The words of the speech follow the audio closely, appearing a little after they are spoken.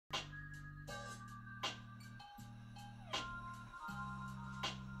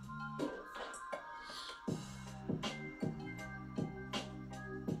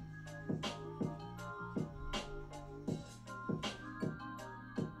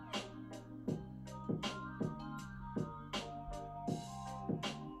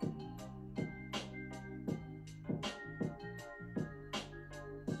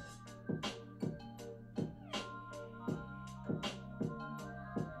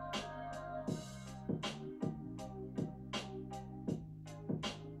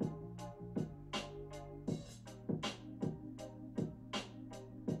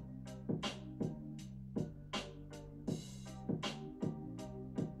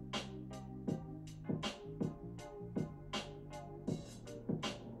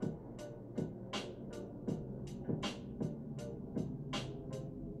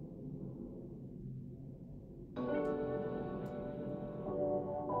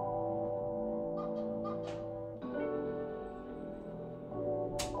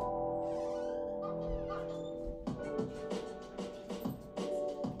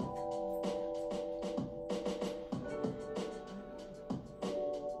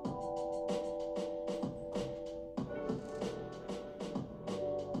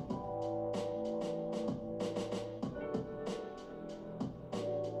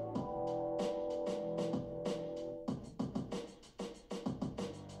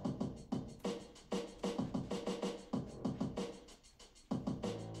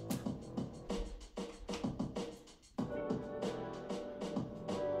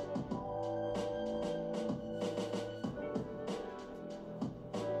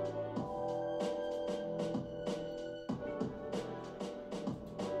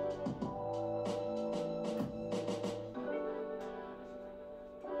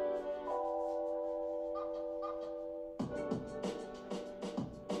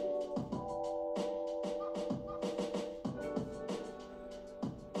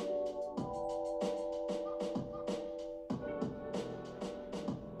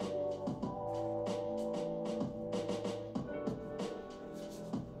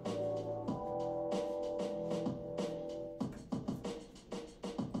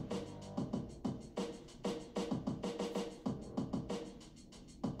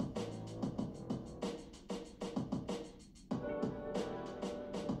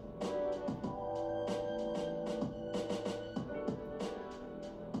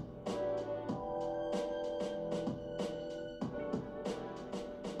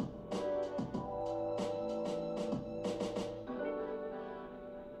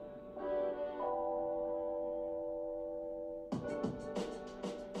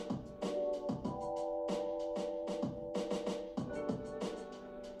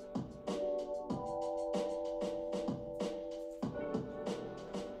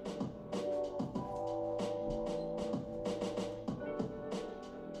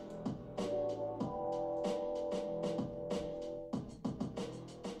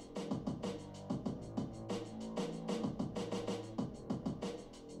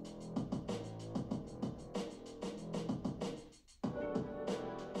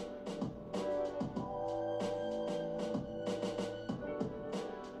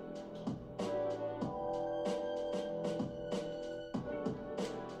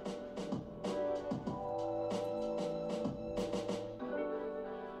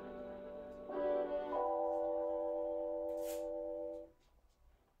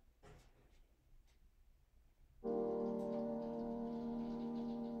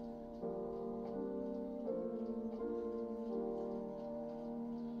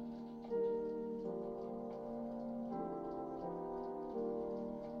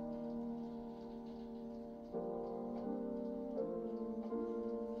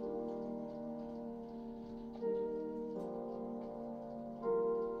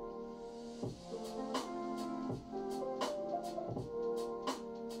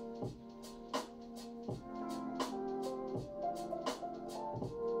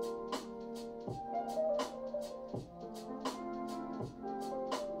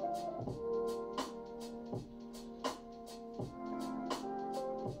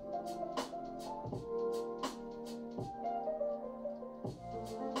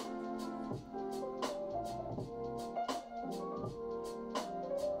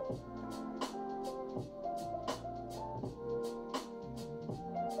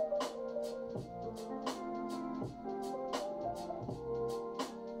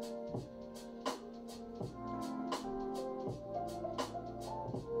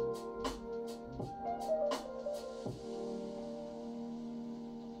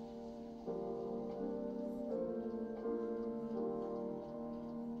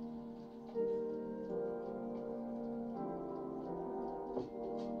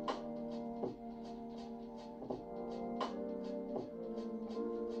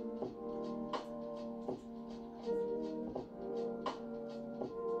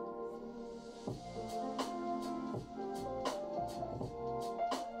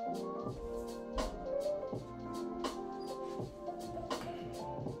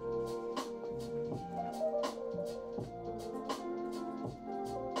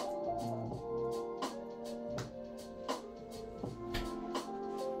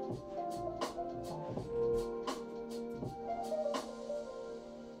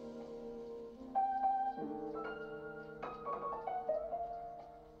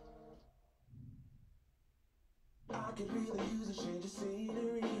could really use a change of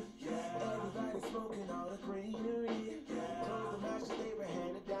scenery. Everybody smoking all the greenery. Clothes and matches, they were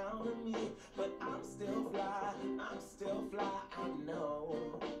handed down to me. But I'm still fly, I know.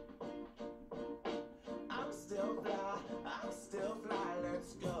 I'm still fly,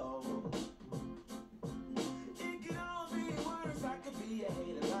 let's go. It could all be worse, I could be a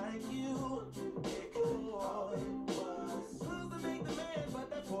hater like you. It could was. Pills to make the man, but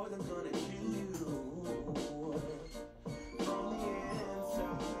that poison's gonna kill you. From the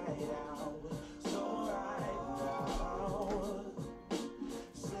inside out, so right now.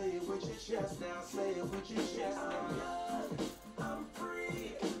 Say it with your chest now, say it with your chest now. I'm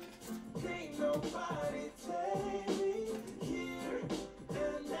free, can't nobody take me here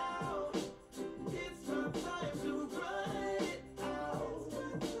and now. It's my time to run it out.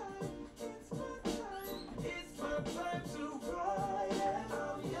 It's my time to ride it.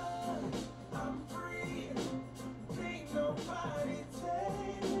 I'm young, I'm free, can't nobody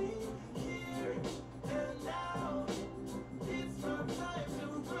take me here and now. It's my time to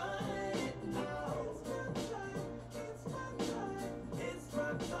run it out. It's my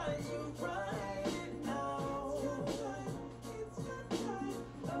time to ride it out.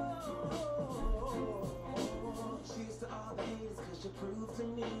 Oh, cheers to all the haters, 'cause you proved to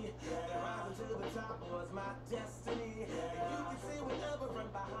me that rising to the top was my destiny. You can see whatever from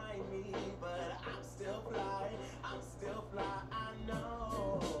behind me, but I'm still fly, I know.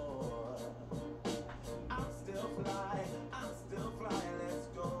 I'm still fly, let's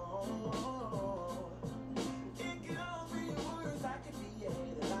go. It could all be worse, I could be a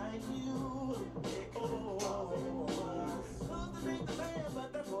hater like you. It could supposed to make the man, but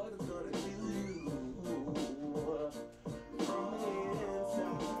that poison's gonna kill you. From the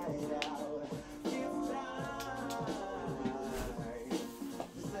inside out, it's time.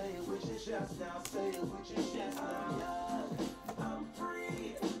 Say it with your chest now, say it with your chest now. I'm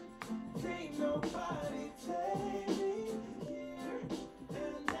free, can't nobody take me here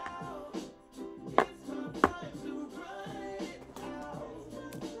and now. It's my time to run it out.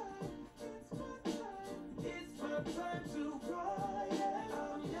 It's my time to ride it.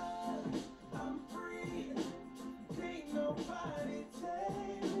 I'm young, I'm free, can't nobody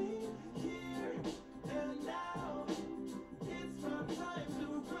take me here and now. It's my time to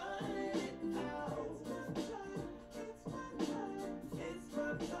run it out. It's my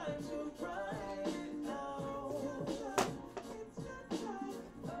time to ride it out.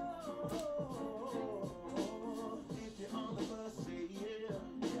 Oh, if you're on the bus, say yeah.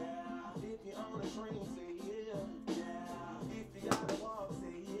 Yeah. If you're on the train, say yeah. Yeah. If you gotta walk,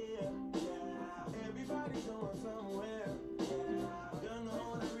 say yeah. Yeah. Everybody's going somewhere. Yeah. Don't know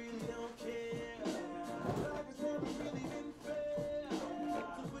and I really don't care. Life has never really been fair. So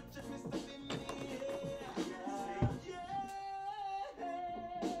put your fist up in the air. Say yeah.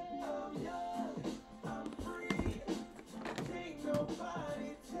 I'm young, I'm free. Can't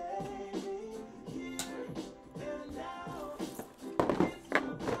nobody take me here and now. It's my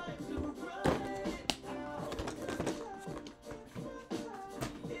time to run it out.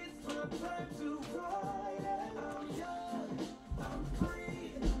 It's my time to ride it. I'm young, I'm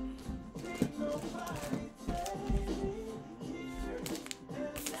free. Can't nobody take me here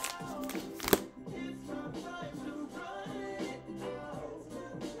and now. It's my time to run it out.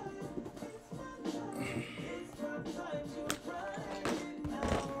 It's my time to ride it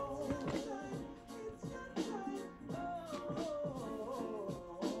out. Oh.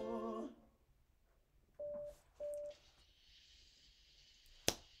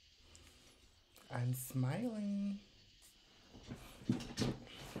 I'm smiling.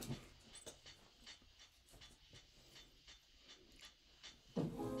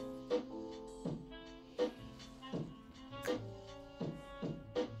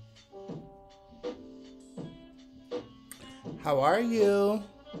 How are you?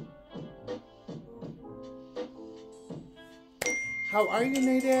 How are you,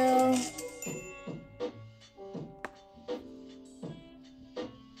 Nadal?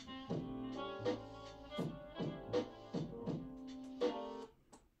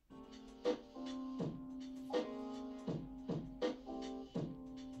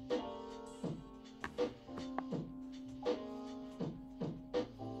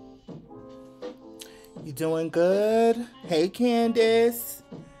 You doing good? Hey, Candace.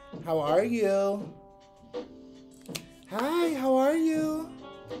 How are you? Hi, how are you?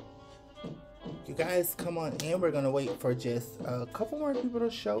 You guys come on in. We're going to wait for just a couple more people to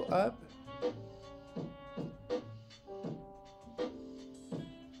show up.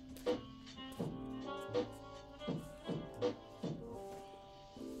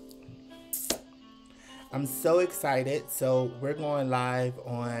 I'm so excited. So we're going live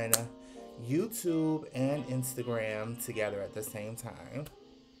on YouTube and Instagram together at the same time.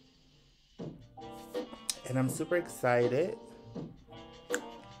 And I'm super excited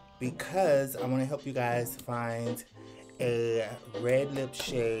because I want to help you guys find a red lip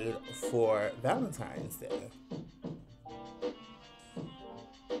shade for Valentine's Day.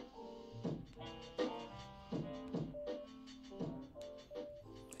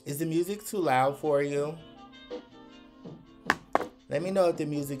 Is the music too loud for you? Let me know if the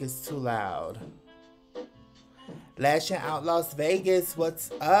music is too loud. Lashing Out Las Vegas,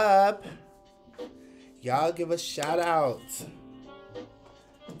 what's up? Y'all give a shout out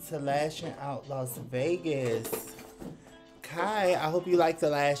to Lashing Out Las Vegas. Kai, I hope you like the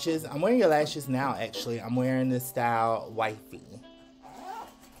lashes. I'm wearing your lashes now, actually. I'm wearing the style Wifey.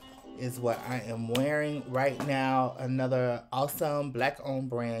 Is what I am wearing right now. Another awesome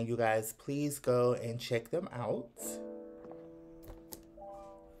black-owned brand. You guys, please go and check them out.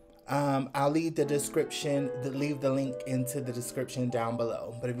 I'll leave the description, leave the link into the description down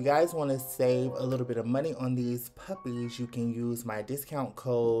below. But if you guys want to save a little bit of money on these puppies, you can use my discount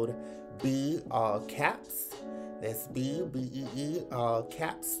code B all caps. That's B-E-E all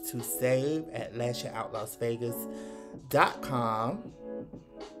caps to save at lashingoutlasvegas.com.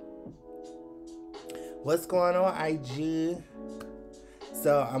 What's going on, IG?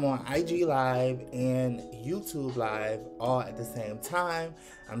 So I'm on IG Live and YouTube Live all at the same time.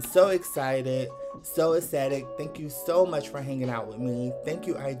 I'm so excited, so ecstatic. Thank you so much for hanging out with me. Thank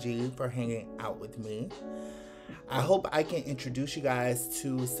you, IG, for hanging out with me. I hope I can introduce you guys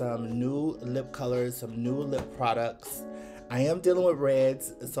to some new lip colors, some new lip products. I am dealing with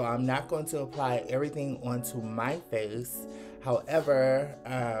reds, so I'm not going to apply everything onto my face. However,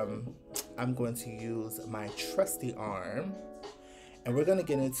 I'm going to use my trusty arm. And we're going to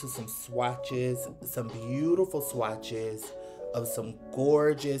get into some swatches, some beautiful swatches of some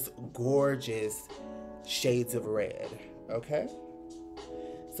gorgeous, gorgeous shades of red. Okay?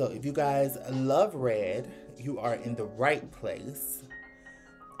 So if you guys love red, you are in the right place.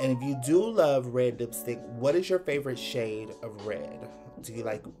 And if you do love red lipstick, what is your favorite shade of red? Do you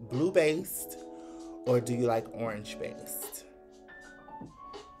like blue-based or do you like orange-based?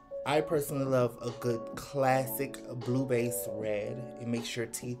 I personally love a good classic blue-based red. It makes your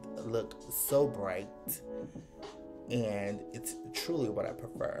teeth look so bright. And it's truly what I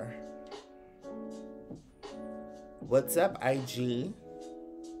prefer. What's up, IG?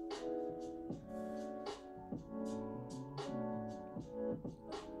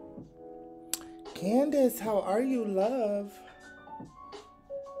 Candace, how are you, love?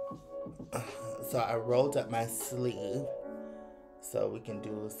 So I rolled up my sleeve so we can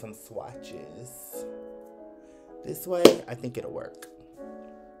do some swatches. This way, I think it'll work.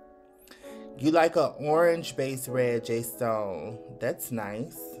 You like an orange-based red, J Stone. That's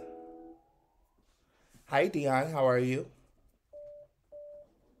nice. Hi, Dion. How are you?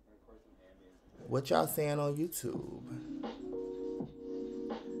 What y'all saying on YouTube?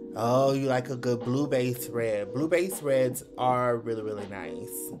 Oh, you like a good blue-based red. Blue-based reds are really, really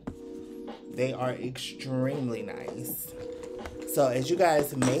nice. They are extremely nice. So as you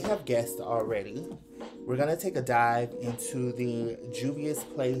guys may have guessed already, we're going to take a dive into the Juvia's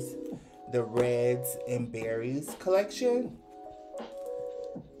Place, the Reds and Berries collection.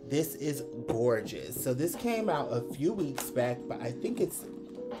 This is gorgeous. So this came out a few weeks back, but I think it's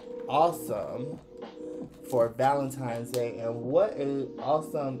awesome for Valentine's Day. And what an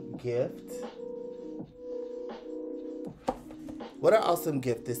awesome gift. What an awesome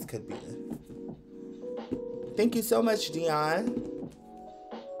gift this could be. Thank you so much, Dion.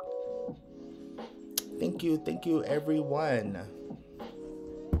 Thank you, everyone.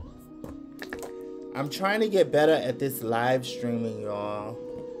 I'm trying to get better at this live streaming, y'all.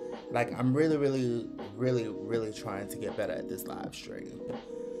 Like, I'm really trying to get better at this live stream.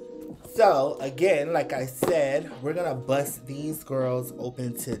 So, again, like I said, we're gonna bust these girls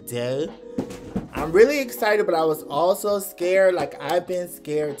open today. I'm really excited, but I was also scared. Like, I've been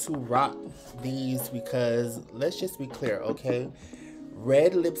scared to rock these because, let's just be clear, okay?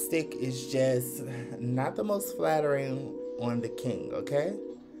 Red lipstick is just not the most flattering on the king, okay?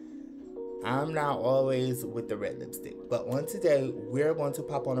 I'm not always with the red lipstick. But on today, we're going to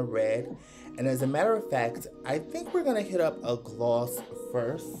pop on a red. And as a matter of fact, I think we're going to hit up a gloss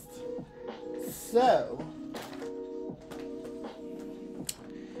first. So,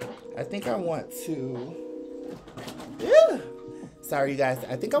 I think I want to... Sorry, you guys.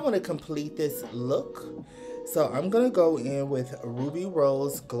 I think I want to complete this look. So, I'm going to go in with Ruby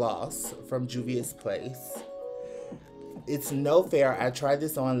Rose Gloss from Juvia's Place. It's no fair. I tried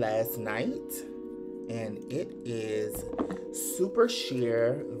this on last night and it is super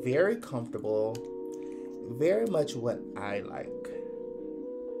sheer, very comfortable, very much what I like.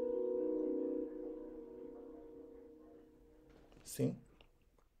 See?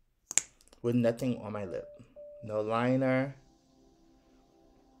 With nothing on my lip. No liner.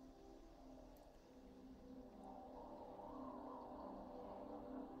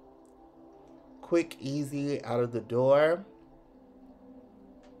 Quick, easy, out of the door.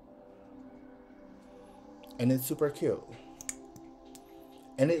 And it's super cute.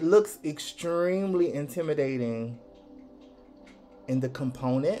 And it looks extremely intimidating in the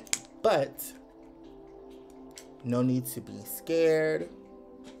component, but no need to be scared.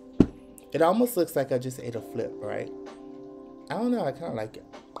 It almost looks like I just ate a flip, right? I don't know, I kind of like it.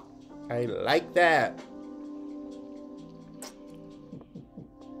 I like that.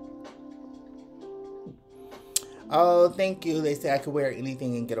 Oh, thank you. They say I could wear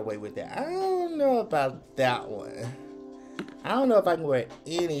anything and get away with it. I don't know about that one. I don't know if I can wear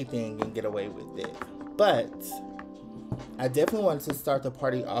anything and get away with it. But I definitely wanted to start the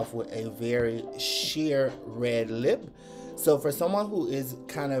party off with a very sheer red lip. So for someone who is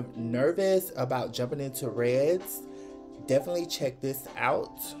kind of nervous about jumping into reds, definitely check this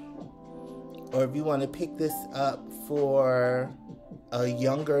out. Or if you want to pick this up for a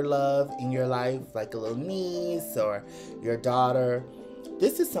younger love in your life, like a little niece or your daughter,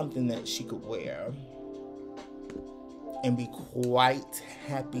 this is something that she could wear and be quite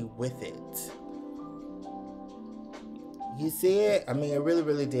happy with it. You see it? I mean, it really,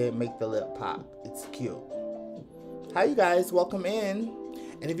 really did make the lip pop. It's cute. Hi, you guys. Welcome in.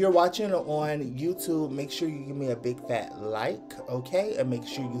 And if you're watching on YouTube, make sure you give me a big fat like, okay? And make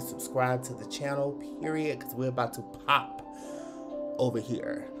sure you subscribe to the channel, period, because we're about to pop over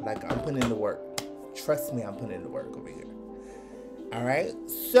here. Like, I'm putting in the work. Trust me, I'm putting in the work over here. All right,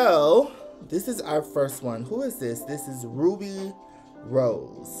 so this is our first one. Who is this? This is Ruby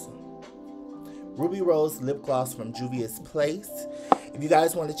Rose. Ruby Rose lip gloss from Juvia's Place. If you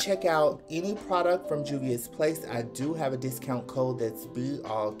guys want to check out any product from Juvia's Place, I do have a discount code that's B,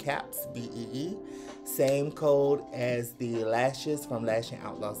 all caps, BEE. Same code as the lashes from Lashing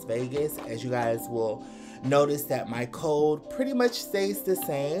Out Las Vegas. As you guys will notice that my code pretty much stays the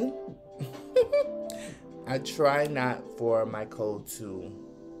same. I try not for my code to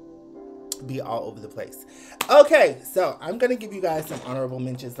be all over the place. Okay, so I'm gonna give you guys some honorable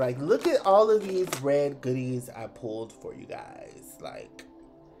mentions. Like, look at all of these red goodies I pulled for you guys. Like,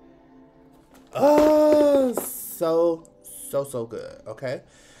 oh, so good. Okay,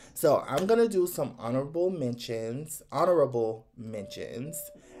 so I'm gonna do some honorable mentions,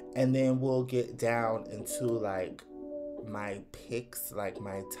 and then we'll get down into like my picks, like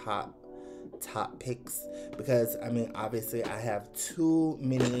my top picks, because I mean, obviously I have too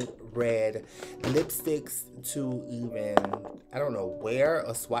many red lipsticks to even, I don't know, wear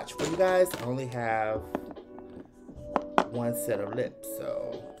or swatch for you guys. I only have one set of lips,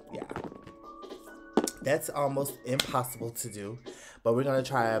 so yeah, that's almost impossible to do, but we're gonna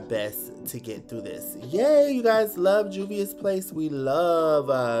try our best to get through this. Yay, you guys love Juvia's Place. We love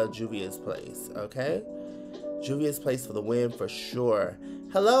Juvia's Place. Okay, Juvia's Place for the win for sure.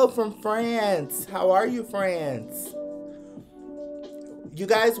 Hello from France. How are you, France? You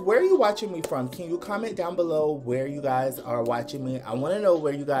guys, where are you watching me from? Can you comment down below where you guys are watching me? I want to know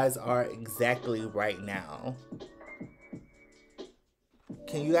where you guys are exactly right now.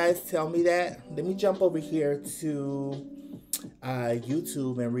 Can you guys tell me that? Let me jump over here to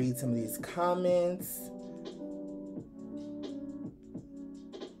YouTube and read some of these comments.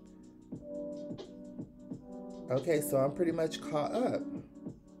 Okay, so I'm pretty much caught up.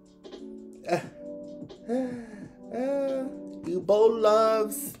 EB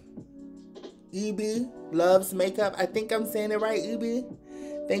loves makeup. I think I'm saying it right, EB.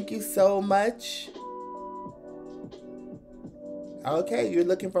 Thank you so much. Okay, you're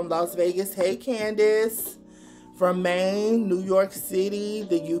looking from Las Vegas. Hey, Candace. From Maine, New York City,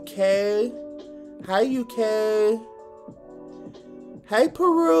 the UK. Hi, UK. Hey,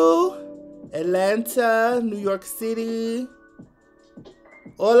 Peru. Atlanta, New York City.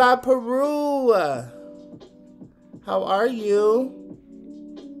 Hola, Peru. How are you?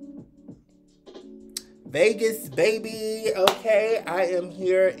 Vegas, baby. Okay, I am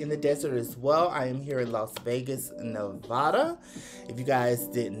here in the desert as well. I am here in Las Vegas, Nevada. If you guys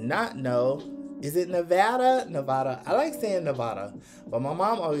did not know, is it Nevada? Nevada. I like saying Nevada, but my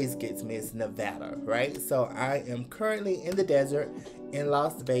mom always gets me. It's Nevada, right? So I am currently in the desert in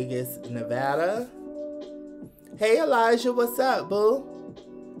Las Vegas, Nevada. Hey, Elijah, what's up, boo?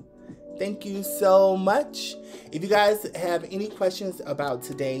 Thank you so much. If you guys have any questions about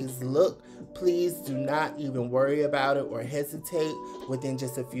today's look, please do not even worry about it or hesitate. Within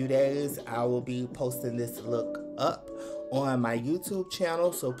just a few days, I will be posting this look up on my YouTube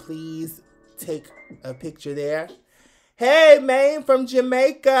channel, so please take a picture there. Hey, Maine from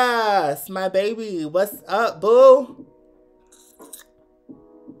Jamaica. It's my baby. What's up, boo?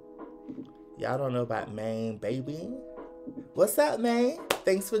 Y'all don't know about Maine, baby. What's up, Maine?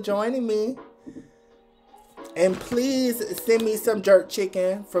 Thanks for joining me. And please send me some jerk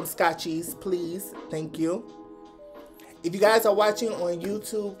chicken from Scotchies, please. Thank you. If you guys are watching on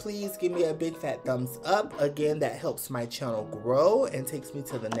YouTube, please give me a big fat thumbs up. Again, that helps my channel grow and takes me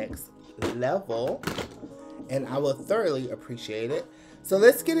to the next level. And I will thoroughly appreciate it. So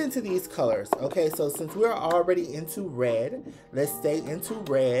let's get into these colors. Okay, so since we're already into red, let's stay into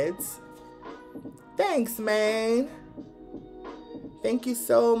reds. Thanks, man. Thank you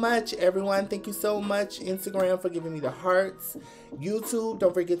so much, everyone. Thank you so much, Instagram, for giving me the hearts. YouTube,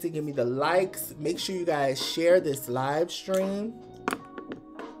 don't forget to give me the likes. Make sure you guys share this live stream.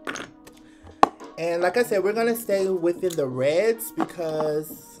 And like I said, we're going to stay within the reds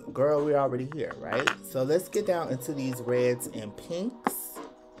because, girl, we're already here, right? So let's get down into these reds and pinks.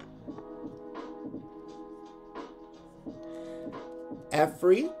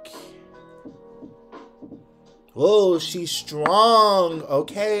 Afrik. Oh, she's strong.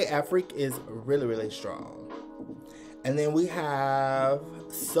 Okay, Afrik is really, really strong. And then we have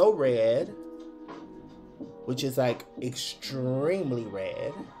So Red, which is like extremely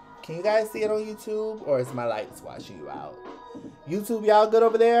red. Can you guys see it on YouTube, or is my lights washing you out? YouTube, y'all good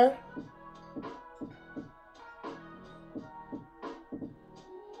over there?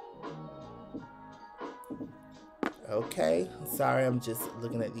 Okay, sorry, I'm just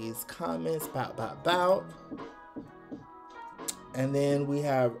looking at these comments. Bout. And then we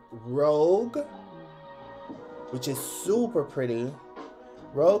have Rogue, which is super pretty.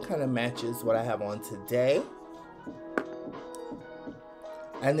 Rogue kind of matches what I have on today.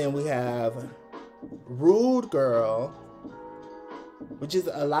 And then we have Rude Girl, which is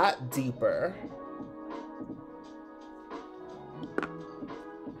a lot deeper.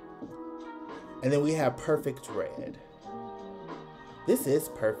 And then we have Perfect Red. This is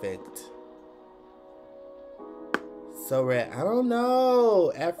perfect. So red. I don't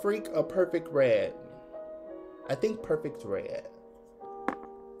know. Afrik or Perfect Red? I think Perfect Red.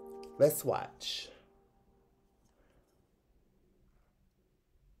 Let's watch.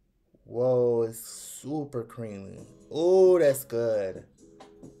 Whoa, it's super creamy. Oh, that's good.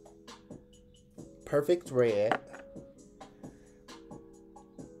 Perfect Red.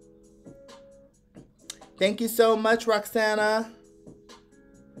 Thank you so much, Roxana.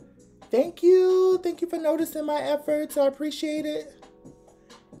 Thank you. Thank you for noticing my efforts. I appreciate it.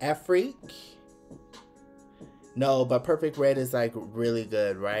 Afrik. No, but Perfect Red is like really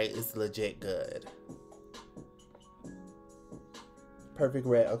good, right? It's legit good. Perfect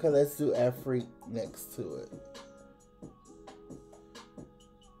Red. Okay, let's do Afrik next to it.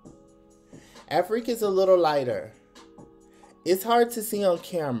 Afrik is a little lighter. It's hard to see on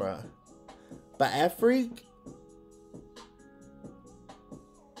camera. But Afrik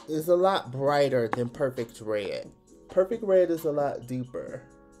is a lot brighter than Perfect Red. Perfect Red is a lot deeper.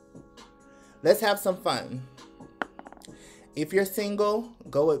 Let's have some fun. If you're single,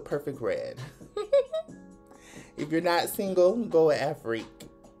 go with Perfect Red. If you're not single, go with Afrik.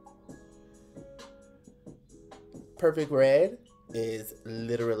 Perfect Red is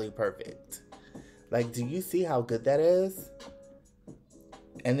literally perfect. Like, do you see how good that is?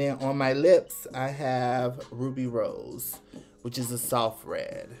 And then on my lips, I have Ruby Rose, which is a soft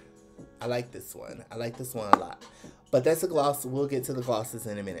red. I like this one. I like this one a lot. But that's a gloss. We'll get to the glosses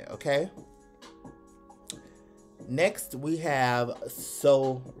in a minute, okay? Next, we have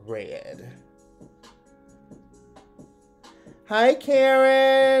So Red. Hi,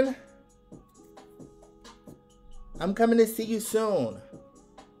 Karen. I'm coming to see you soon.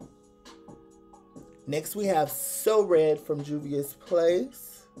 Next, we have So Red from Juvia's Place.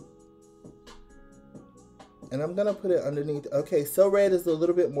 And I'm going to put it underneath. Okay, So Red is a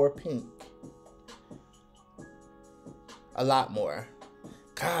little bit more pink. A lot more.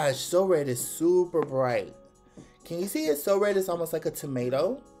 Gosh, So Red is super bright. Can you see it? So Red is almost like a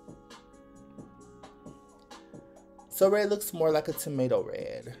tomato. So Red looks more like a tomato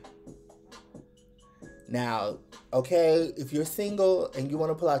red. Now, okay, if you're single and you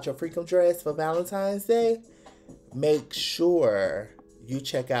want to pull out your freakum dress for Valentine's Day, make sure you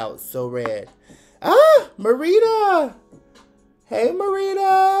check out So Red. Ah, Marita. Hey,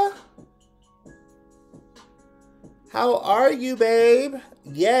 Marita. How are you, babe?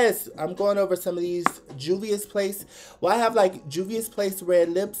 Yes, I'm going over some of these Juvia's Place. Well, I have like Juvia's Place red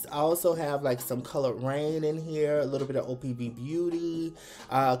lips. I also have like some colored Raine in here, a little bit of OPB Beauty,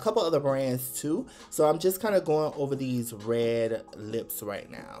 a couple other brands too. So I'm just kind of going over these red lips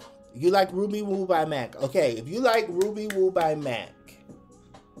right now. You like Ruby Woo by MAC? Okay, if you like Ruby Woo by MAC,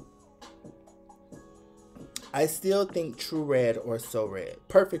 I still think True Red or So Red.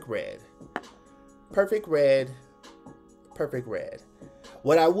 Perfect Red. Perfect Red. Perfect Red.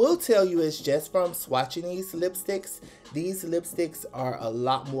 What I will tell you is just from swatching these lipsticks are a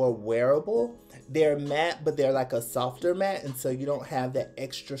lot more wearable. They're matte, but they're like a softer matte, and so you don't have that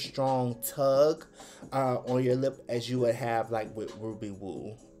extra strong tug on your lip as you would have like with Ruby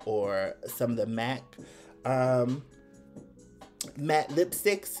Woo or some of the MAC matte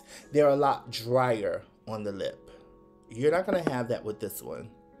lipsticks. They're a lot drier on the lip. You're not gonna have that with this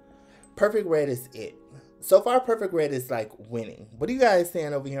one. Perfect Red is it. So far, Perfect Red is like winning. What are you guys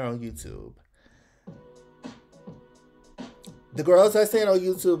saying over here on YouTube? The girls are saying on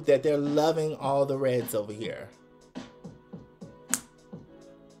YouTube that they're loving all the reds over here.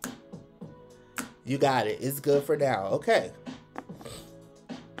 You got it. It's good for now. Okay.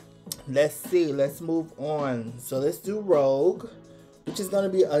 Let's see. Let's move on. So let's do Rouge, which is going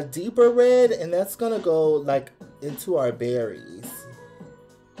to be a deeper red, and that's going to go like into our berries,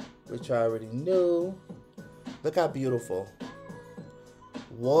 which I already knew. Look how beautiful.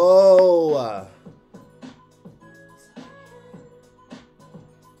 Whoa.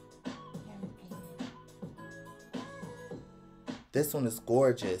 This one is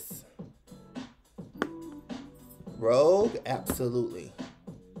gorgeous. Rouge, absolutely.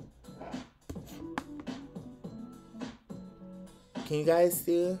 Can you guys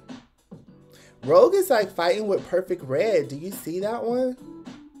see? Rouge is like fighting with Perfect Red. Do you see that one?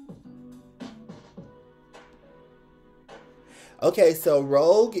 Okay, so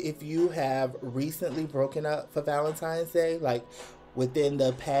Rouge, if you have recently broken up for Valentine's Day, like within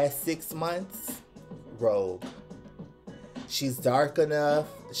the past 6 months, Rouge. She's dark enough.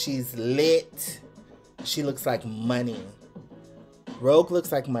 She's lit. She looks like money. Rouge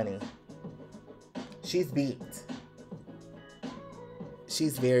looks like money. She's beat.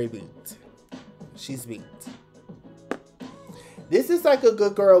 She's very beat. She's beat. This is like a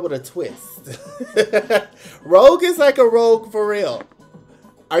good girl with a twist. Rouge is like a Rouge for real.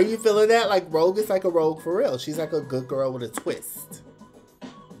 Are you feeling that? Like Rouge is like a Rouge for real. She's like a good girl with a twist.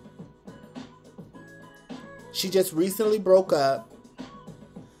 She just recently broke up.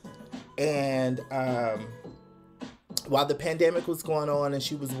 And while the pandemic was going on and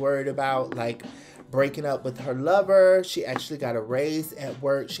she was worried about like breaking up with her lover, she actually got a raise at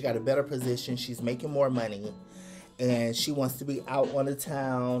work. She got a better position. She's making more money. And she wants to be out on the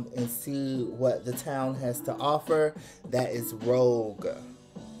town and see what the town has to offer. That is Rouge.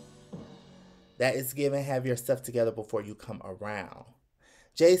 That is giving have your stuff together before you come around.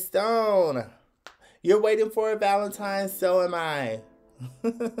 J Stone, you're waiting for a Valentine. So am I.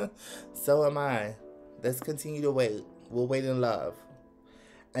 So am I. Let's continue to wait. We'll wait in love.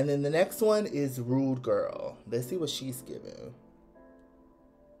 And then the next one is Rude Girl. Let's see what she's giving.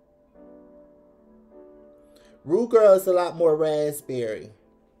 Rude Girl is a lot more raspberry.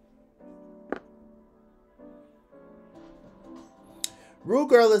 Rude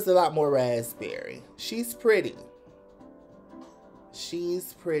Girl is a lot more raspberry. She's pretty.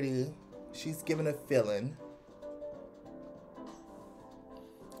 She's pretty. She's giving a feeling.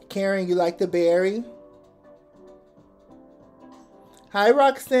 Karen, you like the berry? Hi,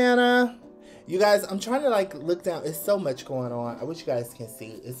 Roxana. You guys, I'm trying to like look down. It's so much going on. I wish you guys can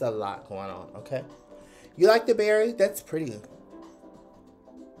see. It's a lot going on, okay? You like the berry? That's pretty.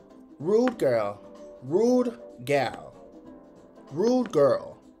 Rude Girl. Rude Gal. Rude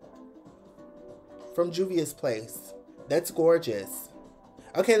Girl. From Juvia's Place. That's gorgeous.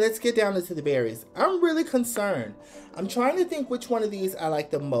 Okay, let's get down into the berries. I'm really concerned. I'm trying to think which one of these I like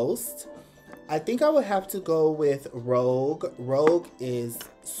the most. I think I would have to go with Rouge. Rouge is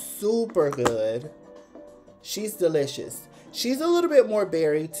super good. She's delicious. She's a little bit more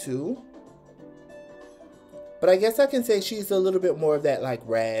berry too. But I guess I can say she's a little bit more of that like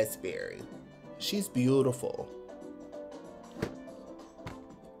raspberry. She's beautiful.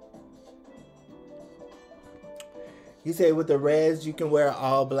 You say with the reds, you can wear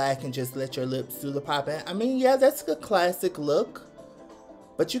all black and just let your lips do the popping. I mean, yeah, that's a classic look.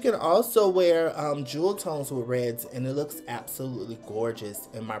 But you can also wear jewel tones with reds, and it looks absolutely gorgeous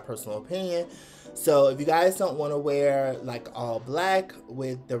in my personal opinion. So if you guys don't want to wear like all black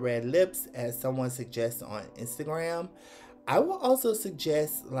with the red lips, as someone suggests on Instagram, I will also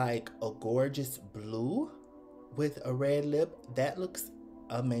suggest like a gorgeous blue with a red lip. That looks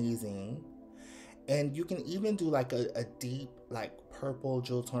amazing. And you can even do like a deep like purple,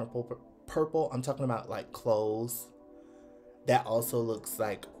 jewel tone purple. I'm talking about like clothes. That also looks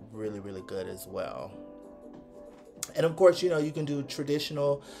like really, really good as well. And of course, you know, you can do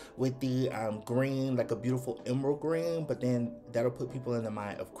traditional with the green, like a beautiful emerald green, but then that'll put people in the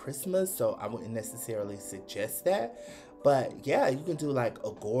mind of Christmas. So I wouldn't necessarily suggest that. But yeah, you can do like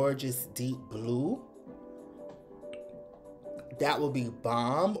a gorgeous deep blue. That will be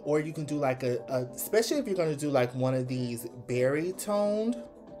bomb. Or you can do like especially if you're going to do like one of these berry toned.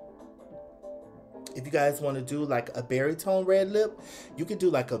 If you guys want to do like a berry tone red lip, you can do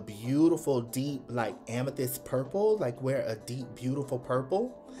like a beautiful deep like amethyst purple, like wear a deep beautiful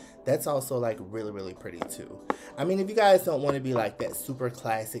purple. That's also like really, really pretty too. I mean, if you guys don't want to be like that super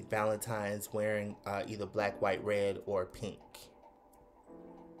classic Valentine's wearing either black, white, red, or pink.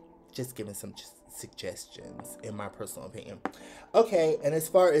 Just giving some suggestions in my personal opinion. Okay, and as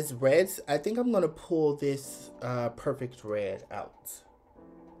far as reds, I think I'm going to pull this Perfect Red out.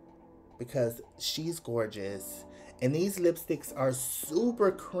 Because she's gorgeous. And these lipsticks are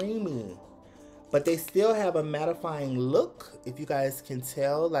super creamy. But they still have a mattifying look. If you guys can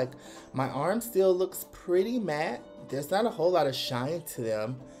tell. Like, my arm still looks pretty matte. There's not a whole lot of shine to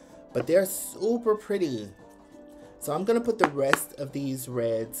them. But they're super pretty. So I'm going to put the rest of these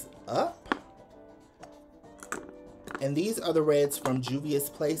reds up. And these are the reds from Juvia's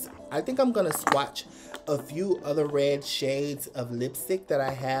Place. I think I'm going to swatch a few other red shades of lipstick that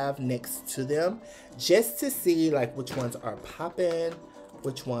I have next to them, just to see like which ones are popping,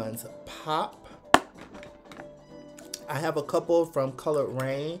 which ones pop. I have a couple from Colored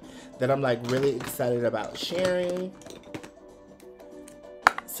Raine that I'm like really excited about sharing.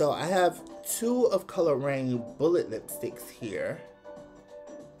 So I have 2 of Colored Raine bullet lipsticks here.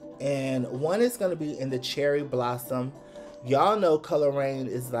 And one is going to be in the Cherry Blossom. Y'all know Colored Raine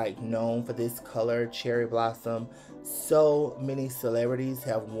is like known for this color, Cherry Blossom. So many celebrities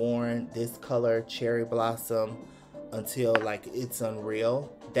have worn this color, Cherry Blossom, until like it's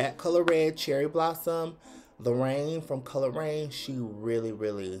unreal. That color red, Cherry Blossom, Lorraine from Colored Raine, she really,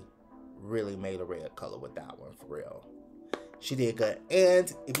 really, really made a red color with that one for real. She did good.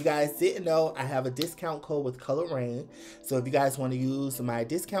 And if you guys didn't know, I have a discount code with Colored Raine. So if you guys want to use my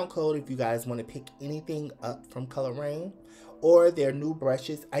discount code, if you guys want to pick anything up from Colored Raine or their new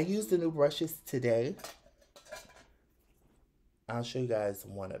brushes. I used the new brushes today. I'll show you guys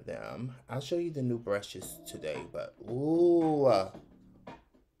one of them. I'll show you the new brushes today, but ooh.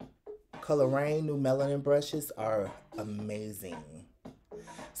 Colored Raine new melanin brushes are amazing.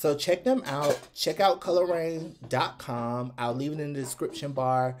 So check them out. Check out coloraine.com. I'll leave it in the description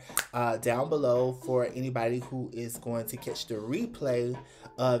bar down below for anybody who is going to catch the replay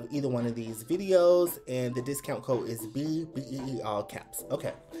of either one of these videos. And the discount code is BEE, all caps.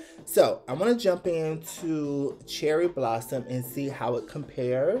 Okay, so I'm going to jump into Cherry Blossom and see how it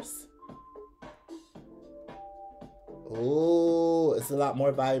compares. Oh, it's a lot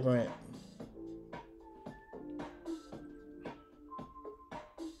more vibrant.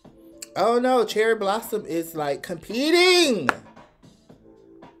 Oh no, Cherry Blossom is like competing.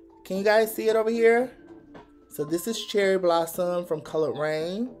 Can you guys see it over here? So this is Cherry Blossom from Colored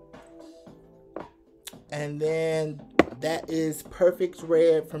Raine. And then that is Perfect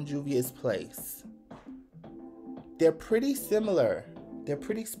Red from Juvia's Place. They're pretty similar. They're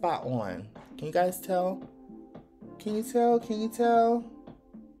pretty spot on. Can you guys tell? Can you tell? Can you tell?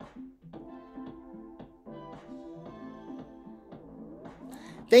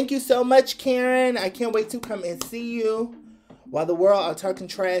 Thank you so much, Karen. I can't wait to come and see you. While the world are talking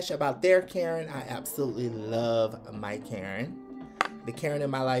trash about their Karen, I absolutely love my Karen. The Karen in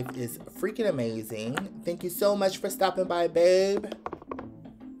my life is freaking amazing. Thank you so much for stopping by, babe.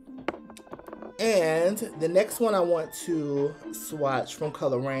 And the next one I want to swatch from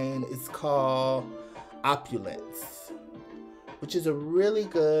Colored Raine is called Affluence, which is a really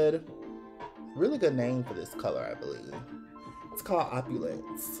good name for this color, I believe. It's called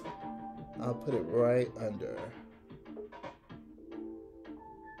Affluence. I'll put it right under.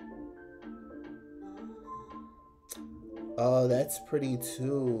 Oh, that's pretty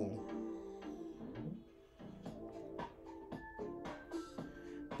too.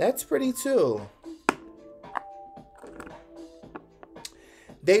 That's pretty too.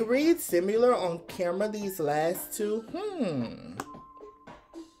 They read similar on camera, these last two.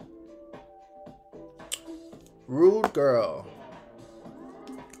 Rude Girl.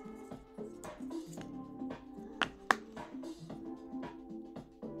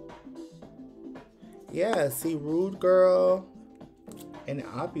 Yeah, see, Rude Girl and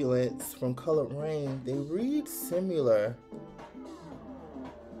Affluence from Colored Raine, they read similar.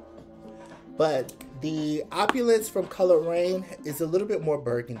 But the Affluence from Colored Raine is a little bit more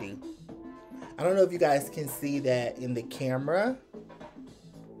burgundy. I don't know if you guys can see that in the camera.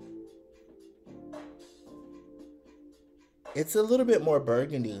 It's a little bit more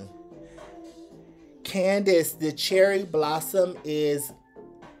burgundy. Candace, the Cherry Blossom is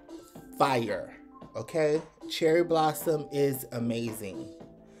fire, okay? Cherry Blossom is amazing.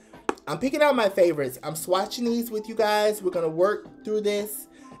 I'm picking out my favorites. I'm swatching these with you guys. We're going to work through this,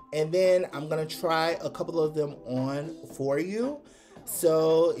 and then I'm going to try a couple of them on for you.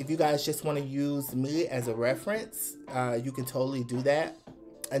 So if you guys just want to use me as a reference, you can totally do that.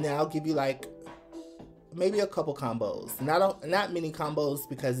 And then I'll give you like maybe a couple combos. Not many combos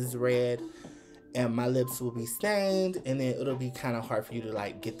because it's red and my lips will be stained, and then it'll be kind of hard for you to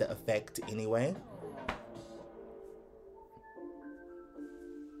like get the effect anyway.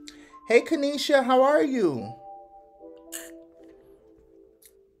 Hey Kanisha, how are you?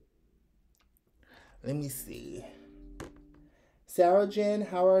 Let me see. Sarah Jen,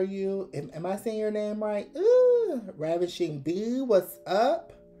 how are you? Am I saying your name right? Ooh, Ravishing Bee, what's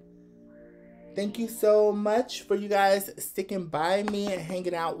up? Thank you so much for you guys sticking by me and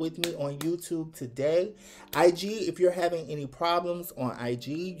hanging out with me on YouTube today. IG, if you're having any problems on IG,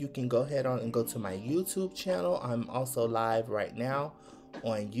 you can go ahead on and go to my YouTube channel. I'm also live right now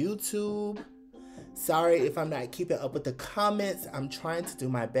on YouTube. Sorry if I'm not keeping up with the comments. I'm trying to do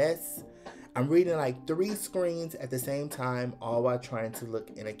my best. I'm reading like 3 screens at the same time, all while trying to look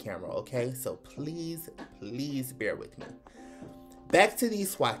in a camera, okay? So please, please bear with me. Back to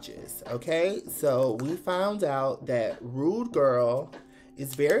these swatches, okay? So we found out that Rude Girl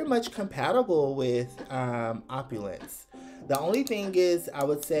is very much compatible with Affluence. The only thing is, I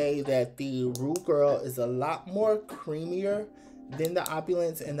would say that the Rude Girl is a lot more creamier than the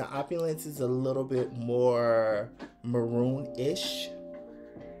Affluence, and the Affluence is a little bit more maroon-ish.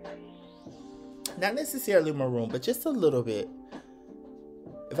 Not necessarily maroon, but just a little bit.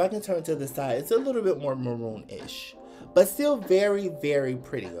 If I can turn to the side, it's a little bit more maroon-ish. But still very, very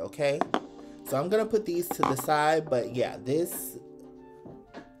pretty, okay? So I'm going to put these to the side. But yeah, the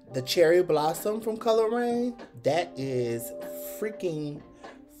Cherry Blossom from Colored Raine, that is freaking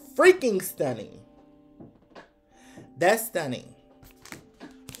stunning. That's stunning.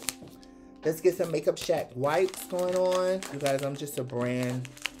 Let's get some Makeup Shack wipes going on. You guys, I'm just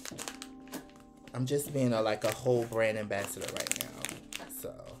being like a whole brand ambassador right now.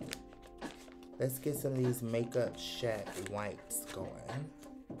 So let's get some of these Makeup Shack wipes going.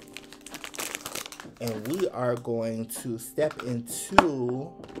 And we are going to step into...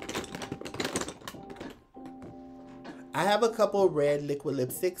 I have a couple red liquid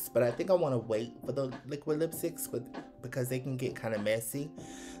lipsticks, but I think I want to wait for the liquid lipsticks because they can get kind of messy.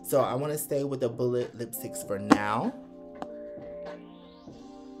 So I want to stay with the bullet lipsticks for now.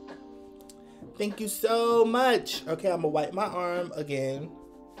 Thank you so much. Okay, I'm going to wipe my arm again,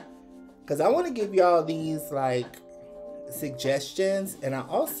 because I want to give y'all these like suggestions, and I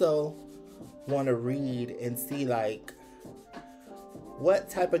also want to read and see like what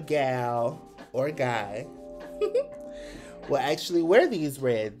type of gal or guy will actually wear these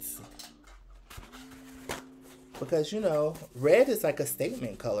reds, because you know, red is like a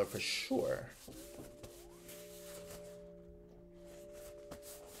statement color for sure.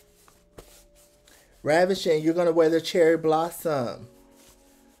 Ravishing, you're gonna wear the Cherry Blossom.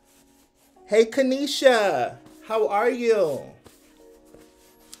 Hey Kanisha, how are you?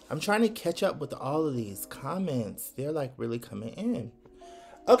 I'm trying to catch up with all of these comments. They're like really coming in.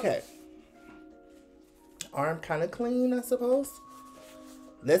 Okay. Arm kind of clean, I suppose.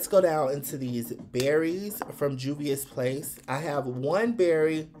 Let's go down into these berries from Juvia's Place. I have one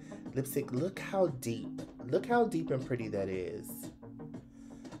berry lipstick. Look how deep and pretty that is.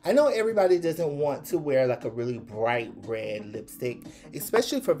 I know everybody doesn't want to wear like a really bright red lipstick,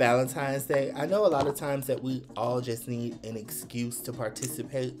 especially for Valentine's Day. I know a lot of times that we all just need an excuse to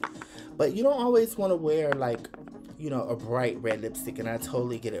participate, but you don't always want to wear like, you know, a bright red lipstick, and I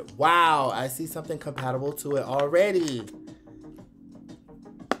totally get it. Wow, I see something compatible to it already.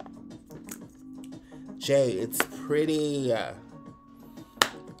 Jay, it's pretty.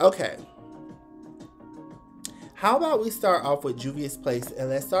 Okay. How about we start off with Juvia's Place, and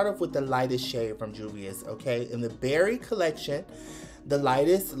let's start off with the lightest shade from Juvia's, okay? In the berry collection, the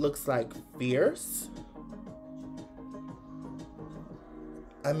lightest looks like Fierce.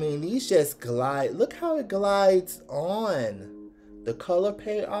 I mean, these just glide. Look how it glides on. The color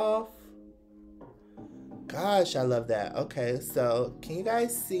payoff. Gosh, I love that. Okay, so can you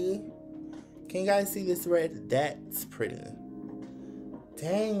guys see? Can you guys see this red? That's pretty.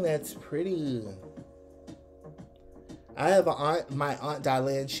 Dang, that's pretty. I have an aunt, my Aunt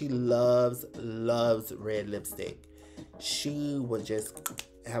Darlene, she loves red lipstick. She would just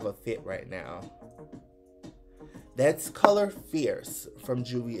have a fit right now. That's color Fierce from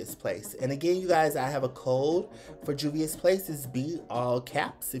Juvia's Place. And again, you guys, I have a code for Juvia's Place. It's B all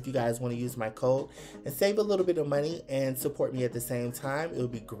caps if you guys want to use my code and save a little bit of money and support me at the same time. It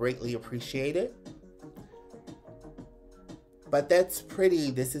would be greatly appreciated. But that's pretty.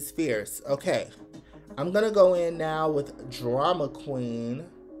 This is Fierce. Okay. I'm going to go in now with Drama Queen.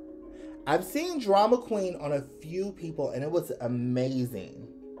 I've seen Drama Queen on a few people and it was amazing.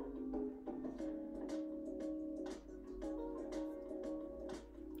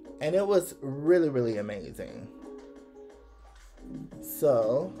 And it was really, really amazing.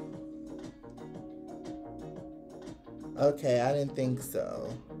 So, okay, I didn't think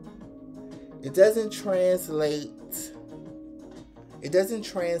so. It doesn't translate. It doesn't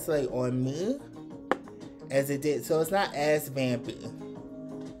translate on me as it did. So it's not as vampy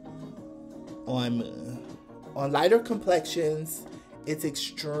on me. On lighter complexions, it's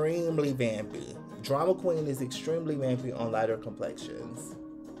extremely vampy. Drama Queen is extremely vampy on lighter complexions.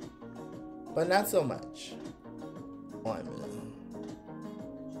 But not so much on me.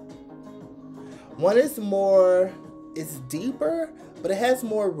 One is more, it's deeper, but it has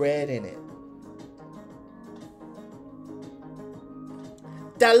more red in it.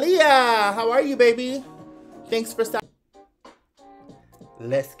 Dalia, how are you, baby? Thanks for stopping.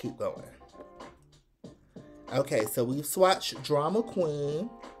 Let's keep going. Okay, so we've swatched Drama Queen.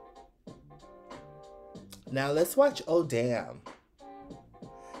 Now let's watch Oh Damn.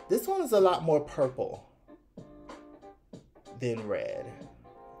 This one is a lot more purple than red.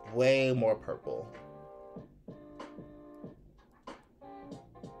 Way more purple.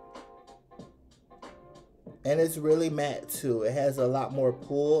 And it's really matte too. It has a lot more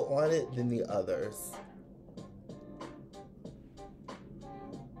pull on it than the others.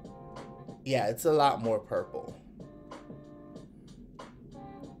 Yeah, it's a lot more purple.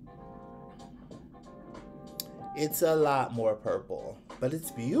 It's a lot more purple. But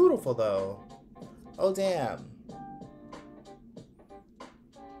it's beautiful though. Oh damn.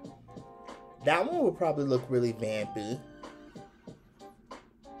 That one would probably look really vampy.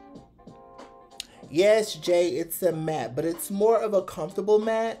 Yes, Jay, it's a matte, but it's more of a comfortable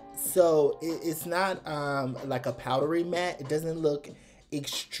matte. So it's not like a powdery matte. It doesn't look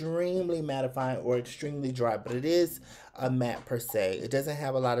extremely mattifying or extremely dry, but it is a matte per se. It doesn't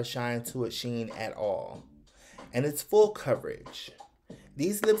have a lot of shine to it, sheen at all. And it's full coverage.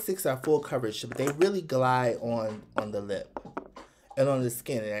 These lipsticks are full coverage, but they really glide on the lip and on the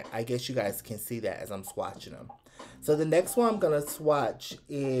skin. And I guess you guys can see that as I'm swatching them. So the next one I'm going to swatch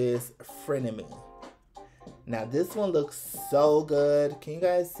is Frenemy. Now this one looks so good. Can you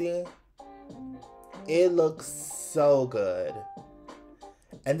guys see? It looks so good.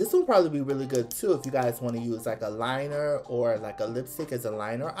 And this will probably be really good too if you guys want to use like a liner or like a lipstick as a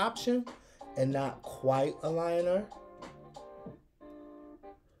liner option and not quite a liner.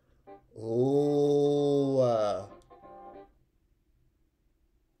 Ooh.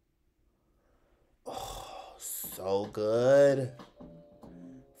 Oh, so good.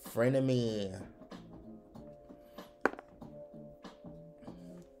 Frenemy.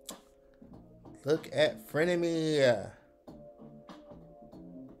 Look at Frenemy.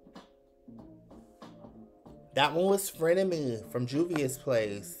 That one was Frenemy from Juvia's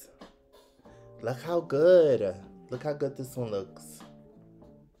Place. Look how good. Look how good this one looks.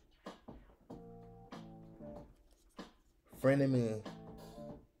 Frenemy.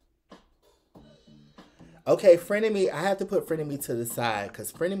 Okay, Frenemy. I have to put Frenemy to the side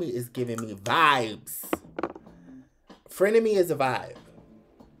because Frenemy is giving me vibes. Frenemy is a vibe.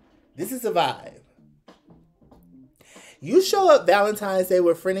 This is a vibe. You show up Valentine's Day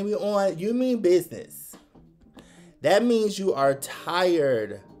with Frenemy on, you mean business. That means you are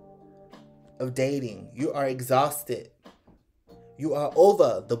tired of dating. You are exhausted. You are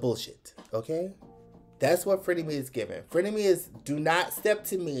over the bullshit, okay? That's what Frenemy is giving. Frenemy is, do not step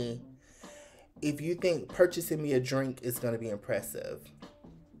to me if you think purchasing me a drink is going to be impressive.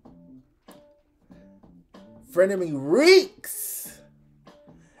 Frenemy reeks.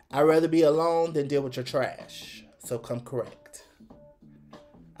 I'd rather be alone than deal with your trash. So come correct.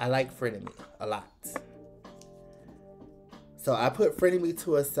 I like Frenemy a lot. So I put Frenemy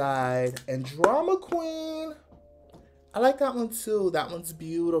to a side. And Drama Queen, I like that one too. That one's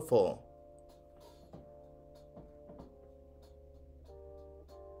beautiful.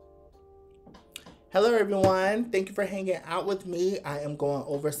 Hello everyone, thank you for hanging out with me. I am going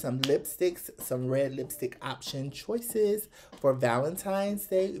over some lipsticks, some red lipstick option choices for Valentine's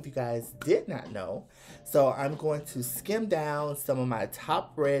Day, if you guys did not know. So I'm going to skim down some of my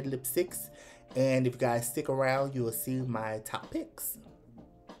top red lipsticks, and if you guys stick around, you will see my top picks.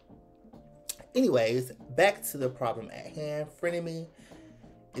 Anyways, back to the problem at hand. Frenemy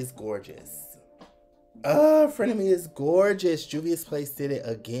is gorgeous. Frenemy is gorgeous. Juvia's Place did it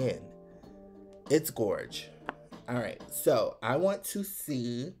again. It's gorge. All right, so I want to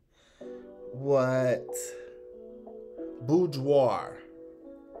see what Boudoir.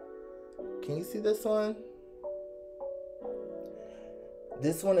 Can you see this one?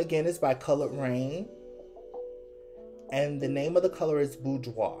 This one again is by Raine, and the name of the color is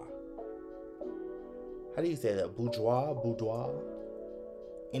Boudoir. How do you say that? Boudoir? Boudoir?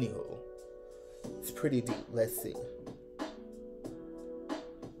 Anywho, it's pretty deep. Let's see.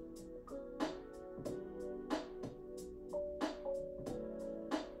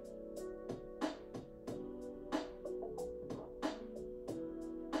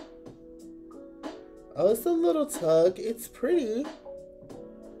 Oh, it's a little tug. It's pretty.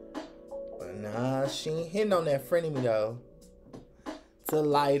 But nah, she ain't hitting on that Frenemy though. It's a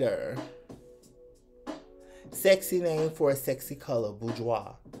lighter. Sexy name for a sexy color,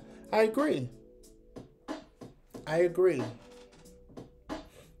 Boudoir. I agree. I agree.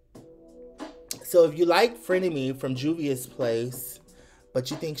 So if you like Frenemy from Juvia's Place, but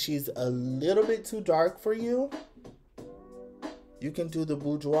you think she's a little bit too dark for you, you can do the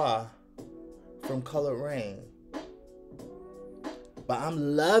Boudoir from Raine. But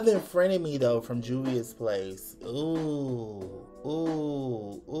I'm loving Frenemy though from Juvia's Place. Ooh,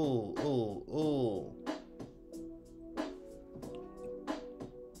 ooh, ooh, ooh, ooh.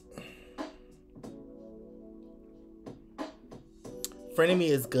 Frenemy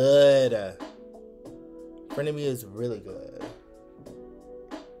is good. Frenemy is really good.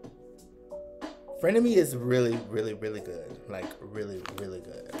 Frenemy is really, really, really good. Like, really, really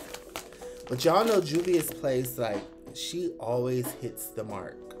good. But y'all know Juvia's Place, like, she always hits the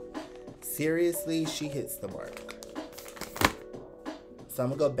mark. Seriously, she hits the mark. So I'm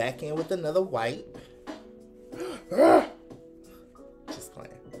gonna go back in with another wipe. Just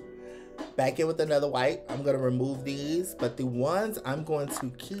playing. Back in with another wipe. I'm gonna remove these, but the ones I'm going to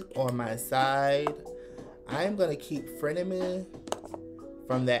keep on my side, I'm gonna keep Frenemy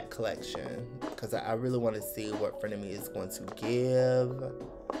from that collection because I really want to see what Frenemy is going to give.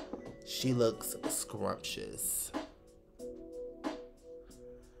 She looks scrumptious.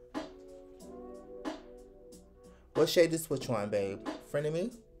 What shade is which one, babe?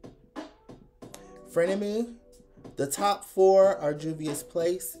 Frenemy? Frenemy. The top four are Juvia's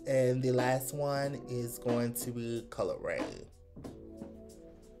Place, and the last one is going to be Raine.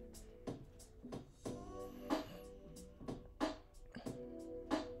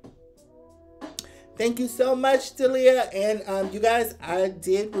 Thank you so much, Delia. And you guys, I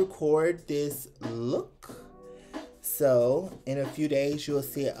did record this look. So in a few days, you'll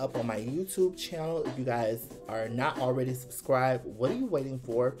see it up on my YouTube channel. If you guys are not already subscribed, what are you waiting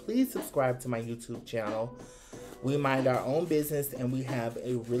for? Please subscribe to my YouTube channel. We mind our own business and we have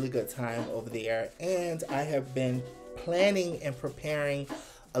a really good time over there. And I have been planning and preparing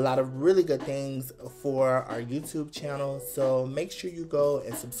a lot of really good things for our YouTube channel. So make sure you go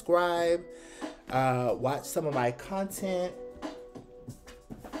and subscribe. Watch some of my content.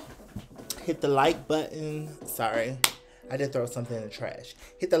 Hit the like button. Sorry, I did throw something in the trash.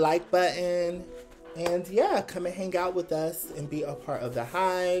 Hit the like button. And yeah, come and hang out with us and be a part of the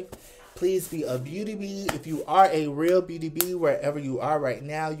hive. Please be a beauty bee. If you are a real beauty bee, wherever you are right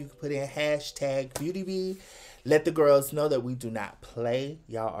now, you can put in hashtag beauty bee. Let the girls know that we do not play.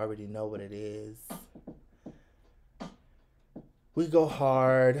 Y'all already know what it is. We go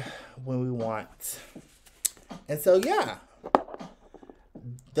hard when we want. And so, yeah.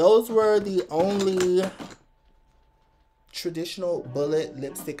 Those were the only traditional bullet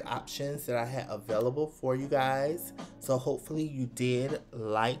lipstick options that I had available for you guys. So hopefully you did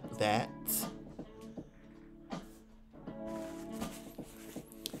like that.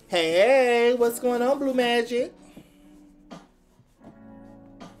 Hey, what's going on, Blue Magic?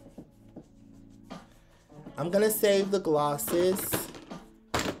 I'm gonna save the glosses.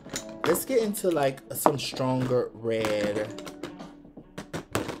 Let's get into like some stronger red.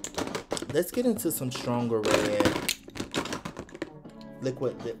 Let's get into some stronger red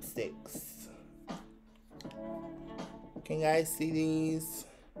liquid lipsticks. Can you guys see these?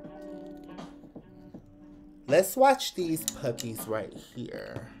 Let's watch these puppies right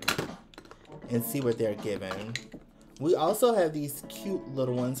here and see what they're giving. We also have these cute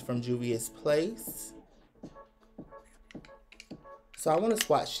little ones from Juvia's Place. So I want to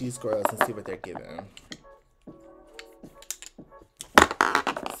swatch these girls and see what they're giving.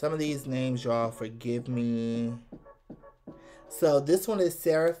 Some of these names, y'all, forgive me. So this one is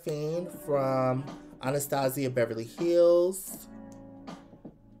Sarafine from Anastasia Beverly Hills.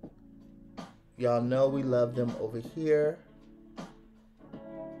 Y'all know we love them over here.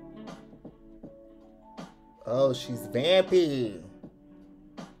 Oh, she's vampy.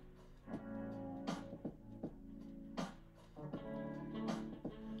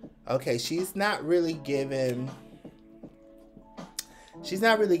 Okay, she's not really giving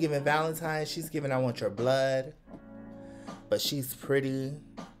Valentine. She's giving I want your blood. But she's pretty.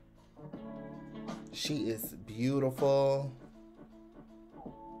 She is beautiful.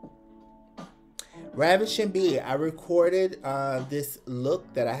 Ravishing Bee, I recorded this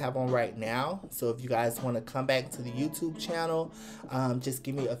look that I have on right now. So if you guys want to come back to the YouTube channel, just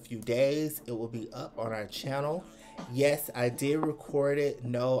give me a few days. It will be up on our channel. Yes, I did record it.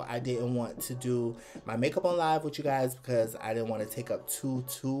 No, I didn't want to do my makeup on live with you guys because I didn't want to take up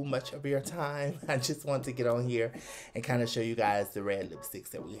too much of your time. I just wanted to get on here and kind of show you guys the red lipsticks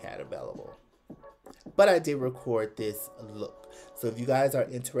that we had available. But I did record this look. So if you guys are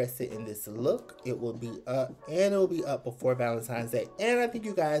interested in this look, it will be up, and it will be up before Valentine's Day. And I think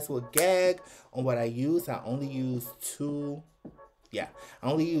you guys will gag on what I use. I only use two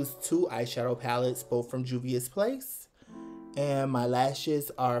eyeshadow palettes, both from Juvia's Place. And my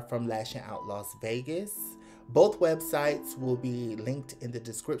lashes are from Lashing Out Las Vegas. Both websites will be linked in the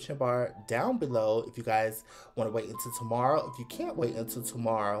description bar down below if you guys want to wait until tomorrow. If you can't wait until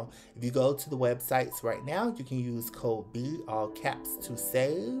tomorrow, if you go to the websites right now, you can use code B, all caps, to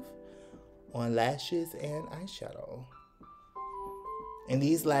save on lashes and eyeshadow. And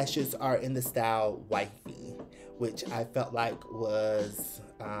these lashes are in the style Wifey, which I felt like was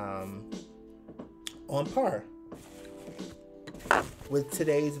on par with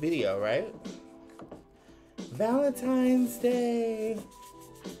today's video, right? Valentine's Day,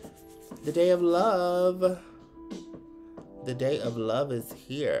 the day of love. The day of love is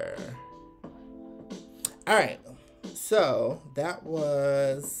here. All right, so that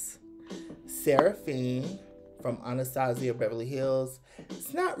was Sarafine from Anastasia Beverly Hills.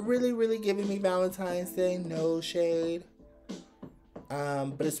 It's not really giving me Valentine's Day, no shade.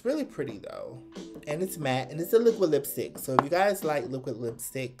 But it's really pretty though. And it's matte, and it's a liquid lipstick. So if you guys like liquid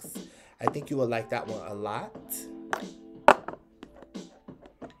lipsticks, I think you will like that one a lot.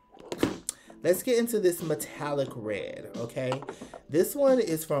 Let's get into this metallic red, okay? This one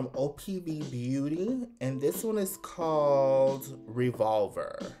is from OPV Beauty, and this one is called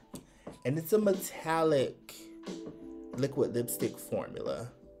Revolver. And it's a metallic liquid lipstick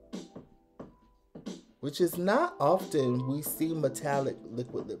formula, which is not often we see metallic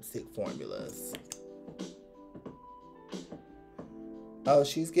liquid lipstick formulas. Oh,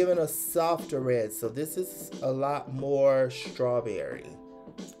 she's giving a softer red, so this is a lot more strawberry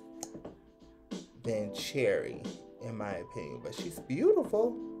than cherry, in my opinion. But she's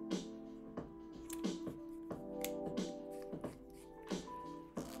beautiful.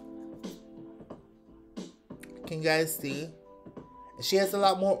 Can you guys see? She has a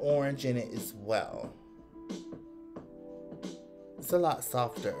lot more orange in it as well. It's a lot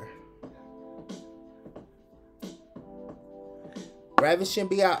softer. Ravishing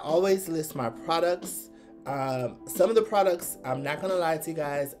Bee, I always list my products. Some of the products, I'm not gonna lie to you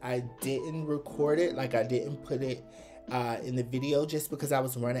guys, I didn't record it, like I didn't put it in the video just because I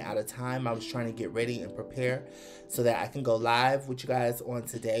was running out of time. I was trying to get ready and prepare so that I can go live with you guys on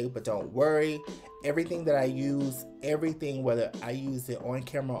today. But don't worry, everything that I use, everything, whether I use it on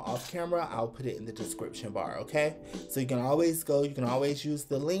camera or off camera, I'll put it in the description bar, okay? So you can always go, you can always use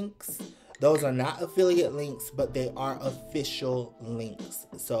the links. Those are not affiliate links, but they are official links.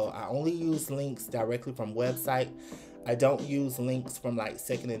 So I only use links directly from website. I don't use links from like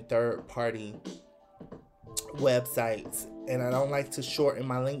second and third party websites. And I don't like to shorten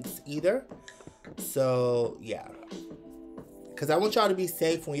my links either. So yeah. Because I want y'all to be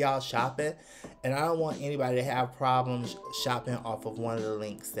safe when y'all shopping. And I don't want anybody to have problems shopping off of one of the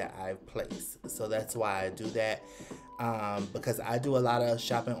links that I've placed. So that's why I do that. Because I do a lot of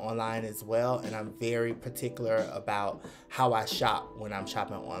shopping online as well, and I'm very particular about how I shop when I'm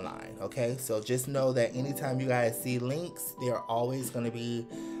shopping online, okay? So just know that anytime you guys see links, they're always going to be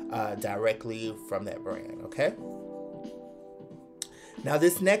directly from that brand, okay? Now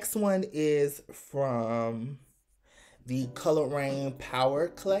this next one is from the Color Raine Power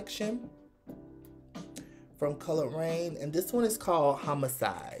Collection from Color Raine, and this one is called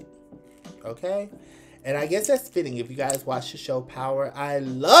Homicide, okay? And I guess that's fitting if you guys watch the show Power. I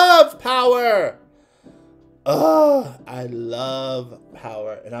love Power. Oh, I love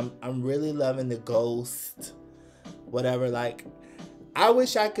Power. And I'm really loving the ghost, whatever. Like, I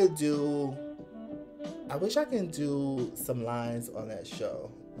wish I can do some lines on that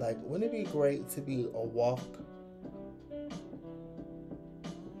show. Like, wouldn't it be great to be a walk-up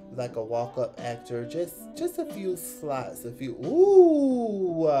actor? Just a few slots,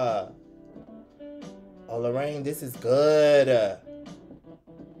 ooh. Oh, Raine, this is good.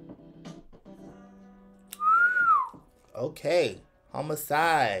 Okay,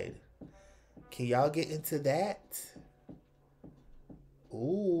 Homicide. Can y'all get into that?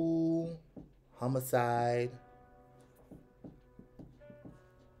 Ooh, Homicide.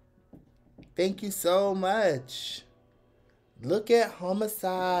 Thank you so much. Look at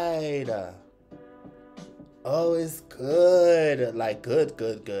Homicide. Oh, it's good. Like,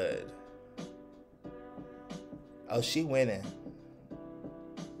 good. Oh, she winning.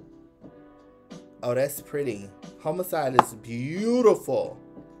 Oh, that's pretty. Homicide is beautiful.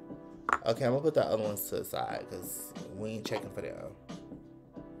 Okay, I'm gonna put the other ones to the side because we ain't checking for them.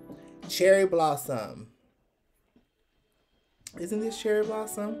 Cherry Blossom. Isn't this Cherry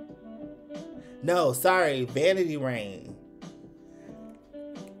Blossom? No, sorry, Vanity Raine.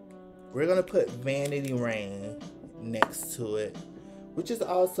 We're gonna put Vanity Raine next to it. Which is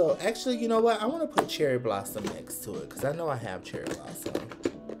also, actually, you know what? I want to put Cherry Blossom next to it because I know I have Cherry Blossom.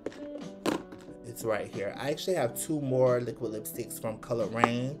 It's right here. I actually have 2 more liquid lipsticks from Color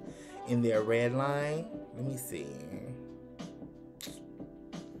Raine in their red line. Let me see.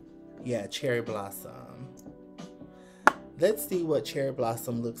 Yeah, Cherry Blossom. Let's see what Cherry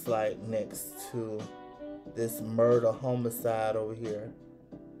Blossom looks like next to this Murder Homicide over here.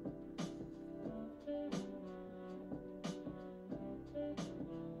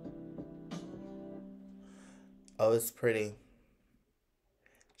 Oh, it's pretty.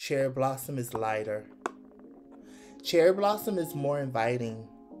 Cherry Blossom is lighter. Cherry Blossom is more inviting.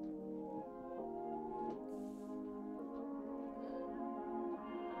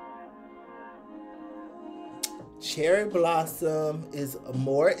 Cherry Blossom is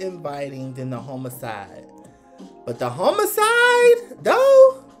more inviting than the Homicide. But the Homicide,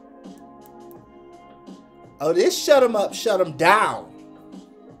 though? Oh, this shut him up, shut him down.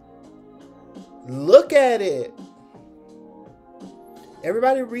 Look at it.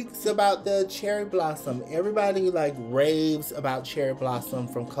 Everybody reeks about the Cherry Blossom. Everybody like raves about Cherry Blossom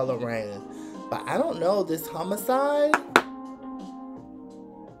from Color Raine. But I don't know, this Homicide.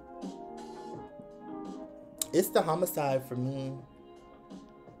 It's the Homicide for me.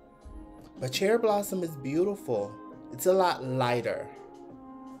 But Cherry Blossom is beautiful. It's a lot lighter.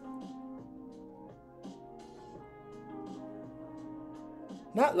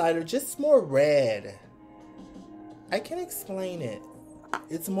 Not lighter, just more red. I can't explain it.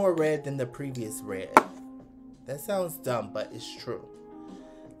 It's more red than the previous red. That sounds dumb, but it's true.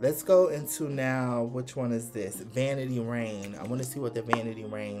 Let's go into now, which one is this? Vanity Raine. I want to see what the Vanity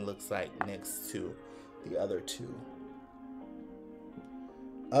Raine looks like next to the other 2.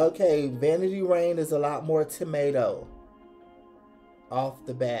 Okay, Vanity Raine is a lot more tomato off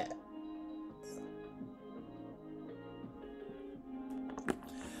the bat.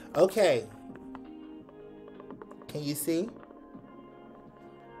 Okay. Can you see?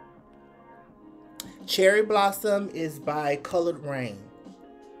 Cherry Blossom is by Colored Raine.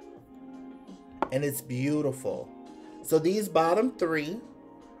 And it's beautiful. So these bottom 3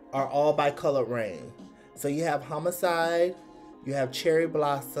 are all by Colored Raine. So you have Homicide, you have Cherry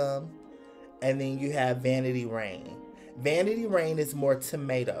Blossom, and then you have Vanity Raine. Vanity Raine is more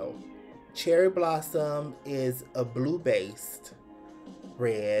tomato. Cherry Blossom is a blue-based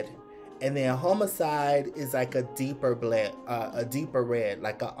red, and then Homicide is like a deeper red,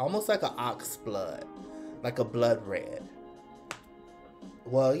 like almost like an ox blood, like a blood red.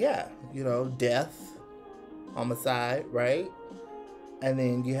 Well, yeah, you know, death, Homicide, right? And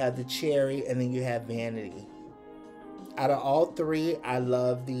then you have the cherry, and then you have Vanity. Out of all 3, I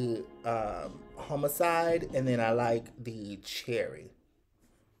love the Homicide, and then I like the cherry.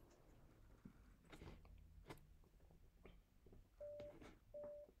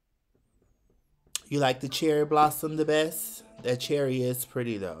 You like the Cherry Blossom the best? That cherry is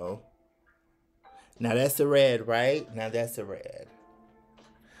pretty though. Now that's a red, right? Now that's a red.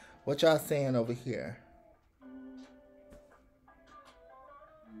 What y'all saying over here?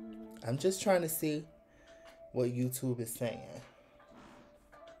 I'm just trying to see what YouTube is saying.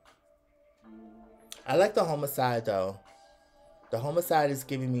 I like the Homicide though. The Homicide is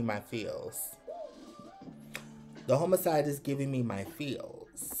giving me my feels. The Homicide is giving me my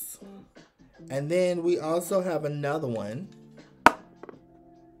feels. And then we also have another one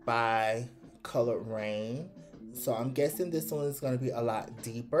by color Raine. So I'm guessing this one is going to be a lot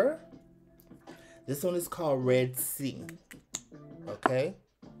deeper. This one is called Red Sea. Okay.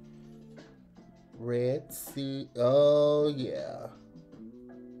 Red Sea. Oh, yeah.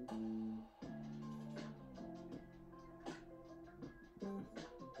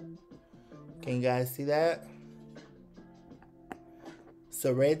 Can you guys see that?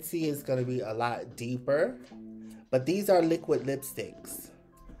 So Red Sea is going to be a lot deeper. But these are liquid lipsticks.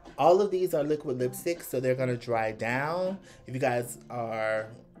 All of these are liquid lipsticks, so they're going to dry down. If you guys are,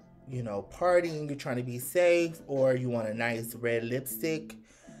 you know, partying, you're trying to be safe, or you want a nice red lipstick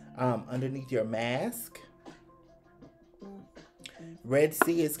underneath your mask, Red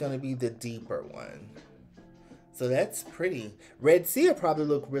Sea is going to be the deeper one. So that's pretty. Red Sea will probably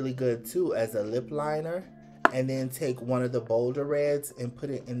look really good too as a lip liner. And then take one of the bolder reds and put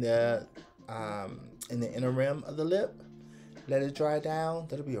it in the inner rim of the lip. Let it dry down.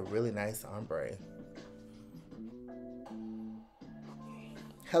 That'll be a really nice ombre.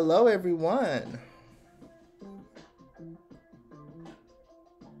 Hello, everyone.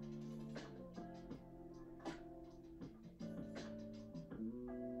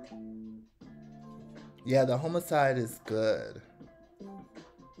 Yeah, the Homicide is good.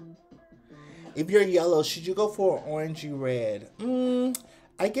 If you're yellow, should you go for an orangey red?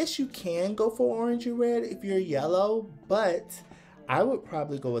 I guess you can go for orangey red if you're yellow, but I would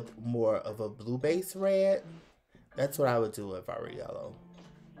probably go with more of a blue base red. That's what I would do if I were yellow.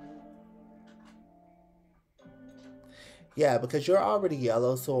 Yeah, because you're already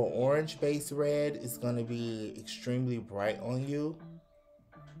yellow, so an orange base red is going to be extremely bright on you.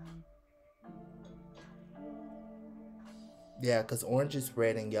 Yeah, because orange is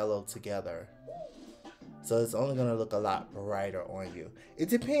red and yellow together. So it's only going to look a lot brighter on you. It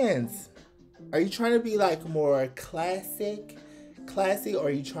depends. Are you trying to be like more classy, or are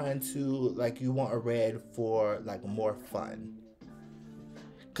you trying to, like, you want a red for like more fun?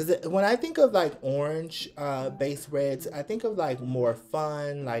 Because when I think of like orange base reds, I think of like more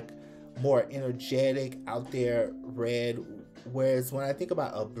fun, like more energetic, out there red. Whereas when I think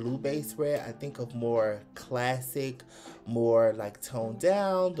about a blue base red, I think of more classic, more like toned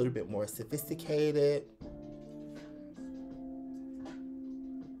down, a little bit more sophisticated.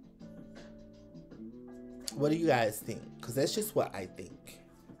 What do you guys think? Because that's just what I think.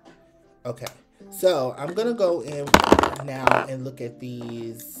 Okay, so I'm going to go in now and look at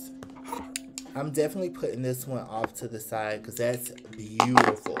these. I'm definitely putting this one off to the side because that's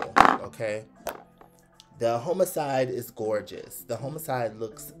beautiful, okay? The Homicide is gorgeous. The Homicide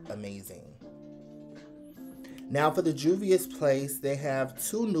looks amazing. Now for the Juvia's Place, they have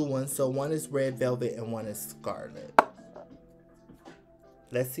two new ones. So one is Red Velvet and one is Scarlet.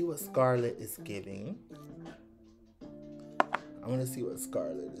 Let's see what Scarlet is giving. I want to see what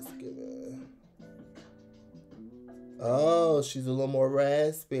Scarlet is giving. Oh, she's a little more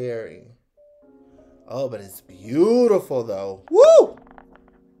raspberry. Oh, but it's beautiful though. Woo!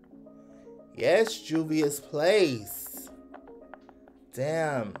 Yes, Juvia's Place.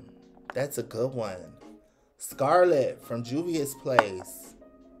 Damn, that's a good one. Scarlet from Juvia's Place.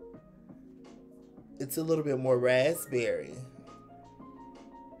 It's a little bit more raspberry.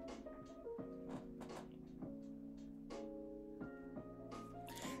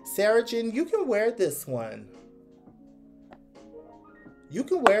 Sarafine, you can wear this one. You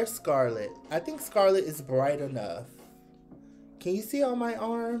can wear Scarlet. I think Scarlet is bright enough. Can you see on my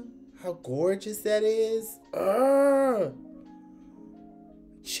arm how gorgeous that is?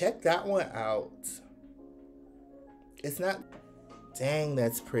 Check that one out. It's not... Dang,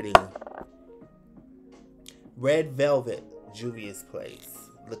 that's pretty. Red Velvet, Juvia's Place.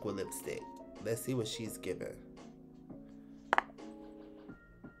 Liquid lipstick. Let's see what she's giving.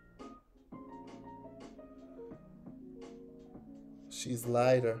 She's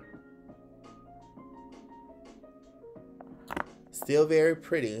lighter. Still very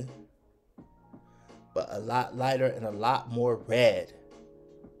pretty, but a lot lighter and a lot more red.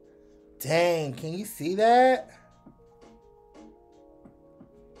 Dang, can you see that?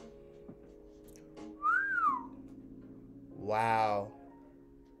 Wow.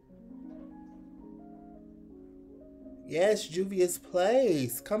 Yes, Juvia's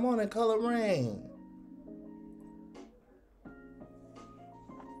Place. Come on and color Raine.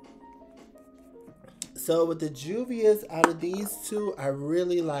 So with the Juvia's, out of these two, I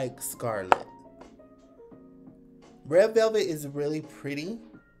really like Scarlet. Red Velvet is really pretty.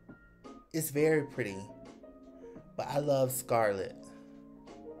 It's very pretty. But I love Scarlet.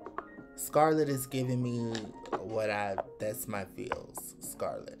 Scarlet is giving me that's my feels.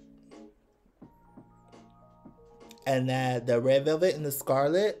 Scarlet. And that the Red Velvet and the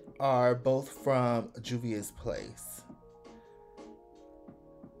Scarlet are both from Juvia's Place.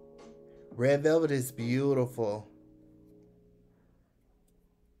 Red Velvet is beautiful.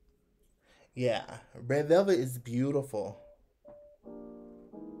 Yeah, Red Velvet is beautiful.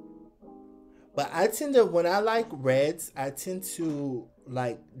 But I tend to, when I like reds, I tend to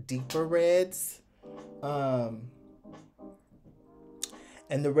like deeper reds. And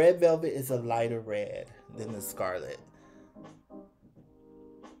the Red Velvet is a lighter red than the Scarlet.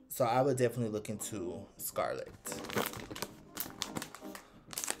 So I would definitely look into Scarlet.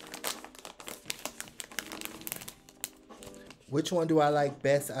 Which one do I like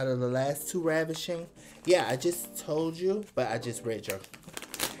best out of the last two Ravishing? Yeah, I just told you, but I just read your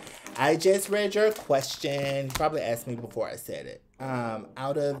question. You probably asked me before I said it.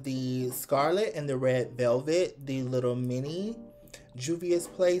 Out of the Scarlet and the Red Velvet, the little mini Juvia's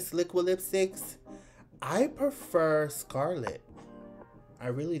Place liquid lipsticks, I prefer Scarlet. I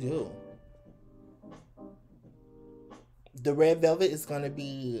really do. The Red Velvet is going to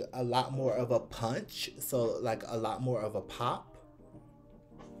be a lot more of a punch, so like a lot more of a pop.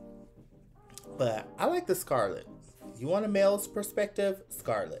 But I like the Scarlet. You want a male's perspective?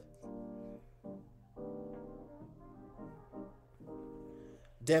 Scarlet.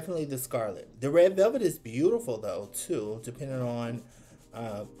 Definitely the Scarlet. The Red Velvet is beautiful though too, depending on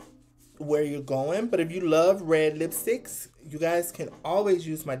where you're going. But if you love red lipsticks, you guys can always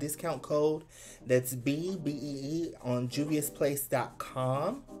use my discount code. That's BEE on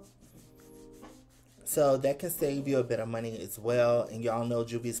juviasplace.com. So that can save you a bit of money as well. And y'all know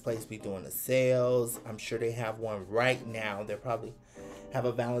Juvia's Place be doing the sales. I'm sure they have one right now. They probably have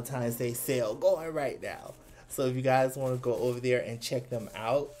a Valentine's Day sale going right now. So if you guys want to go over there and check them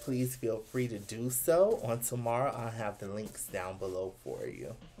out, please feel free to do so. On tomorrow, I'll have the links down below for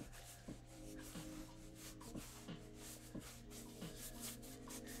you.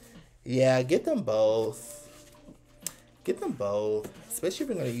 Yeah, get them both. Get them both. Especially if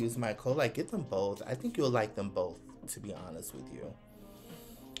you're going to use my code. Like, get them both. I think you'll like them both, to be honest with you.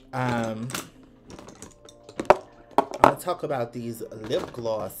 I'm going to talk about these lip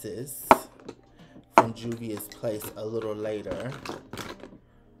glosses from Juvia's Place a little later.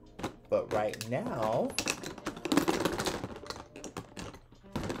 But right now,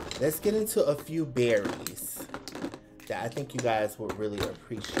 let's get into a few berries that I think you guys would really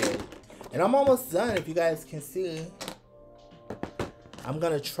appreciate. And I'm almost done. If you guys can see, I'm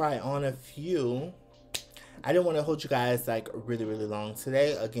going to try on a few. I didn't want to hold you guys like really long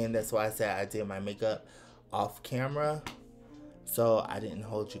today. Again, that's why I said I did my makeup off camera. So I didn't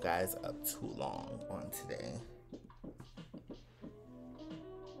hold you guys up too long on today.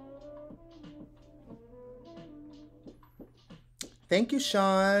 Thank you,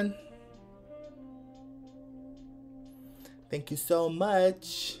 Sean. Thank you so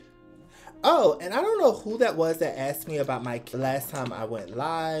much. Oh, and I don't know who that was that asked me about my last time I went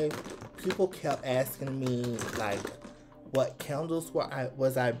live. People kept asking me like what candles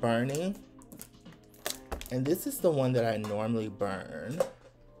was I burning. And this is the one that I normally burn.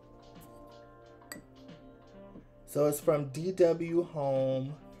 So it's from DW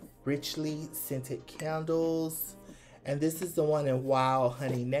Home Richly Scented Candles. And this is the one in Wild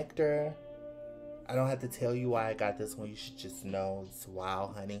Honey Nectar. I don't have to tell you why I got this one. You should just know it's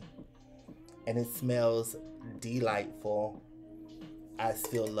wild honey. And it smells delightful. I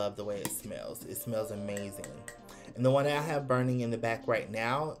still love the way it smells. It smells amazing. And the one I have burning in the back right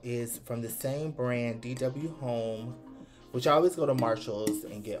now is from the same brand, DW Home, which I always go to Marshall's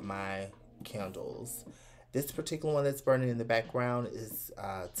and get my candles. This particular one that's burning in the background is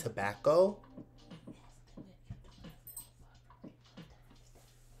tobacco.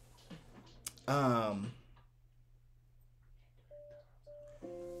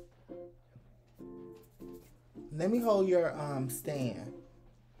 Let me hold your stand.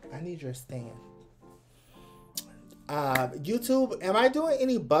 I need your stand. YouTube, am I doing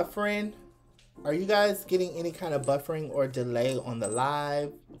any buffering? Are you guys getting any kind of buffering or delay on the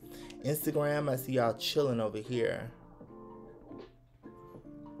live? Instagram, I see y'all chilling over here.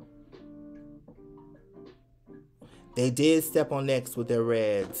 They did step on next with their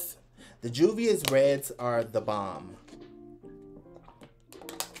reds. The Juvia's reds are the bomb.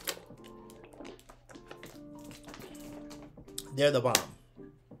 They're the bomb.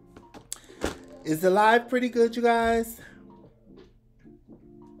 Is the live pretty good, you guys?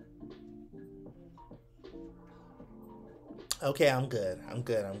 Okay, I'm good. I'm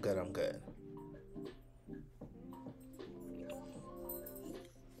good.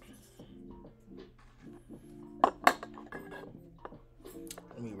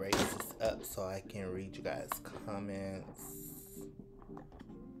 Let me raise this up. up so I can read you guys' comments.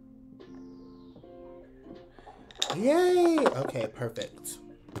 Yay! Okay, perfect.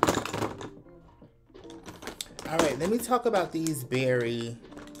 All right, let me talk about these berry.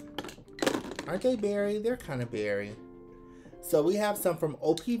 Aren't they berry? They're kind of berry. So we have some from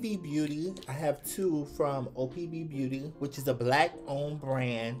OPV Beauty. I have two from OPV Beauty, which is a black-owned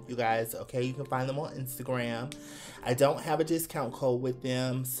brand, you guys. Okay, you can find them on Instagram. I don't have a discount code with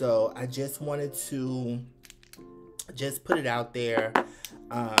them, so I just wanted to just put it out there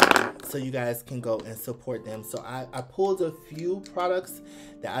so you guys can go and support them. So I pulled a few products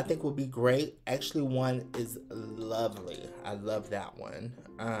that I think will be great. Actually, one is lovely. I love that one.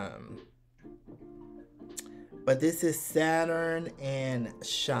 But this is Saturn and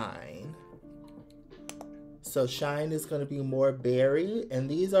Shine. So Shine is going to be more berry. And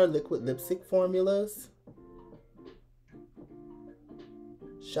these are liquid lipstick formulas.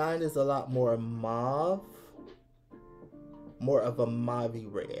 Shine is a lot more mauve. More of a mauve-y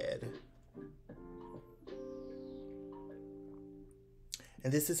red.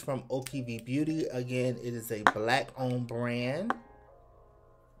 And this is from OPV Beauty. Again, it is a black-owned brand.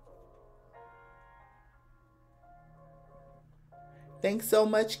 Thanks so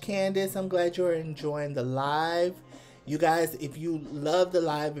much, Candace. I'm glad you're enjoying the live. You guys, if you love the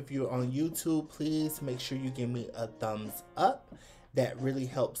live, if you're on YouTube, please make sure you give me a thumbs up. That really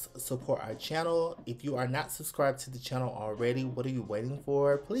helps support our channel. If you are not subscribed to the channel already, what are you waiting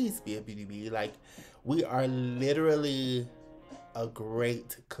for? Please be a beauty bee. Like, we are literally a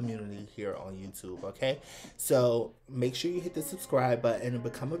great community here on YouTube, okay? So make sure you hit the subscribe button and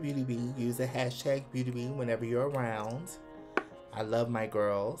become a beauty bee. Use the hashtag beauty bee whenever you're around. I love my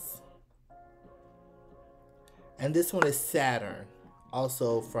girls. And this one is Saturn,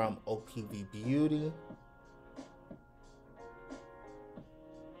 also from OPV Beauty.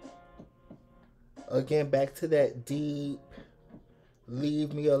 Again, back to that deep,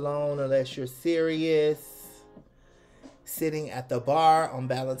 leave me alone unless you're serious. Sitting at the bar on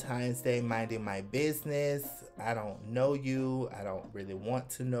Valentine's Day, minding my business. I don't know you. I don't really want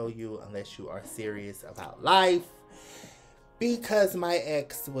to know you unless you are serious about life. Because my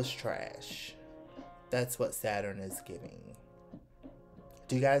ex was trash. That's what Saturn is giving.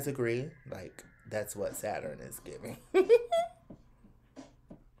 Do you guys agree? Like, that's what Saturn is giving.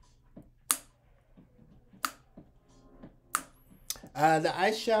 The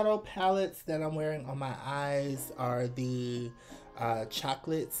eyeshadow palettes that I'm wearing on my eyes are the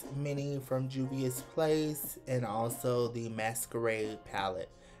Chocolates Mini from Juvia's Place and also the Masquerade palette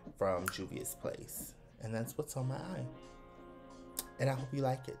from Juvia's Place. And that's what's on my eye. And I hope you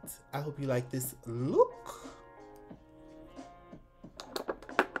like it. I hope you like this look.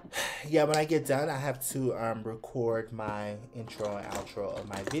 Yeah, when I get done, I have to record my intro and outro of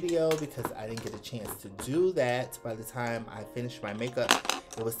my video because I didn't get a chance to do that. By the time I finished my makeup,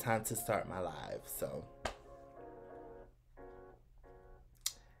 it was time to start my live. So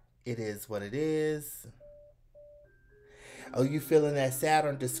it is what it is. Oh, you feeling that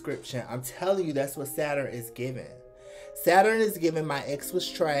Saturn description? I'm telling you, that's what Saturn is giving. Saturn is giving my ex was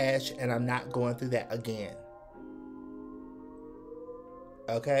trash and I'm not going through that again.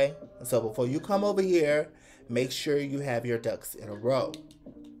 Okay? So before you come over here, make sure you have your ducks in a row.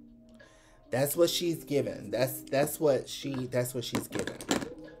 That's what she's giving. That's what she's giving.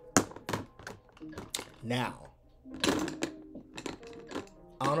 Now,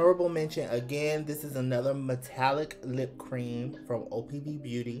 honorable mention again, this is another metallic lip cream from OPV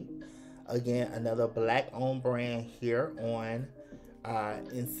Beauty. Again, another black-owned brand here on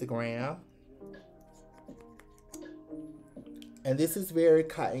Instagram. And this is very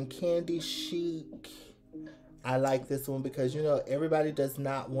cotton candy chic. I like this one because, you know, everybody does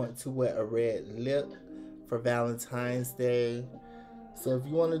not want to wear a red lip for Valentine's Day. So if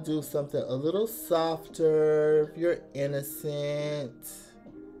you want to do something a little softer, if you're innocent,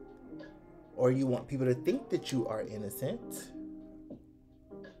 or you want people to think that you are innocent,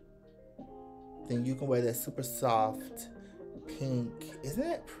 then you can wear that super soft pink. Isn't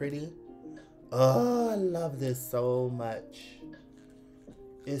that pretty? Oh, I love this so much.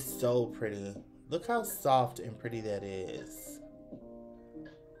 It's so pretty. Look how soft and pretty that is.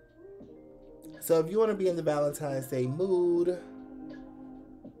 So if you want to be in the Valentine's Day mood,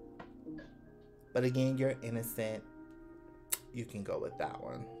 but again, you're innocent, you can go with that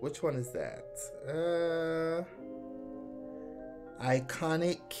one. Which one is that?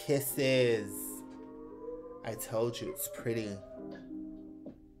 Iconic Kisses. I told you, it's pretty.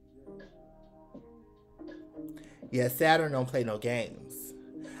 Yeah, Saturn don't play no games.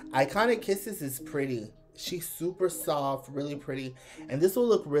 Iconic Kisses is pretty. She's super soft, really pretty. And this will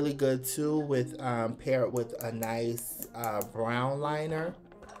look really good too with paired with a nice brown liner.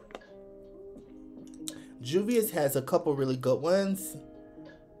 Juvia's has a couple really good ones.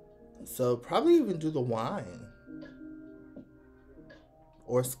 So probably even do the wine.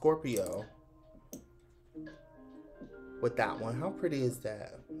 Or Scorpio. With that one. How pretty is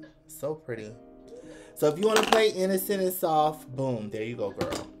that? So pretty. So if you want to play innocent and soft, boom, there you go,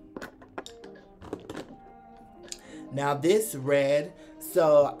 girl. Now this red,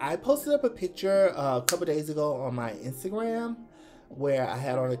 so I posted up a picture a couple days ago on my Instagram where I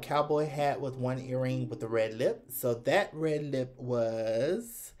had on a cowboy hat with one earring with a red lip. So that red lip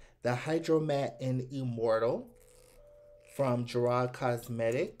was the Hydro Matte in Immortal from Gerard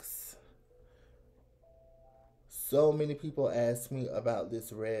Cosmetics. So many people asked me about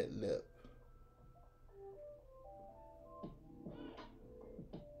this red lip.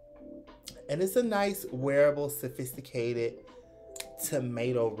 And it's a nice, wearable, sophisticated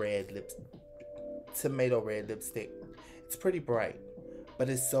tomato red lipstick. It's pretty bright, but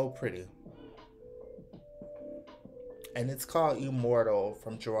it's so pretty. And it's called Immortal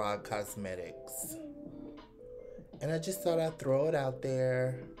from Gerard Cosmetics. And I just thought I'd throw it out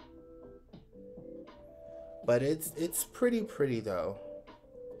there. But it's pretty though.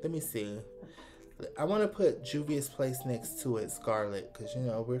 Let me see. I want to put Juvia's Place next to it, Scarlet, because, you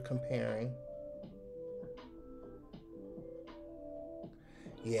know, we're comparing.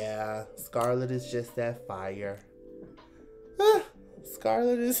 Yeah, Scarlet is just that fire.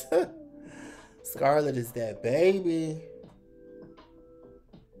 Scarlet is that baby.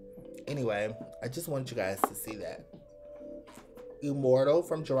 Anyway, I just want you guys to see that. Immortal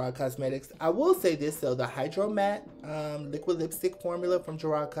from Gerard Cosmetics. I will say this though, the Hydro Matte liquid lipstick formula from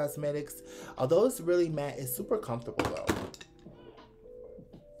Gerard Cosmetics, although it's really matte, it's super comfortable though.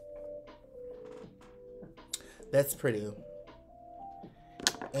 That's pretty.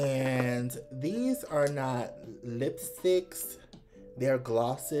 And these are not lipsticks, they're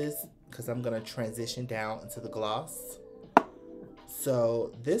glosses, because I'm going to transition down into the gloss.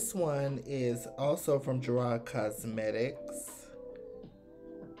 So this one is also from Gerard Cosmetics.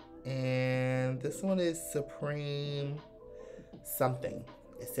 And this one is Supreme something.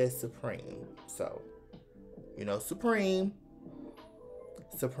 It says Supreme. So, you know, Supreme.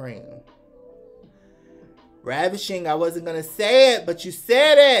 Ravishing. I wasn't going to say it, but you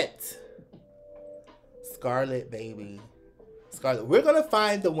said it. Scarlet, baby. Scarlet. We're going to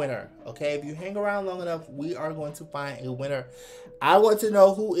find the winner. Okay. If you hang around long enough, we are going to find a winner. I want to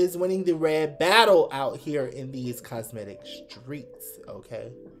know who is winning the red battle out here in these cosmetic streets.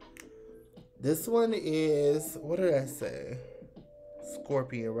 Okay. This one is, what did I say?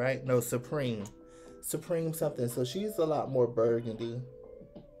 Scorpion, right? No, Supreme. Supreme something. So she's a lot more burgundy.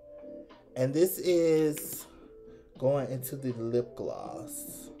 And this is going into the lip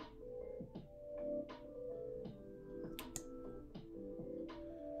gloss.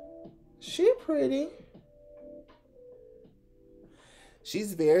 She pretty.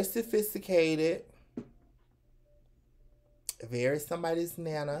 She's very sophisticated. Very somebody's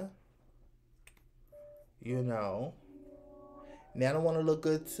Nana. You know. Nana want to look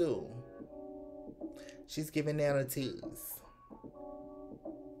good too. She's giving Nana tease.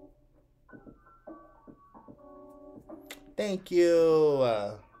 Thank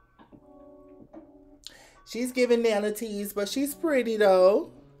you. She's giving Nana tease, but she's pretty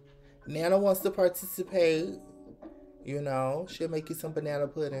though. Nana wants to participate. You know, she'll make you some banana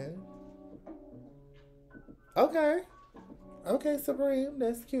pudding. Okay. Okay, Supreme.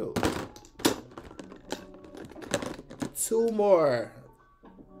 That's cute. Two more.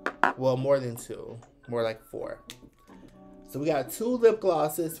 Well, more than two. More like 4. So we got 2 lip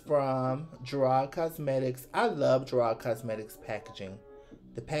glosses from Gerard Cosmetics. I love Gerard Cosmetics packaging.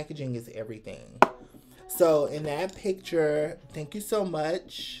 The packaging is everything. So in that picture, thank you so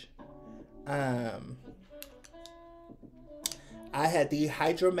much. I had the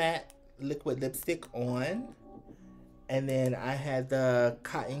Hydro Matte liquid lipstick on. And then I had the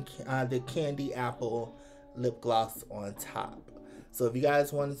Candy Apple lip gloss on top. So if you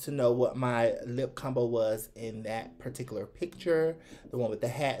guys wanted to know what my lip combo was in that particular picture, the one with the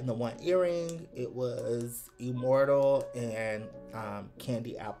hat and the one earring, it was Immortal and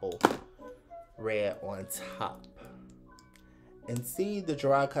Candy Apple red on top. And see the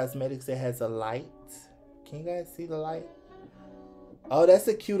Gerard Cosmetics, it has a light. Can you guys see the light? Oh, that's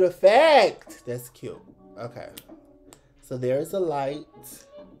a cute effect. That's cute. Okay. So there's a light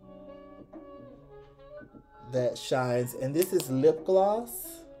that shines, and this is lip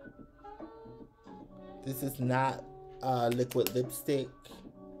gloss. This is not liquid lipstick.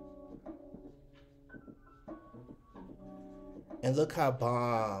 And look how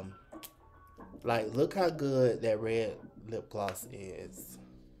bomb. Like, look how good that red lip gloss is.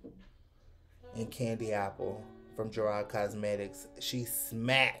 In Candy Apple from Gerard Cosmetics. She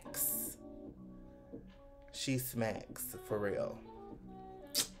smacks. She smacks for real.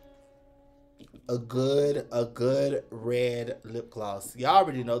 A good red lip gloss. Y'all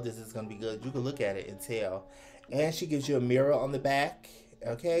already know this is gonna be good. You can look at it and tell. And she gives you a mirror on the back.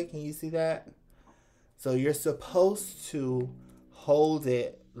 Okay, can you see that? So you're supposed to hold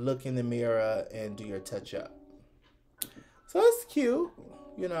it, look in the mirror, and do your touch up. So it's cute,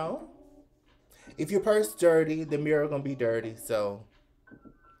 you know. If your purse dirty, the mirror gonna be dirty. So,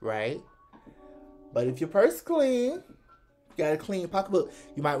 right? But if your purse clean, you got a clean pocketbook.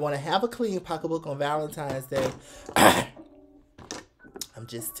 You might want to have a clean pocketbook on Valentine's Day. I'm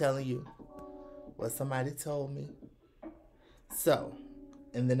just telling you what somebody told me. So,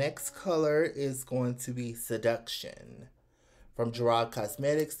 and the next color is going to be Seduction from Gerard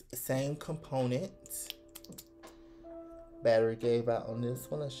Cosmetics. Same component. Battery gave out on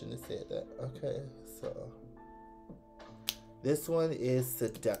this one. I shouldn't have said that. Okay, so this one is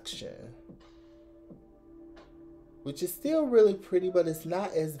Seduction, which is still really pretty, but it's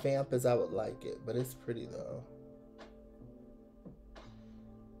not as vamp as I would like it. But it's pretty though.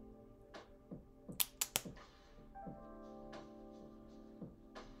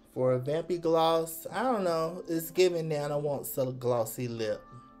 For a vampy gloss, I don't know. It's giving Nana wants a glossy lip.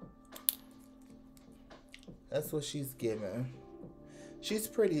 That's what she's giving. She's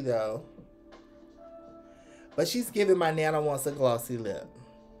pretty though. But she's giving my Nana wants a glossy lip.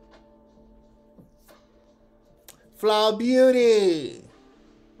 Flaw Beauty.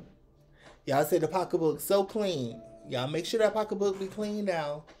 Y'all say the pocketbook's so clean. Y'all make sure that pocketbook be clean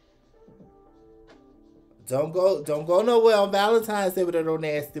now. Don't go nowhere on Valentine's Day with a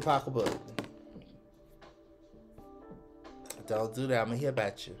nasty pocketbook. Don't do that. I'm gonna hear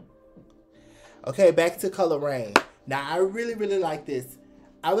about you. Okay, back to color Raine. Now, I really like this.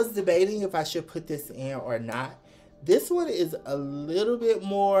 I was debating if I should put this in or not. This one is a little bit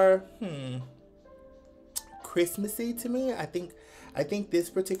more Christmassy to me. I think this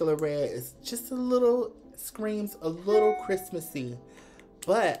particular red is just a little, screams a little Christmassy.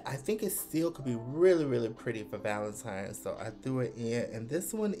 But I think it still could be really pretty for Valentine's. So I threw it in. And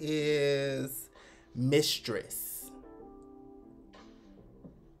this one is Mistress.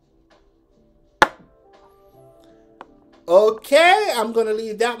 Okay, I'm going to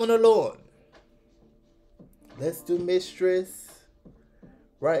leave that one alone. Let's do Mistress.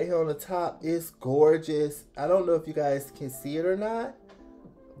 Right here on the top is gorgeous. I don't know if you guys can see it or not,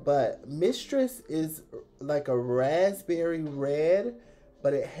 but Mistress is like a raspberry red,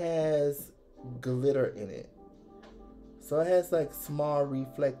 but it has glitter in it. So it has like small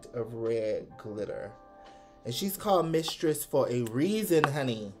reflect of red glitter. And she's called Mistress for a reason,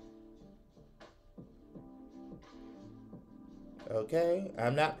 honey. Okay,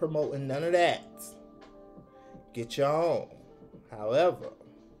 I'm not promoting none of that. Get your own. However,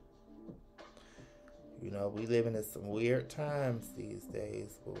 you know, we living in some weird times these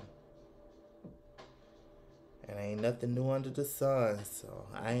days, boo. And ain't nothing new under the sun, so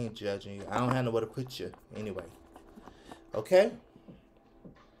I ain't judging you. I don't have nowhere to put you anyway. Okay?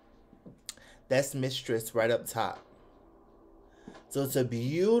 That's Mistress right up top. So it's a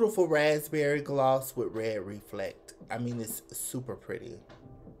beautiful raspberry gloss with red reflect. I mean, it's super pretty.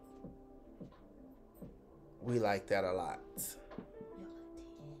 We like that a lot.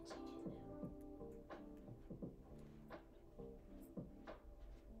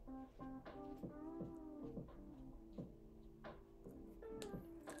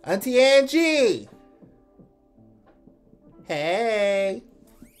 Auntie Angie! Hey!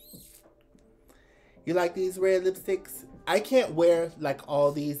 You like these red lipsticks? I can't wear like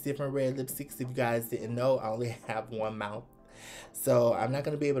all these different red lipsticks. If you guys didn't know, I only have one mouth. So I'm not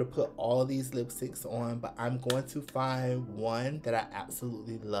going to be able to put all these lipsticks on, but I'm going to find one that I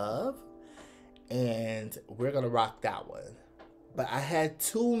absolutely love. And we're going to rock that one. But I had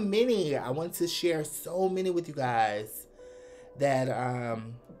too many. I want to share so many with you guys that,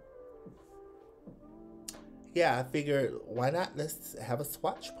 yeah, I figured, why not? Let's have a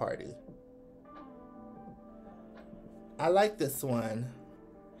swatch party. I like this one.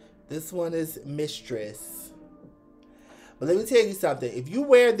 This one is Mistress. But let me tell you something. If you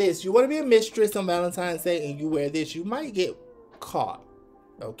wear this, you want to be a mistress on Valentine's Day and you wear this, you might get caught,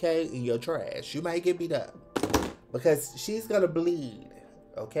 okay, in your trash. You might get beat up because she's going to bleed,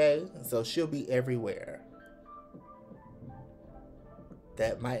 okay? So she'll be everywhere.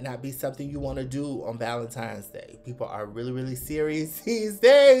 That might not be something you want to do on Valentine's Day. People are really serious these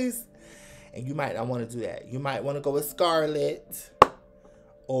days. And you might not want to do that. You might want to go with Scarlet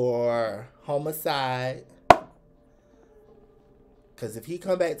or Homicide. Because if he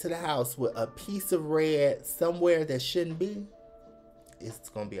come back to the house with a piece of red somewhere that shouldn't be, it's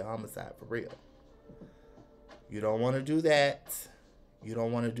going to be a homicide for real. You don't want to do that. You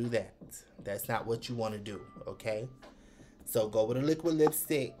don't want to do that. That's not what you want to do, okay? So go with a liquid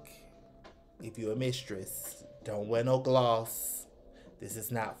lipstick if you're a mistress. Don't wear no gloss. This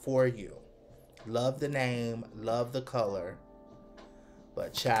is not for you. Love the name. Love the color.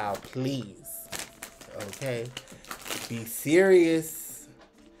 But child, please, okay? Be serious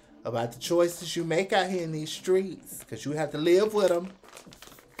about the choices you make out here in these streets, because you have to live with them.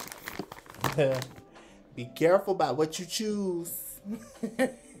 Be careful about what you choose.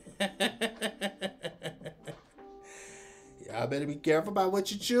 Y'all better be careful about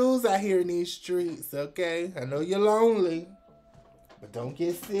what you choose out here in these streets, okay? I know you're lonely, but don't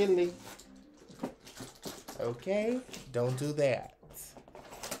get silly, okay? Don't do that.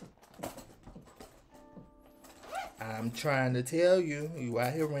 I'm trying to tell you, you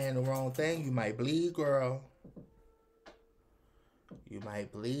out here wearing the wrong thing. You might bleed, girl. You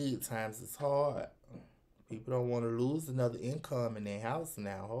might bleed. Times is hard. People don't want to lose another income in their house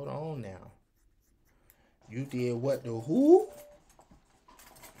now. Hold on now. You did what the who?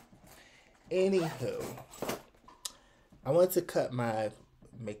 Anywho, I want to cut my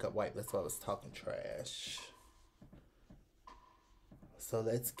makeup wipe. That's why I was talking trash. So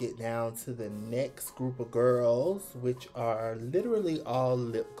let's get down to the next group of girls, which are literally all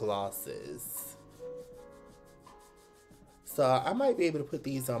lip glosses. So I might be able to put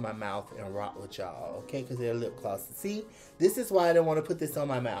these on my mouth and rock with y'all, okay? Because they're lip glosses. See, this is why I didn't want to put this on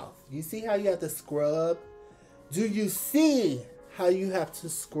my mouth. You see how you have to scrub? Do you see how you have to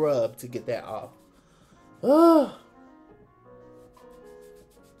scrub to get that off? Oh,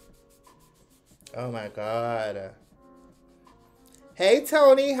 oh my God. Hey,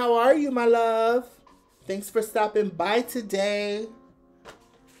 Tony, how are you, my love? Thanks for stopping by today.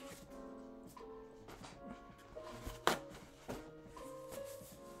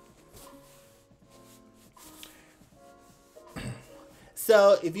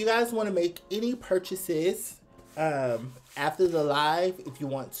 So, if you guys want to make any purchases after the live, if you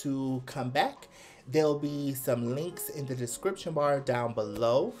want to come back, there'll be some links in the description bar down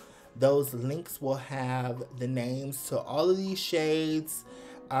below. Those links will have the names to all of these shades.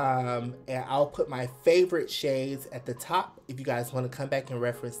 And I'll put my favorite shades at the top if you guys want to come back and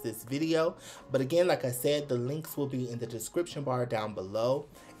reference this video. But again, like I said, the links will be in the description bar down below.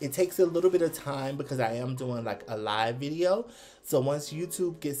 It takes a little bit of time because I am doing like a live video. So once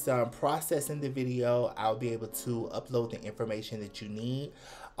YouTube gets done processing the video, I'll be able to upload the information that you need.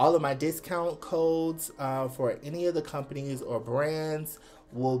 All of my discount codes for any of the companies or brands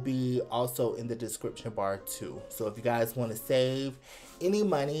will be also in the description bar too. So if you guys want to save any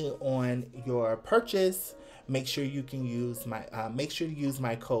money on your purchase, make sure you can use my make sure to use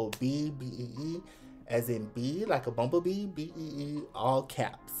my code BEE, as in B like a bumblebee, BEE, all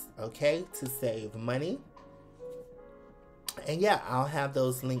caps, okay, to save money. And yeah, I'll have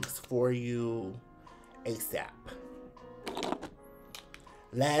those links for you ASAP.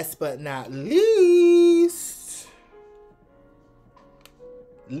 Last but not least,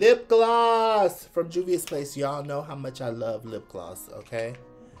 lip gloss from Juvia's Place. Y'all know how much I love lip gloss, okay?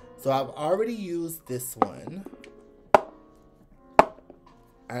 So I've already used this one.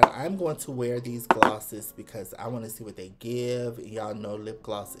 And I'm going to wear these glosses because I want to see what they give. Y'all know lip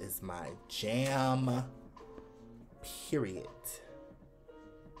gloss is my jam. Period.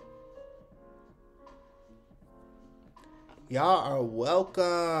 Y'all are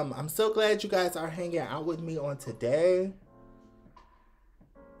welcome. I'm so glad you guys are hanging out with me on today.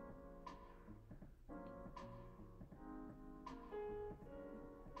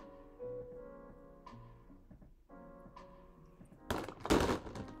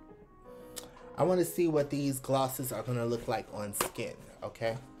 I want to see what these glosses are going to look like on skin,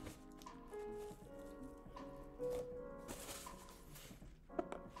 okay?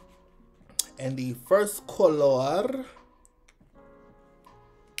 And the first color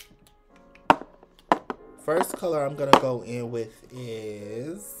I'm going to go in with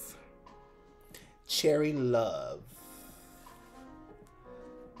is Cherry Love.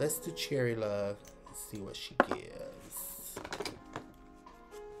 Let's do Cherry Love. Let's see what she gives.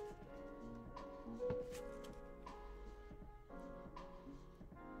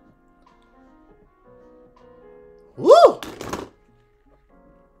 Woo!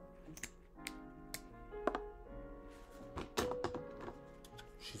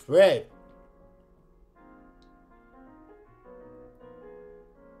 She's red.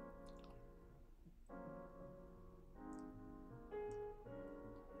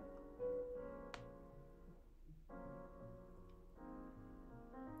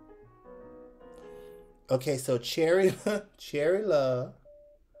 Okay, so Cherry Love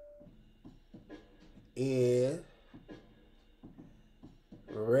is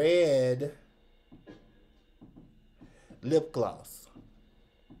red lip gloss.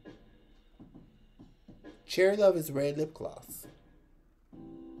 Cherry Love is red lip gloss.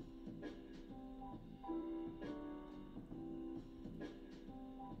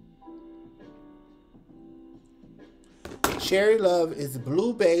 Cherry Love is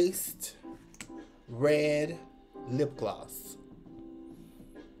blue-based red lip gloss.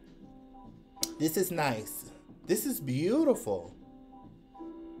 This is nice. This is beautiful.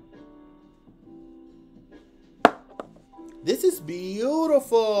 This is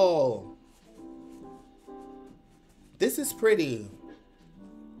beautiful. This is pretty.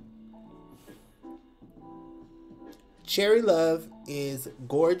 Cherry Love is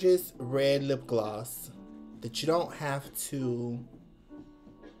gorgeous red lip gloss that you don't have to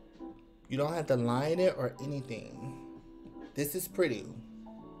line it or anything. This is pretty.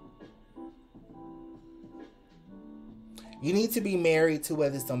 You need to be married to wear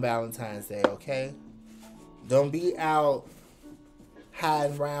this on Valentine's Day, okay? Don't be out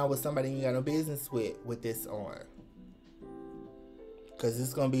hiding around with somebody you got no business with this on. Because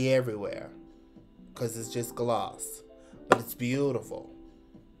it's going to be everywhere. Because it's just gloss. But it's beautiful.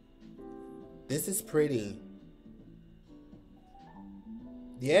 This is pretty.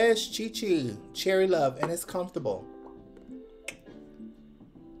 Yes, Chi-Chi. Cherry Love. And it's comfortable.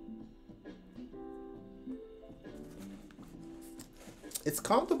 It's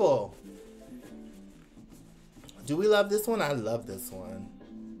comfortable. Do we love this one? I love this one.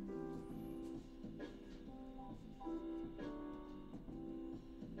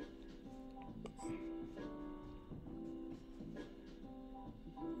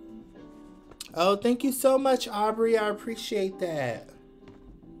 Oh, thank you so much, Aubrey. I appreciate that.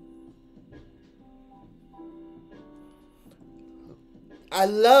 I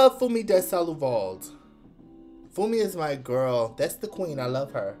love Fumi de Saluvald. Fumi is my girl. That's the queen. I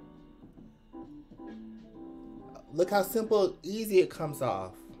love her. Look how simple, easy it comes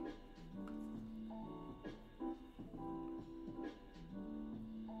off.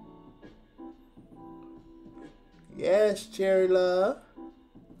 Yes, Cherry Love.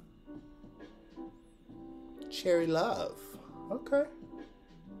 Cherry Love. Okay.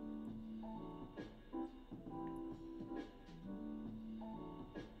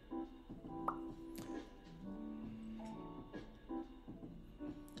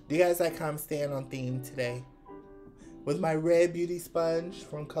 Do you guys like how I'm staying on theme today? With my red beauty sponge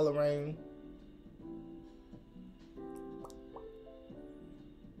from Color Raine.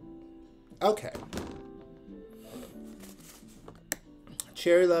 Okay.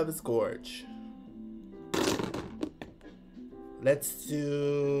 Cherry Love is gorge. Let's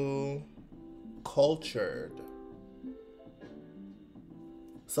do Cultured.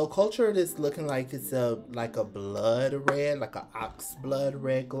 So Cultured is looking like it's like a blood red, like an ox blood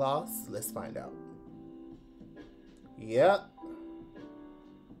red gloss. Let's find out. Yep.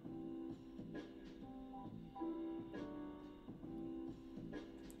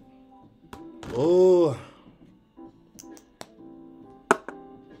 Ooh.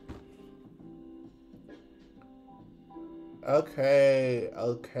 Okay,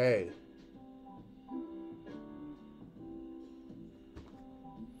 okay.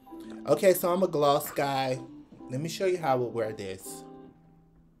 Okay, so I'm a gloss guy. Let me show you how I would wear this.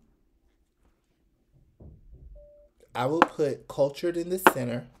 I will put Cultured in the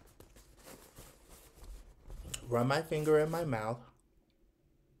center. Run my finger in my mouth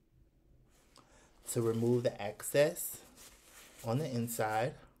to remove the excess on the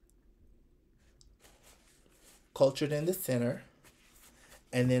inside. Cultured in the center.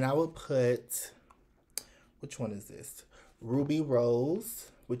 And then I will put, which one is this? Ruby Rose,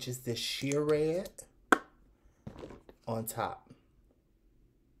 which is the sheer red, on top.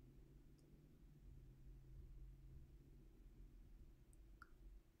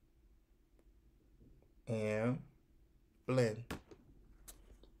 And blend.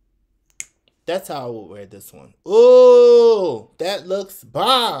 That's how I would wear this one. Ooh, that looks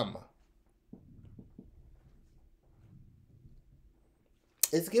bomb.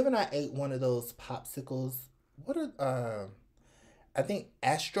 It's given I ate one of those popsicles. What are, I think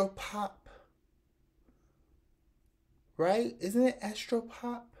Astro Pop. Right? Isn't it Astro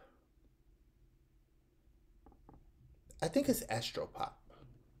Pop? I think it's Astro Pop.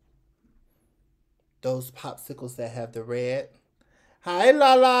 Those popsicles that have the red. Hi,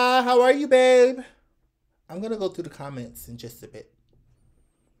 Lala. How are you, babe? I'm going to go through the comments in just a bit.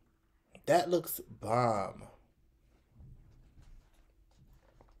 That looks bomb.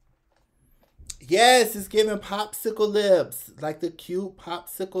 Yes, it's giving popsicle lips. Like the cute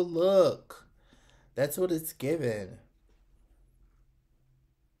popsicle look. That's what it's giving.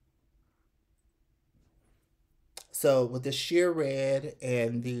 So with the sheer red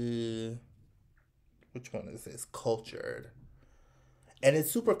and the, which one is this? Cultured. And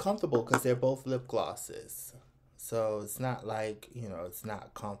it's super comfortable because they're both lip glosses. So it's not like, you know, it's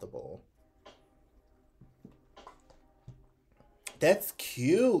not comfortable. That's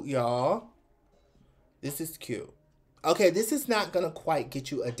cute, y'all. This is cute. Okay, this is not going to quite get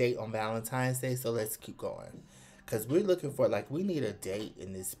you a date on Valentine's Day, so let's keep going. Because we're looking for, like, we need a date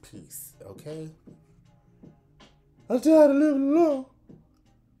in this piece, okay? I'm tired of living alone.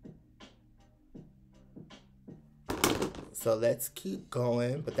 So let's keep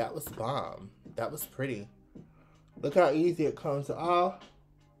going, but that was bomb. That was pretty. Look how easy it comes off.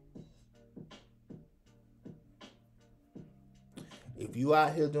 If you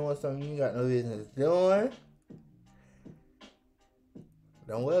out here doing something you got no business doing,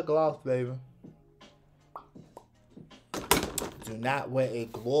 don't wear gloss, baby. Do not wear a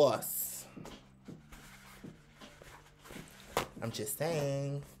gloss. I'm just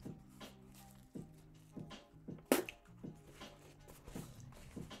saying.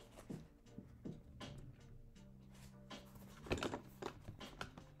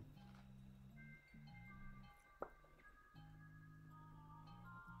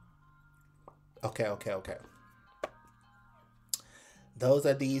 Okay. Those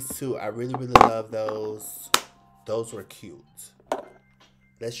are these two. I really, really love those. Those were cute.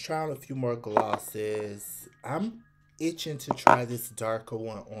 Let's try on a few more glosses. I'm itching to try this darker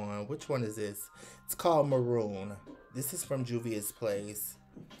one on. Which one is this? It's called Maroon. This is from Juvia's Place.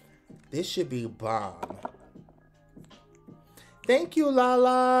 This should be bomb. Thank you,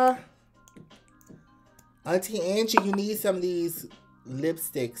 Lala. Auntie Angie, you need some of these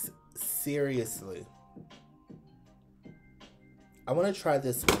lipsticks. Seriously. I want to try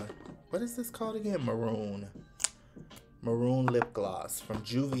this one. What is this called again? Maroon. Maroon lip gloss from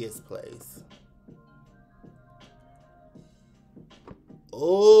Juvia's Place.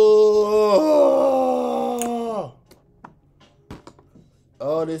 Oh!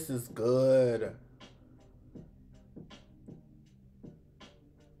 Oh, this is good.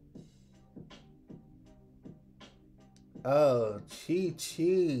 Oh, Chi.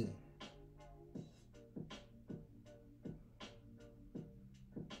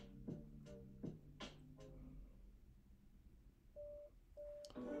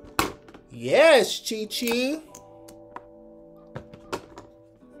 Yes, Chi.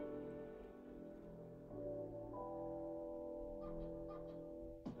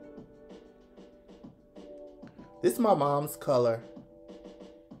 This is my mom's color.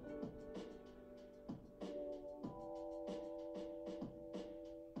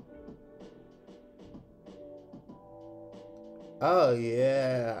 Oh,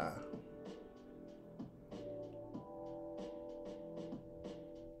 yeah.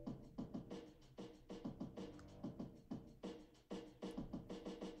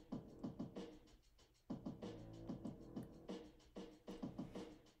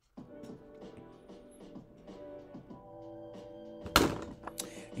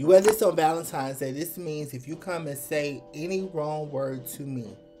 You wear this on Valentine's Day. This means if you come and say any wrong word to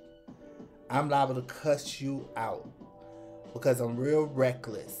me, I'm liable to cuss you out because I'm real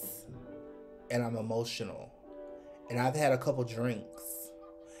reckless and I'm emotional. And I've had a couple drinks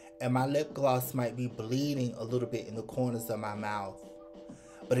and my lip gloss might be bleeding a little bit in the corners of my mouth.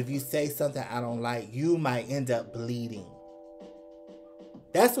 But if you say something I don't like, you might end up bleeding.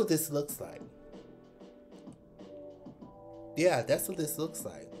 That's what this looks like. Yeah, that's what this looks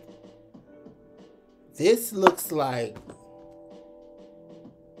like. This looks like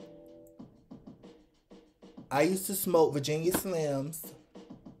I used to smoke Virginia Slims,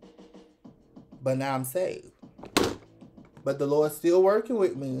 but now I'm saved. But the Lord's still working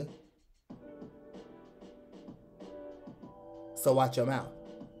with me. So watch your mouth.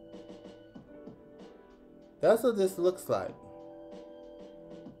 That's what this looks like.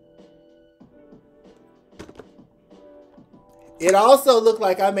 It also looked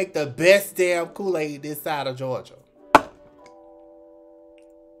like I make the best damn Kool-Aid this side of Georgia.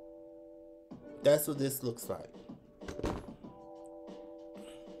 That's what this looks like.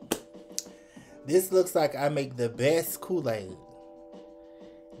 This looks like I make the best Kool-Aid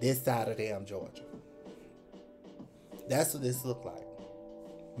this side of damn Georgia. That's what this looks like.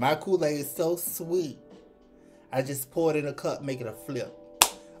 My Kool-Aid is so sweet. I just pour it in a cup, make it a flip.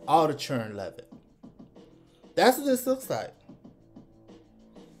 All the churn love it. That's what this looks like.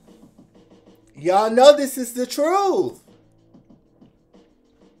 Y'all know this is the truth.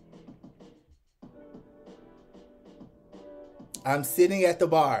 I'm sitting at the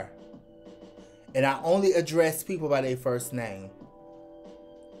bar, and I only address people by their first name.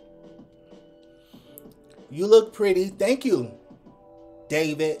 You look pretty. Thank you,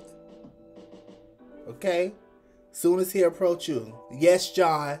 David. Okay? Soon as he approach you. Yes,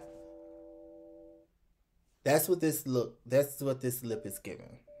 John. That's what this lip is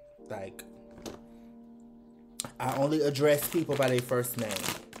giving. Like, I only address people by their first name.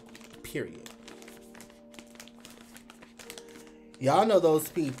 Period. Y'all know those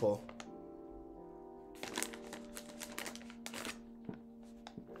people.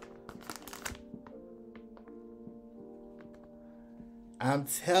 I'm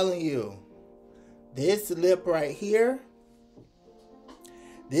telling you, this lip right here,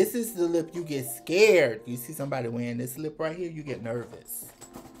 this is the lip you get scared. You see somebody wearing this lip right here, you get nervous.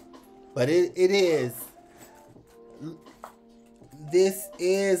 But it is. This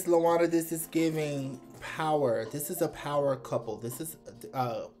is, Lawana, this is giving power. This is a power couple. This is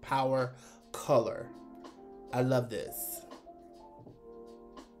a power color. I love this.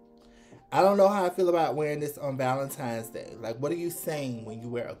 I don't know how I feel about wearing this on Valentine's Day. Like, what are you saying when you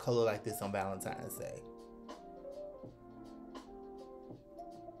wear a color like this on Valentine's Day?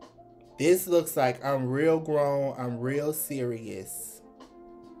 This looks like I'm real grown. I'm real serious.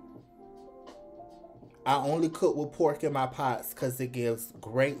 I only cook with pork in my pots because it gives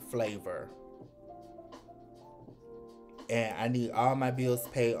great flavor. And I need all my bills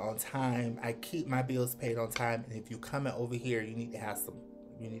paid on time. I keep my bills paid on time. And if you're coming over here, you need to have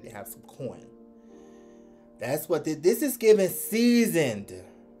some coin. That's what this is giving. Seasoned.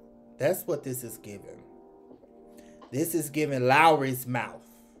 That's what this is giving. This is giving Lowry's mouth.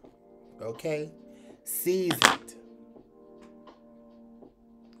 Okay? Seasoned.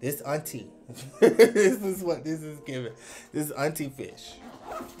 This auntie. This is what this is giving. This is auntie fish.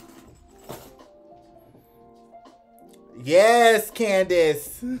 Yes,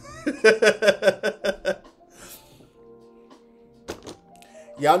 Candace.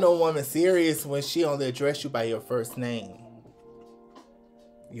 Y'all know a woman serious when she only address you by your first name.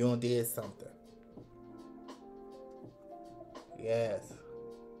 You done did something. Yes.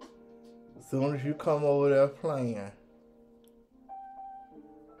 As soon as you come over there playing.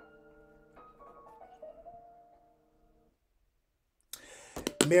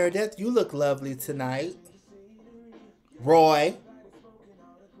 Meredith, you look lovely tonight. Roy.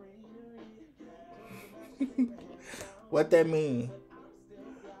 What that mean?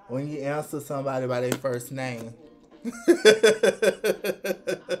 When you answer somebody by their first name.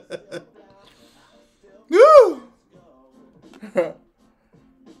 Woo!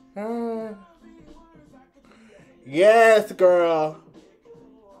 Yes, girl.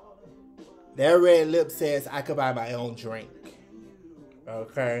 That red lip says I could buy my own drink.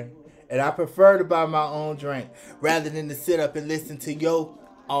 Okay? And I prefer to buy my own drink rather than to sit up and listen to you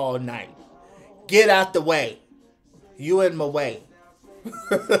all night. Get out the way. You in my way.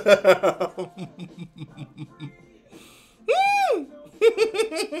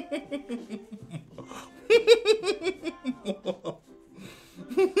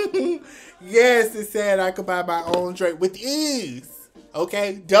 Yes, it said I could buy my own drink with ease.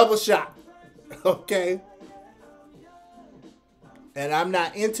 Okay? Double shot. Okay? And I'm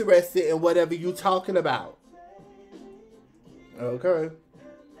not interested in whatever you're talking about. Okay?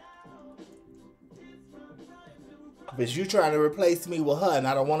 Because you trying to replace me with her, and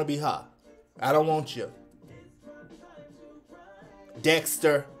I don't want to be her. I don't want you.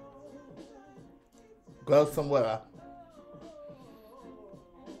 Dexter. Go somewhere.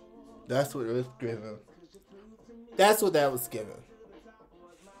 That's what it was giving. That's what that was giving.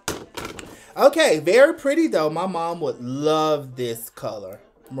 Okay, very pretty though. My mom would love this color.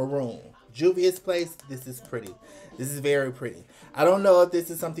 Maroon. Juvia's Place, this is pretty. This is very pretty. I don't know if this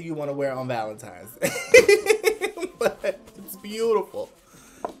is something you want to wear on Valentine's. But it's beautiful.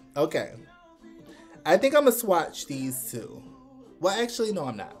 Okay. I think I'm going to swatch these two. Well, actually, no,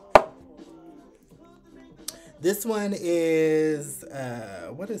 I'm not. This one is,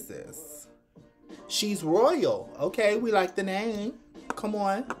 what is this? She's Royal. Okay, we like the name. Come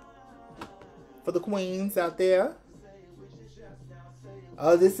on. For the queens out there.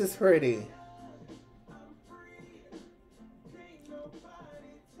 Oh, this is pretty.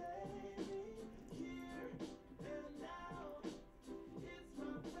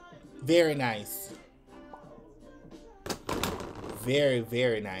 Very nice. Very,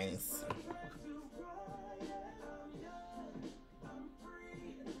 very nice.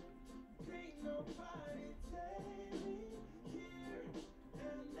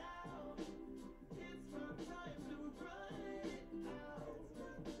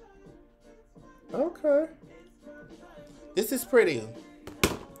 This This is pretty.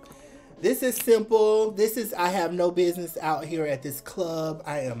 This is simple. This is, I have no business out here at this club.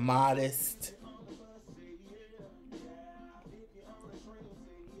 I am modest.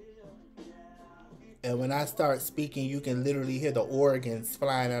 And when I start speaking, you can literally hear the organs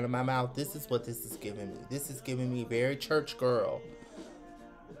flying out of my mouth. This is what this is giving me. This is giving me very church girl.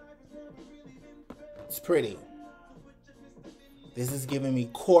 It's pretty. This is giving me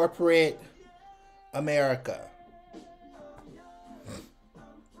corporate America.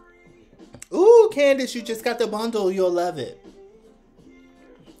 Ooh, Candace, you just got the bundle. You'll love it.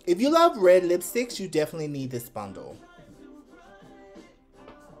 If you love red lipsticks, you definitely need this bundle.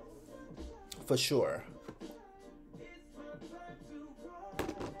 For sure.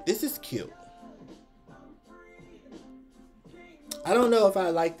 This is cute. I don't know if I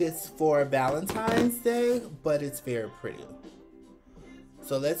like this for Valentine's Day, but it's very pretty.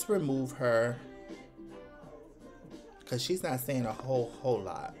 So let's remove her because she's not saying a whole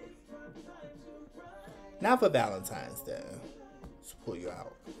lot. Not for Valentine's Day. Let's pull you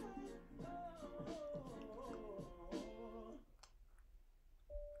out.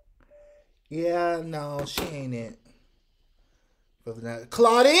 Yeah, no, she ain't it.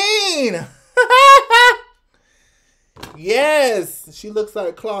 Claudine! Yes, she looks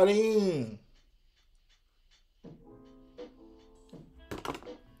like Claudine.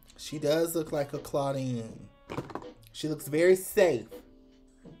 She does look like a Claudine. She looks very safe.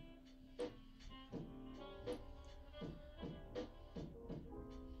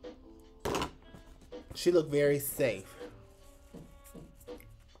 She looked very safe.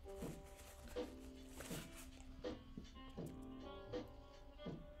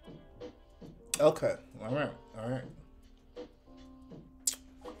 Okay, all right.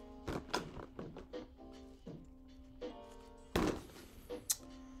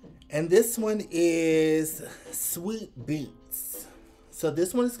 And this one is Sweet Beets. So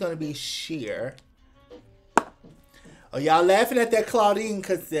this one is going to be sheer. Oh, y'all laughing at that Claudine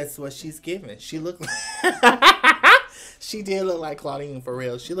because that's what she's giving. She looked she did look like Claudine for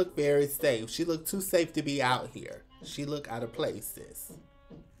real. She looked very safe. She looked too safe to be out here. She looked out of place, sis.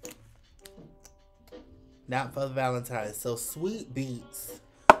 Not for Valentine's. So Sweet Beets.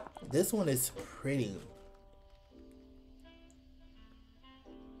 This one is pretty.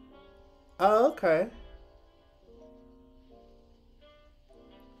 Oh, okay.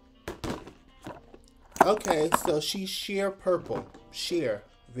 Okay, so she's sheer purple. Sheer.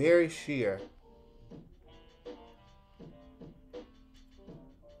 Very sheer.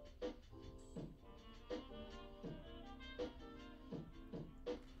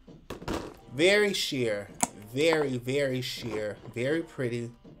 Very sheer. Very, very sheer. Very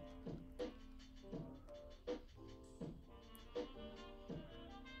pretty.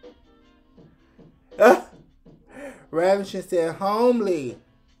 Ravishing said, homely.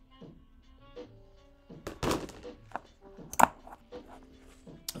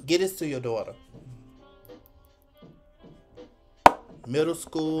 Get this to your daughter. Middle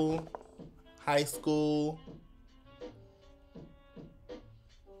school, high school.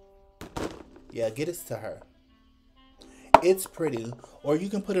 Yeah, get this to her. It's pretty. Or you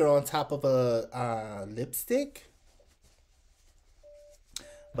can put it on top of a lipstick.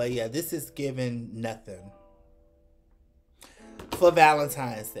 But yeah, this is giving nothing. For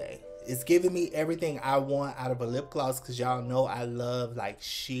Valentine's Day. It's giving me everything I want out of a lip gloss because y'all know I love like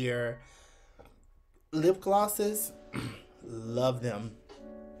sheer lip glosses. Love them.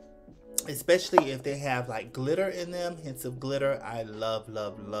 Especially if they have like glitter in them, hints of glitter. I love,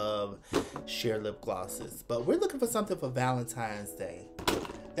 love, love sheer lip glosses. But we're looking for something for Valentine's Day.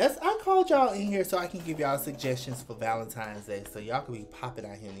 I called y'all in here so I can give y'all suggestions for Valentine's Day so y'all can be popping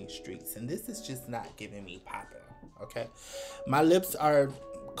out here in these streets. And this is just not giving me popping. Okay, my lips are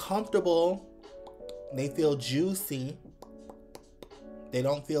comfortable. They feel juicy. They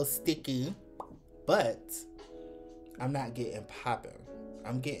don't feel sticky, but I'm not getting popping.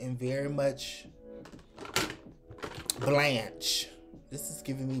 I'm getting very much Blanche. This is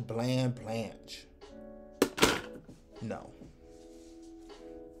giving me bland Blanche. No.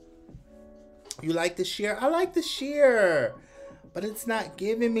 You like the sheer? I like the sheer, but it's not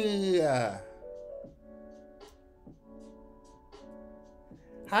giving me.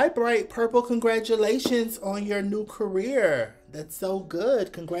 Hi, Bright Purple. Congratulations on your new career. That's so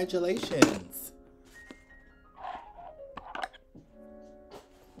good. Congratulations.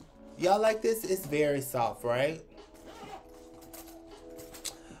 Y'all like this? It's very soft, right?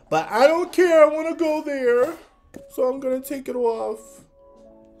 But I don't care. I want to go there. So I'm going to take it off.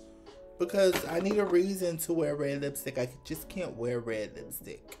 Because I need a reason to wear red lipstick. I just can't wear red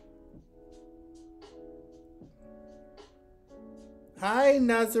lipstick. Hi,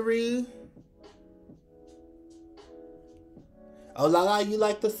 Nazari. Oh, Lala, you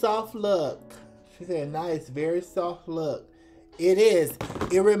like the soft look. She said, nice, very soft look. It is.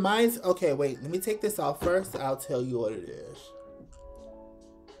 It reminds, okay, wait, let me take this off first. I'll tell you what it is.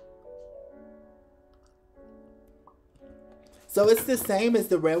 So it's the same as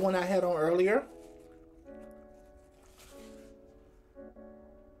the red one I had on earlier.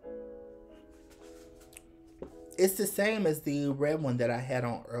 It's the same as the red one that I had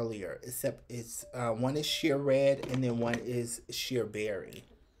on earlier, except it's one is sheer red and then one is sheer berry.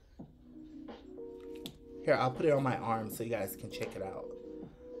 Here, I'll put it on my arm so you guys can check it out.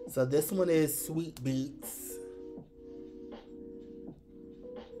 So this one is Sweet Beets.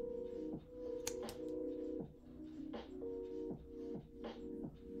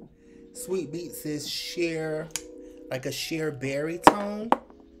 Sweet Beets is sheer, like a sheer berry tone.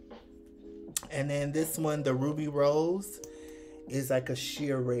 And then this one, the Ruby Rose, is like a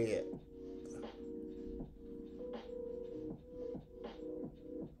sheer red.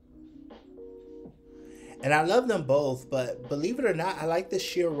 And I love them both, but believe it or not, I like the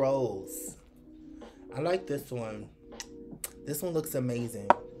sheer rose. I like this one. This one looks amazing.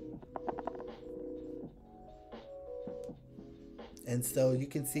 And so you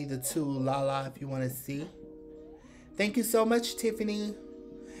can see the two Lala if you want to see. Thank you so much, Tiffany.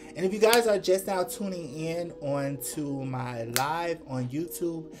 And if you guys are just now tuning in onto my live on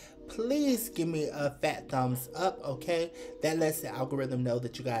YouTube, please give me a fat thumbs up, okay? That lets the algorithm know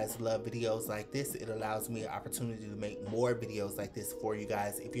that you guys love videos like this. It allows me an opportunity to make more videos like this for you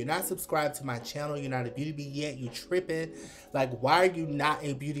guys. If you're not subscribed to my channel, you're not a beauty bee yet, you tripping. Like, why are you not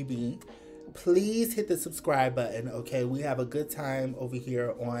a beauty bee? Please hit the subscribe button, okay? We have a good time over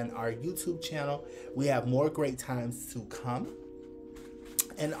here on our YouTube channel. We have more great times to come.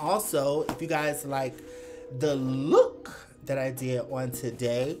 And also, if you guys like the look that I did on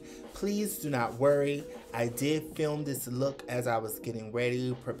today, please do not worry. I did film this look as I was getting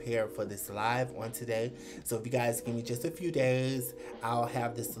ready, prepared for this live on today. So if you guys give me just a few days, I'll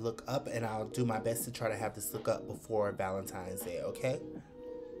have this look up and I'll do my best to try to have this look up before Valentine's Day, okay?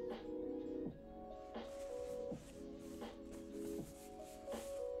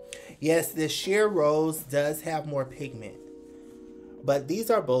 Yes, the sheer rose does have more pigment. But these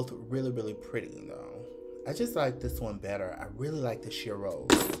are both really, really pretty, though. I just like this one better. I really like the sheer rose.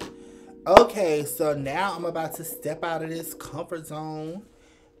 Okay, so now I'm about to step out of this comfort zone.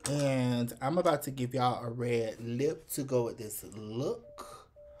 And I'm about to give y'all a red lip to go with this look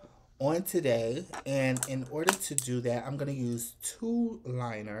on today. And in order to do that, I'm going to use two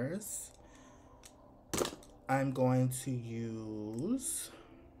liners. I'm going to use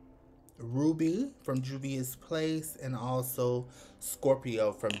Ruby from Juvia's Place and also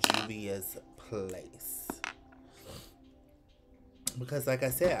Scorpio from Juvia's Place. Because like I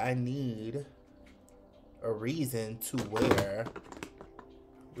said, I need a reason to wear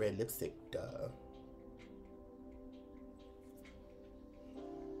red lipstick, duh.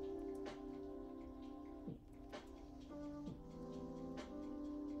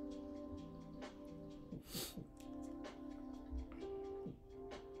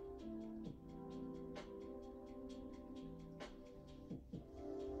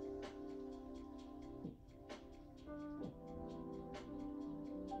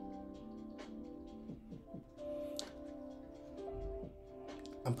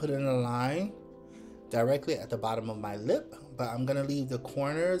 I'm putting a line directly at the bottom of my lip, but I'm going to leave the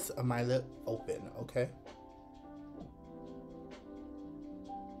corners of my lip open, okay?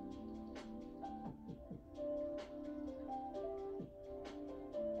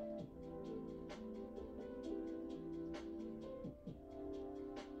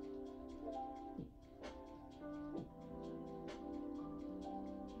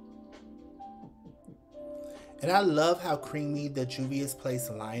 And I love how creamy the Juvia's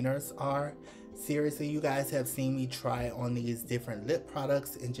Place liners are. Seriously, you guys have seen me try on these different lip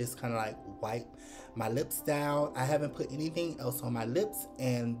products and just kind of like wipe my lips down. I haven't put anything else on my lips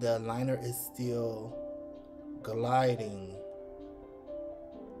and the liner is still gliding.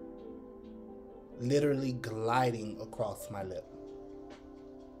 Literally gliding across my lip.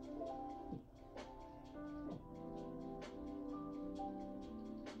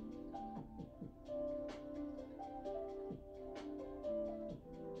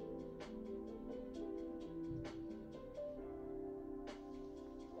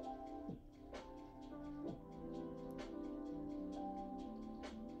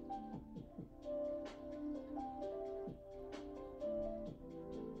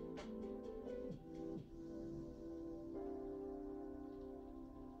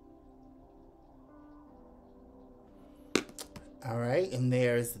 right, and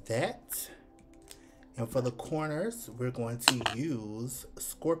there's that. And for the corners, we're going to use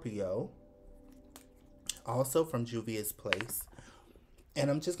Scorpio, also from Juvia's Place. And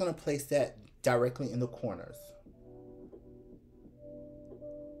I'm just going to place that directly in the corners.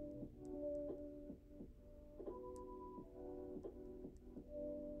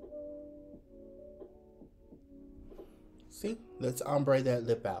 See, let's ombre that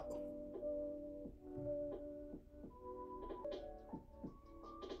lip out.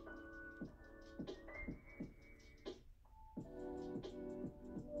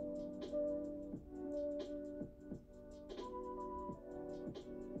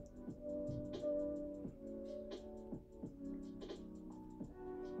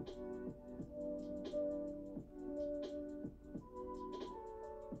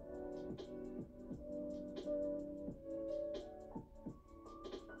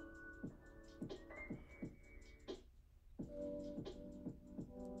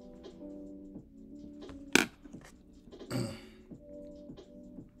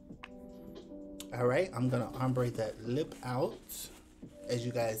 All right, I'm gonna ombre that lip out. As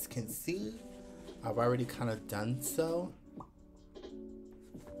you guys can see, I've already kind of done so.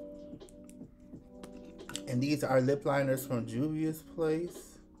 And these are lip liners from Juvia's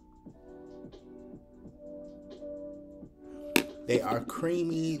Place. They are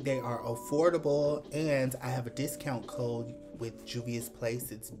creamy, they are affordable, and I have a discount code with Juvia's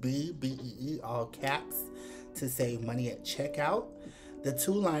Place. It's BBEE, all caps, to save money at checkout. The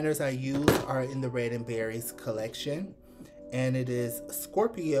two liners I use are in the Red and Berries collection, and it is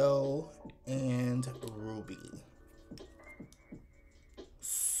Scorpio and Ruby.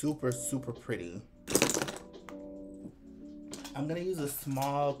 Super, super pretty. I'm gonna use a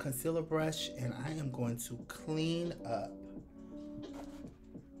small concealer brush, and I am going to clean up.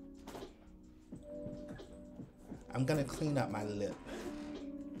 I'm gonna clean up my lip.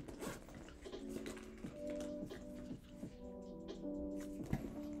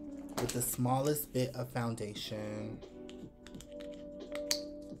 With the smallest bit of foundation.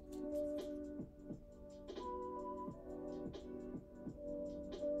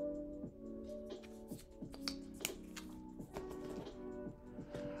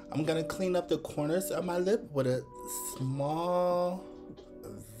 I'm gonna clean up the corners of my lip with a small,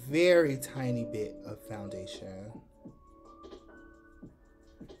 very tiny bit of foundation.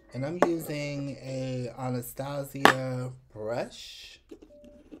 And I'm using a Anastasia brush.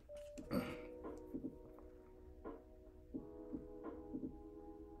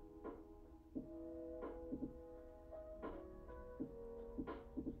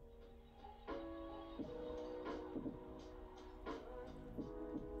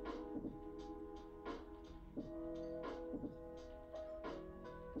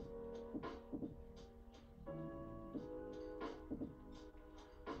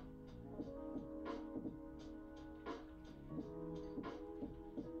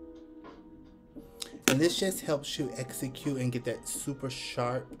 And this just helps you execute and get that super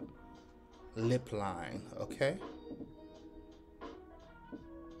sharp lip line, okay?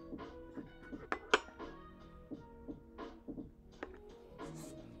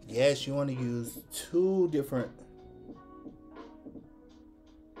 Yes, you want to use two different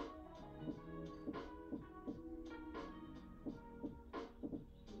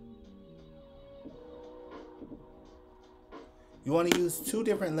You want to use two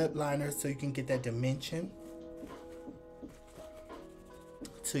different lip liners so you can get that dimension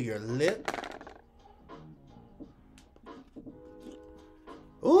to your lip.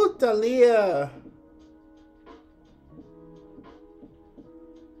 Ooh, Thalia!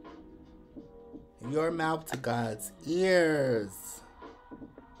 Your mouth to God's ears.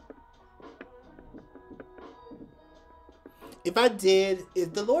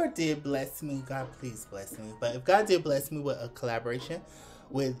 If the Lord did bless me, God please bless me. But if God did bless me with a collaboration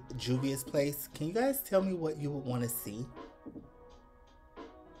with Juvia's Place, can you guys tell me what you would want to see?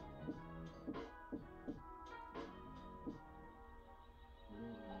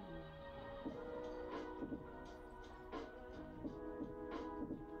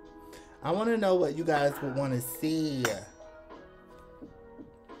 I want to know what you guys would want to see.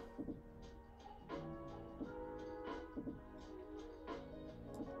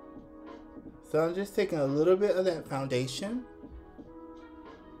 So I'm just taking a little bit of that foundation.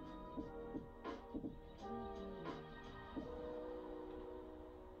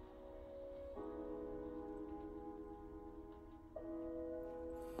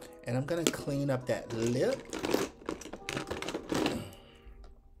 And I'm going to clean up that lip.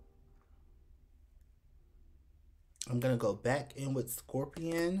 I'm going to go back in with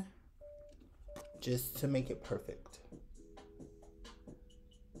Scorpion just to make it perfect.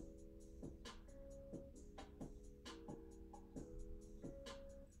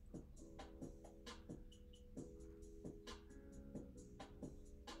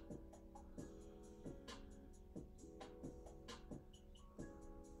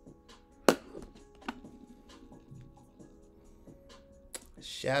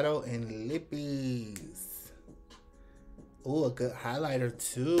 Shadow and lippies. Oh, a good highlighter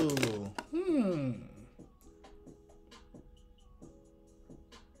too.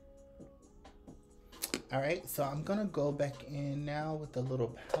 All right, so I'm gonna go back in now with a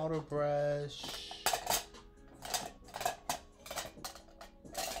little powder brush.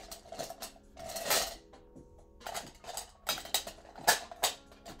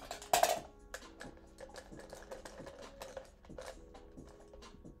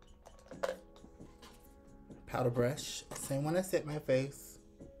 Powder brush, same one I set my face.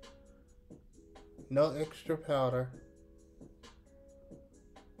 No extra powder.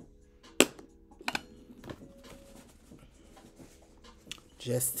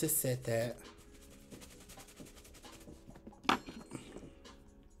 Just to set that.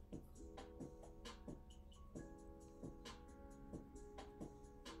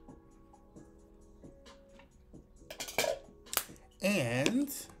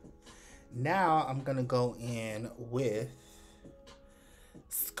 And now I'm gonna go in with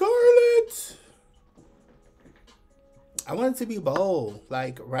Scarlet. I want it to be bold,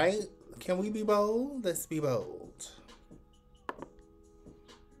 like, right? Can we be bold? Let's be bold.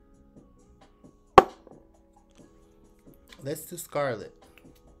 Let's do Scarlet.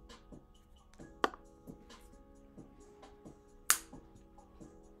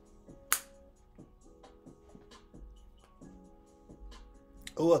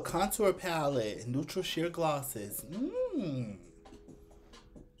 Oh, a contour palette, neutral sheer glosses.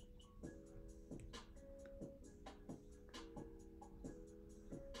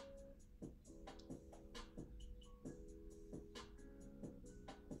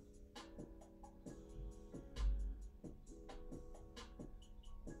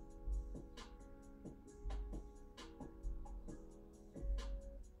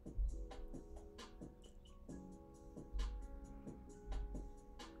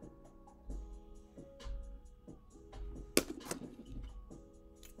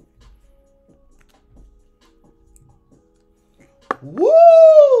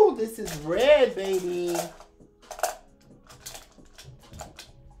 Woo! This is red, baby.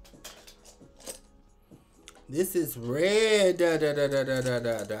 This is red. Da da da da da da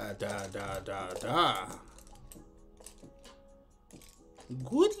da da da da da da.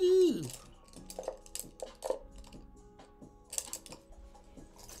 Goody.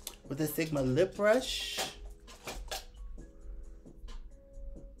 With a Sigma lip brush.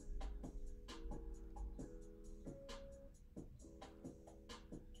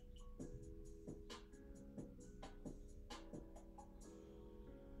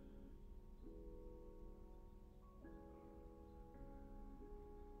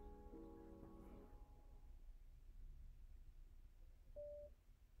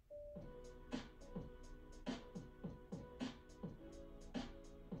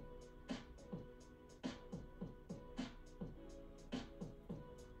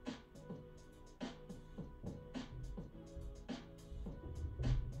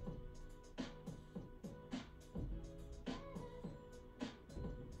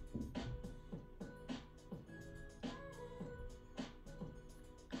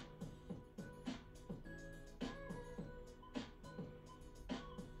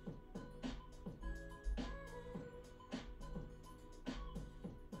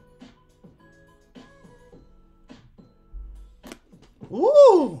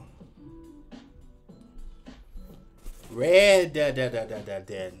 Ooh! Red,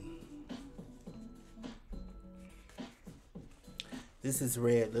 This is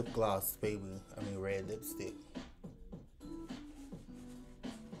red lip gloss, baby. I mean, red lipstick.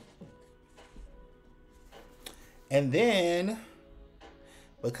 And then,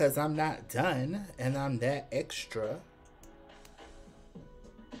 because I'm not done and I'm that extra,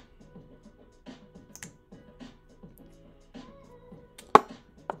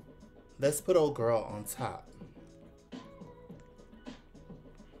 let's put old girl on top.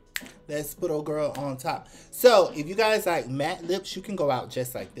 Let's put old girl on top. So, if you guys like matte lips, you can go out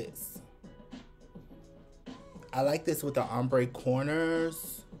just like this. I like this with the ombre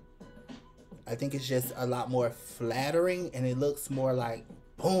corners. I think it's just a lot more flattering and it looks more like,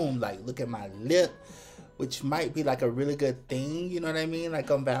 boom, like look at my lip, which might be like a really good thing, you know what I mean? Like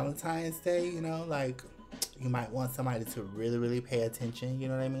on Valentine's Day, you know, like you might want somebody to really, really pay attention, you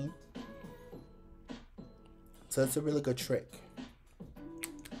know what I mean? So it's a really good trick.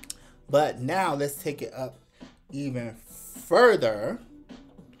 But now let's take it up even further.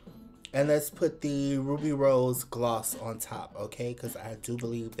 And let's put the Ruby Rose gloss on top, okay? Because I do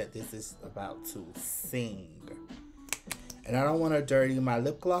believe that this is about to sing. And I don't want to dirty my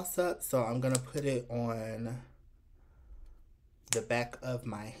lip gloss up, so I'm going to put it on the back of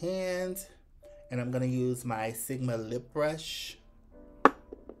my hand. And I'm going to use my Sigma lip brush.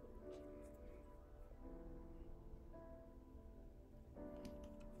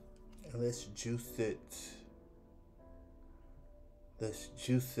 And let's juice it. Let's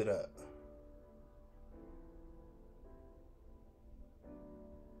juice it up.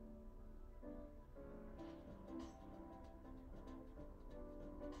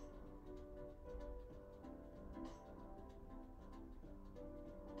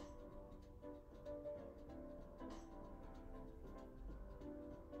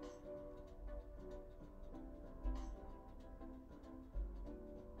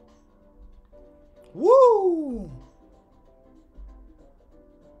 Woo!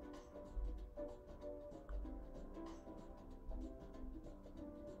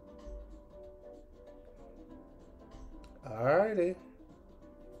 Alrighty.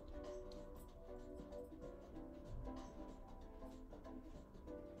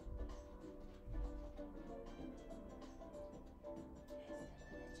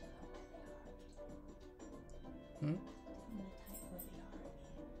 Hmm?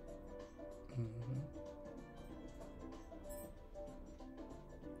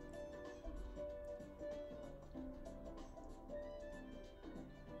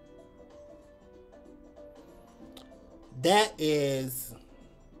 That is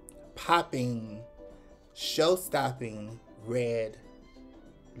popping, show-stopping red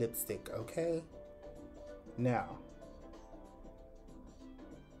lipstick, okay? Now,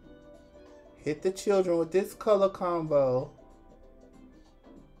 hit the children with this color combo.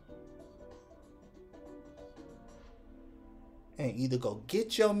 And either go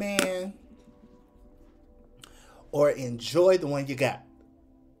get your man or enjoy the one you got,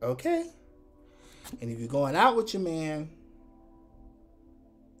 okay? And if you're going out with your man,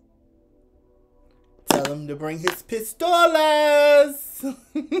 tell him to bring his pistolas.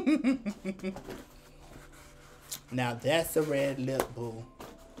 Now that's a red lip, boo.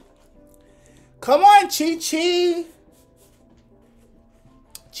 Come on, Chi-Chi.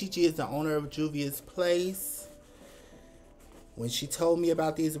 Chi-Chi is the owner of Juvia's Place. When she told me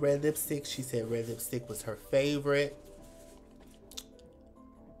about these red lipsticks, she said red lipstick was her favorite.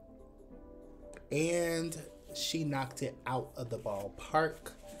 And she knocked it out of the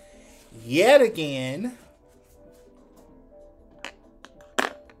ballpark yet again.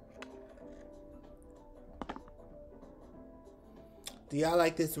 Do y'all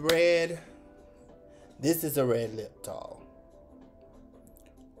like this red? This is a red lip doll.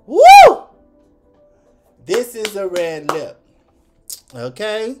 Woo! This is a red lip.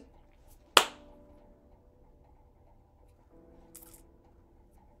 Okay?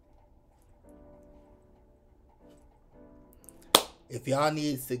 If y'all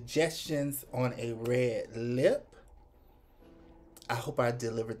need suggestions on a red lip, I hope I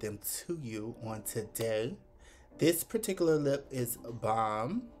delivered them to you on today. This particular lip is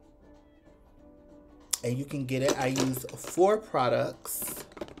bomb. And you can get it. I use 4 products.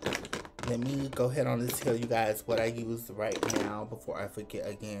 Let me go ahead on and tell you guys what I use right now before I forget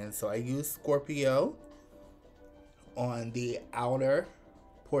again. So I use Scorpio on the outer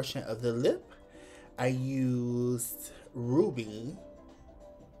portion of the lip. I used Ruby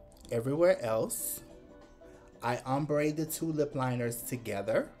everywhere else. I ombre the 2 lip liners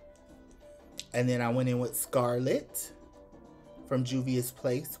together. And then I went in with Scarlet from Juvia's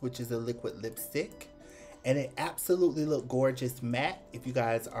Place, which is a liquid lipstick. And it absolutely looked gorgeous matte. If you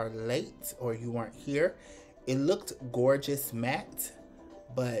guys are late or you weren't here, it looked gorgeous matte.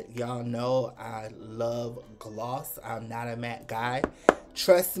 But y'all know I love gloss. I'm not a matte guy.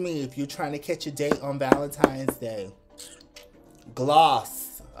 Trust me, if you're trying to catch a date on Valentine's Day,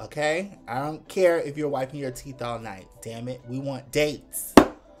 gloss, okay? I don't care if you're wiping your teeth all night. Damn it, we want dates,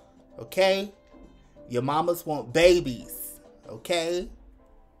 okay? Your mamas want babies, okay?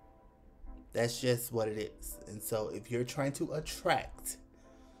 That's just what it is. And so if you're trying to attract,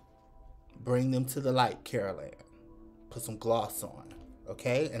 bring them to the light, Caroline. Put some gloss on,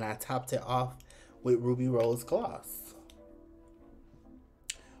 okay? And I topped it off with Ruby Rose Gloss.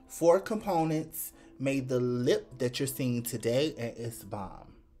 4 components made the lip that you're seeing today, and it's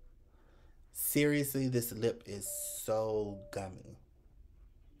bomb. Seriously, this lip is so gummy.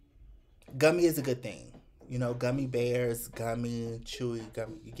 Gummy is a good thing. You know, gummy bears, gummy, chewy,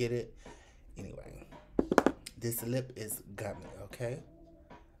 gummy. You get it? Anyway, this lip is gummy, okay?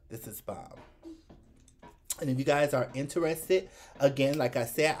 This is bomb. And if you guys are interested, again, like I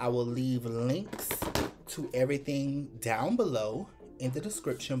said, I will leave links to everything down below in the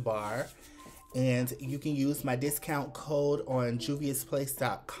description bar. And you can use my discount code on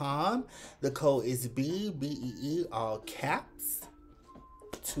juviousplace.com. The code is BEE, all caps,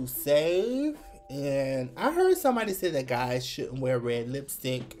 to save. And I heard somebody say that guys shouldn't wear red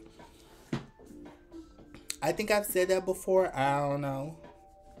lipstick. I think I've said that before. I don't know.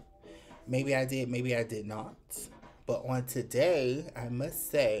 Maybe I did, maybe I did not. But on today, I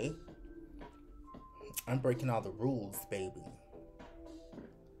must say, I'm breaking all the rules, baby.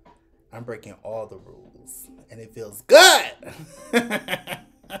 I'm breaking all the rules. And it feels good!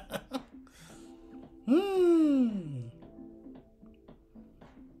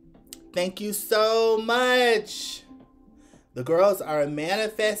 Thank you so much. The girls are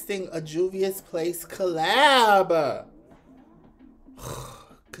manifesting a Juvia's Place collab.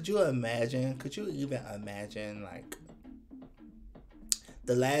 Could you imagine? Could you even imagine? Like,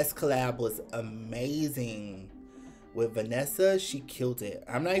 the last collab was amazing. With Vanessa, she killed it.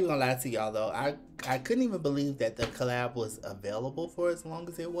 I'm not even gonna lie to y'all though. I couldn't even believe that the collab was available for as long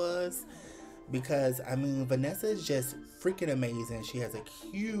as it was. Because, I mean, Vanessa is just freaking amazing. She has a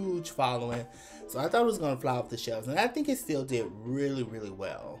huge following. So I thought it was going to fly off the shelves. And I think it still did really, really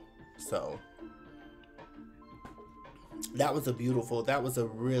well. So that was a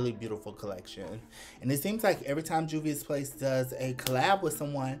really beautiful collection. And it seems like every time Juvia's Place does a collab with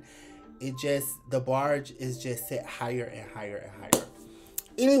someone, the bar is just set higher and higher and higher.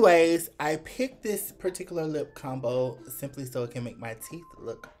 Anyways, I picked this particular lip combo simply so it can make my teeth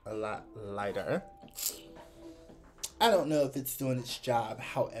look a lot lighter. I don't know if it's doing its job.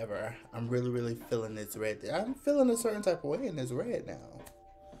 However, I'm really, really feeling this red. I'm feeling a certain type of way in this red now.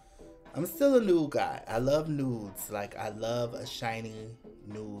 I'm still a nude guy. I love nudes. Like, I love a shiny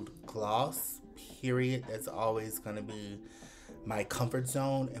nude gloss, period. That's always going to be my comfort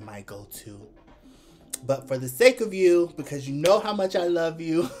zone and my go-to. But for the sake of you, because you know how much I love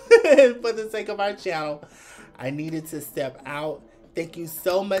you, for the sake of our channel, I needed to step out. Thank you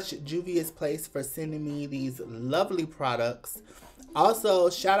so much, Juvia's Place, for sending me these lovely products. Also,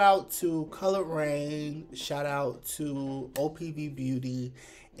 shout out to Colored Raine, shout out to OPV Beauty,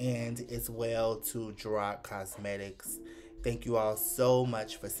 and as well to Gerard Cosmetics. Thank you all so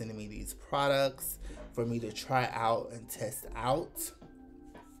much for sending me these products for me to try out and test out.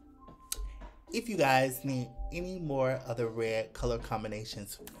 If you guys need any more other red color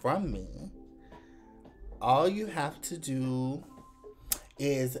combinations from me, all you have to do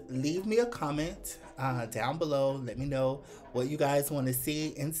is leave me a comment down below. Let me know what you guys want to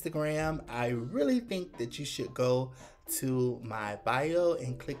see. Instagram, I really think that you should go to my bio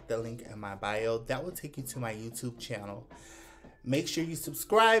and click the link in my bio. That will take you to my YouTube channel. Make sure you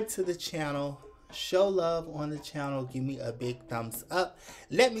subscribe to the channel. Show love on the channel. Give me a big thumbs up.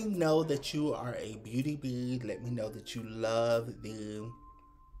 Let me know that you are a beauty bee. Let me know that you love the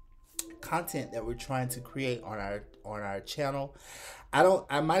content that we're trying to create on our channel.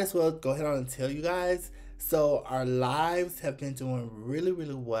 I might as well go ahead on and tell you guys. So our lives have been doing really,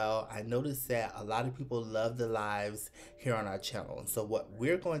 really well. I noticed that a lot of people love the lives here on our channel. So what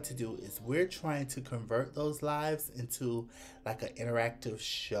we're going to do is we're trying to convert those lives into like an interactive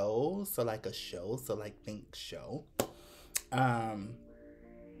show. So like a show. So like think show.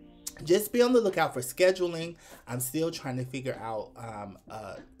 Just be on the lookout for scheduling. I'm still trying to figure out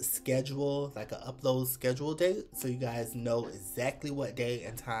a schedule, like an upload schedule date, so you guys know exactly what day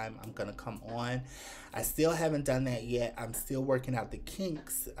and time I'm going to come on. I still haven't done that yet. I'm still working out the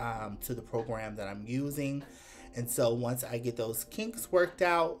kinks to the program that I'm using. And so once I get those kinks worked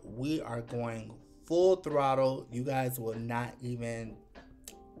out, we are going full throttle. You guys will not even...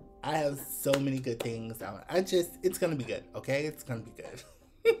 I have so many good things. It's going to be good, okay? It's going to be good.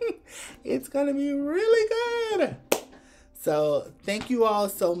 It's gonna be really good. So thank you all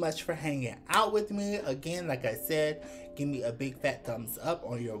so much for hanging out with me. Again, like I said, give me a big fat thumbs up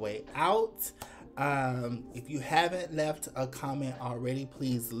on your way out. If you haven't left a comment already,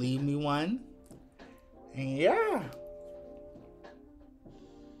 please leave me one. And yeah,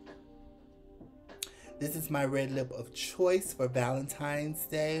 this is my red lip of choice for Valentine's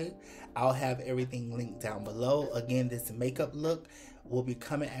Day. I'll have everything linked down below. Again, this makeup look will be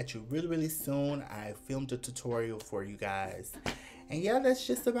coming at you really, really soon. I filmed a tutorial for you guys. And yeah, that's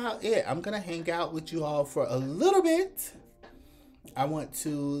just about it. I'm going to hang out with you all for a little bit. I want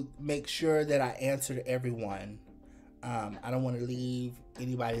to make sure that I answered everyone. I don't want to leave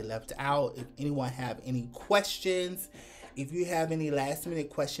anybody left out. If anyone have any questions, if you have any last minute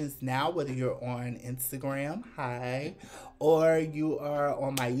questions now, whether you're on Instagram, hi, or you are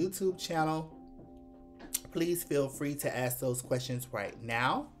on my YouTube channel, please feel free to ask those questions right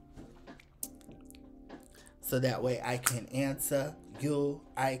now, so that way I can answer you.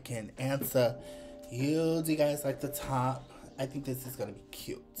 I can answer you. Do you guys like the top? I think this is gonna be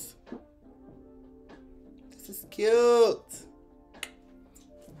cute. This is cute.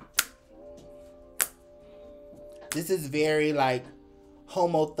 This is very like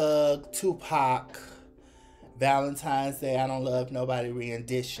Homo Thug, Tupac, Valentine's Day, I Don't Love Nobody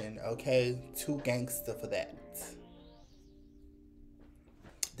rendition, okay? Too gangster for that.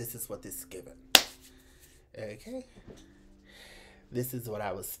 This is what this is giving. Okay. This is what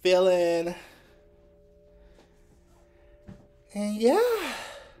I was feeling. And yeah.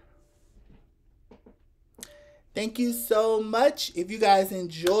 Thank you so much. If you guys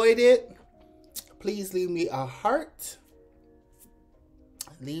enjoyed it, please leave me a heart.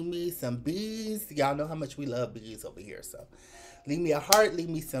 Leave me some bees. Y'all know how much we love bees over here. So leave me a heart. Leave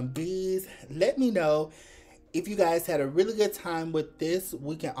me some bees. Let me know if you guys had a really good time with this.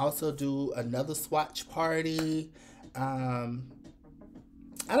 We can also do another swatch party.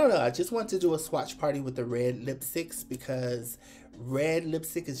 I don't know. I just want to do a swatch party with the red lipsticks because red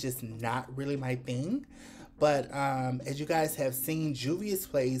lipstick is just not really my thing. But as you guys have seen, Juvia's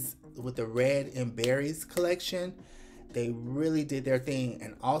Place with the red and berries collection, they really did their thing.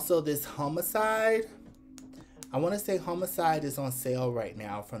 And also this Homicide, I want to say Homicide is on sale right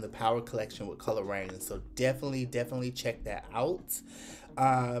now from the Power Collection with Color Raine. So definitely check that out.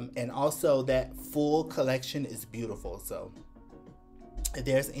 And also that full collection is beautiful. So if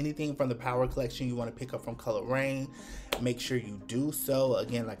there's anything from the Power Collection you want to pick up from Color Raine, make sure you do so.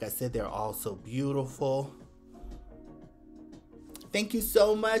 Again, like I said, they're all so beautiful. Thank you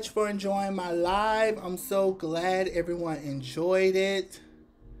so much for enjoying my live. I'm so glad everyone enjoyed it.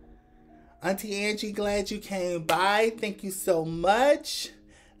 Auntie Angie, glad you came by. Thank you so much.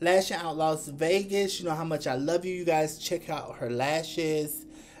 Lashing Out Las Vegas. You know how much I love you. You guys check out her lashes.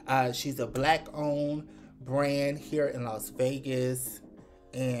 She's a Black-owned brand here in Las Vegas.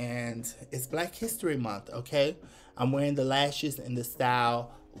 And it's Black History Month, okay? I'm wearing the lashes in the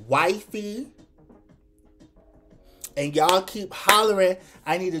style Wifey. And y'all keep hollering,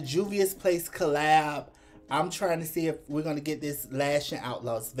 I need a Juvia's Place collab. I'm trying to see if we're going to get this Lashing Out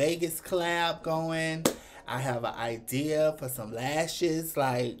Las Vegas collab going. I have an idea for some lashes.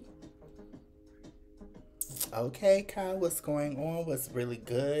 Like, okay, Kyle, what's going on? What's really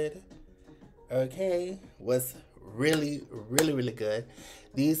good? Okay, what's really good?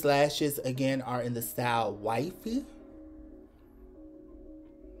 These lashes, again, are in the style Wifey.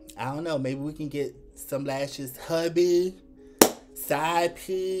 I don't know, maybe we can get some lashes hubby, side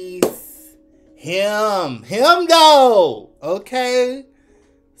piece, him though, okay?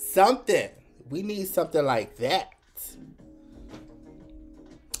 Something. We need something like that.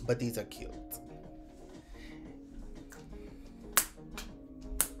 But these are cute.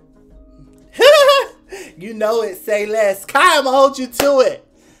 You know it, say less. Kai, I'm gonna hold you to it.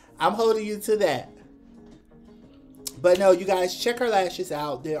 I'm holding you to that. But no, you guys, check her lashes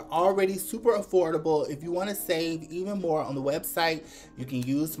out. They're already super affordable. If you want to save even more on the website, you can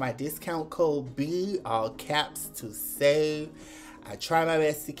use my discount code B, all caps, to save. I try my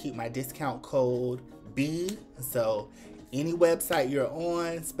best to keep my discount code B. So any website you're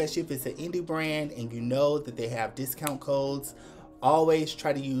on, especially if it's an indie brand and you know that they have discount codes, always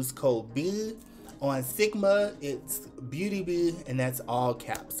try to use code B. On Sigma, it's Beauty B, and that's all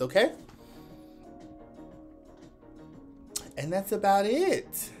caps, okay? And that's about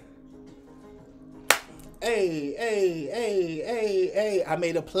it. Hey. I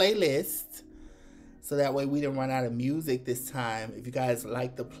made a playlist so that way we didn't run out of music this time. If you guys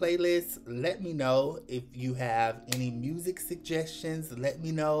like the playlist, let me know. If you have any music suggestions, let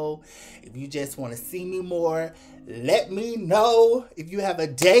me know. If you just want to see me more, let me know. If you have a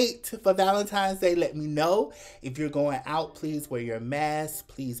date for Valentine's Day, let me know. If you're going out, please wear your mask.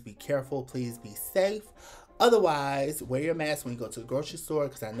 Please be careful. Please be safe. Otherwise, wear your mask when you go to the grocery store,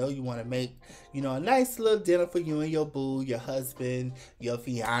 because I know you want to make, you know, a nice little dinner for you and your boo, your husband, your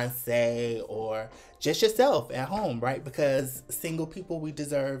fiance, or just yourself at home, right? Because single people, we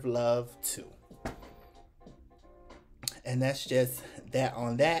deserve love too. And that's just that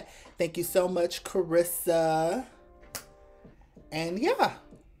on that. Thank you so much, Carissa. And yeah.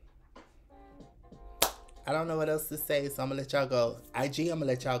 I don't know what else to say, so I'm going to let y'all go. IG, I'm going to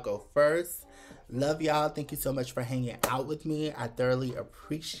let y'all go first. Love y'all. Thank you so much for hanging out with me. I thoroughly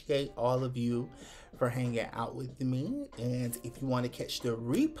appreciate all of you for hanging out with me. And if you want to catch the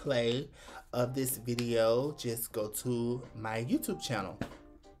replay of this video, just go to my YouTube channel.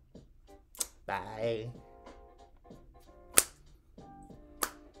 Bye.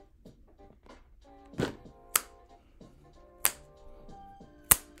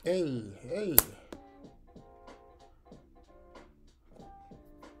 Hey.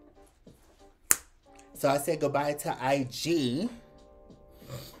 So I said goodbye to IG.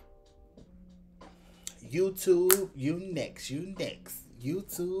 YouTube, you next. You next.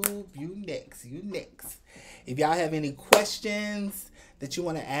 YouTube, you next. You next. If y'all have any questions that you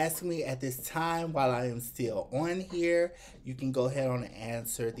want to ask me at this time while I am still on here, you can go ahead on and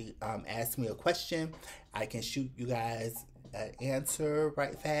answer the ask me a question. I can shoot you guys an answer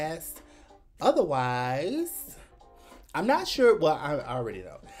right fast. Otherwise, I'm not sure. Well, I already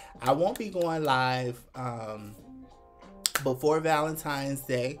know. I won't be going live before Valentine's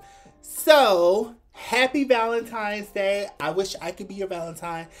Day. So, happy Valentine's Day. I wish I could be your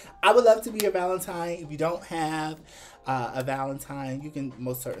Valentine. I would love to be your Valentine. If you don't have a Valentine, you can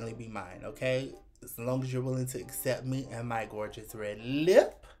most certainly be mine, okay? As long as you're willing to accept me and my gorgeous red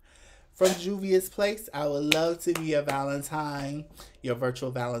lip from Juvia's Place. I would love to be your Valentine, your virtual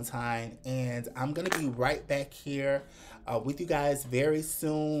Valentine. And I'm going to be right back here with you guys very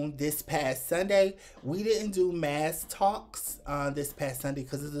soon. This past Sunday, we didn't do mass talks this past Sunday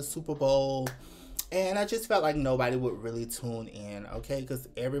because of the Super Bowl. And I just felt like nobody would really tune in, okay? Because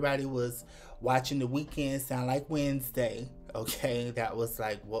everybody was watching The Weeknd Sound Like Wednesday, okay? That was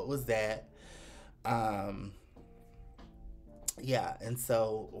like, what was that? Yeah, and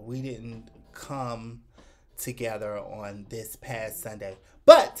so we didn't come together on this past Sunday.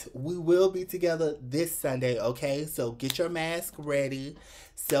 But we will be together this Sunday, okay? So get your mask ready.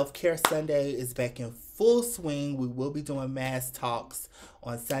 Self-Care Sunday is back in full swing. We will be doing mass talks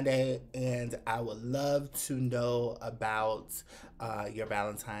on Sunday, and I would love to know about your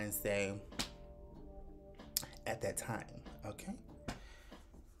Valentine's Day at that time, okay?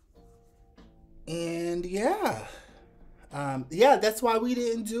 And yeah, that's why we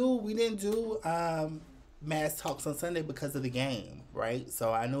didn't do mass talks on Sunday, because of the game, right?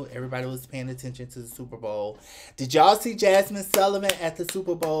 So I know everybody was paying attention to the Super Bowl. Did y'all see Jasmine Sullivan at the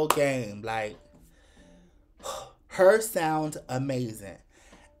Super Bowl game? Like, her sound amazing.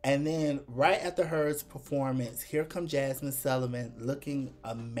 And then right after her performance, here come Jasmine Sullivan looking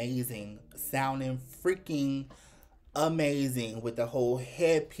amazing, sounding freaking amazing with the whole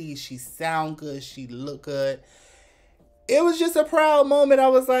headpiece. She sound good. She look good. It was just a proud moment. I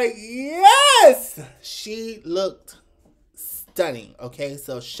was like, yes! She looked stunning, okay?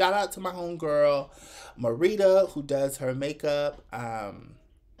 So shout out to my homegirl, Marita, who does her makeup.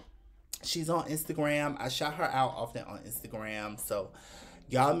 She's on Instagram. I shout her out often on Instagram. So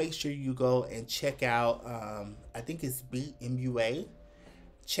y'all make sure you go and check out, I think it's Beet MUA.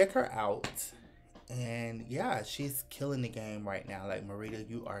 Check her out. And yeah, she's killing the game right now. Like, Marita,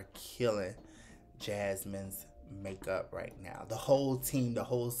 you are killing Jasmine's makeup right now. The whole team, the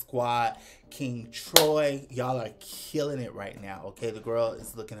whole squad, King Troy, y'all are killing it right now, okay? The girl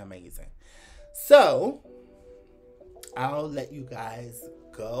is looking amazing. So I'll let you guys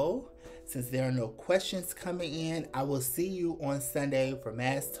go since there are no questions coming in. I will see you on Sunday for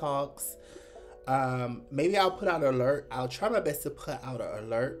mass talks. Maybe I'll put out an alert. I'll try my best to put out an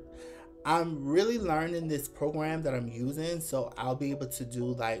alert. I'm really learning this program that I'm using, so I'll be able to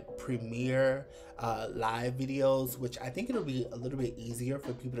do like Premiere live videos, which I think it'll be a little bit easier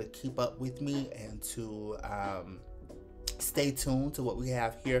for people to keep up with me and to stay tuned to what we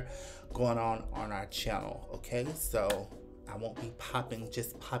have here going on our channel, okay? So I won't be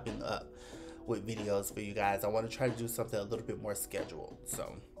just popping up with videos for you guys. I want to try to do something a little bit more scheduled.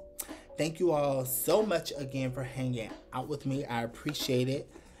 So thank you all so much again for hanging out with me. I appreciate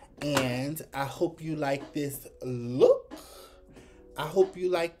it. And I hope you like this look. I hope you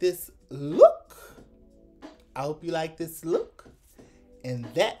like this look. I hope you like this look. And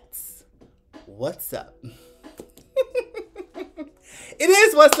that's what's up. It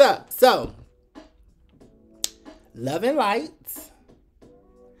is what's up. So, love and light.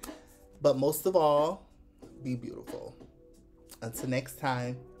 But most of all, be beautiful. Until next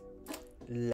time.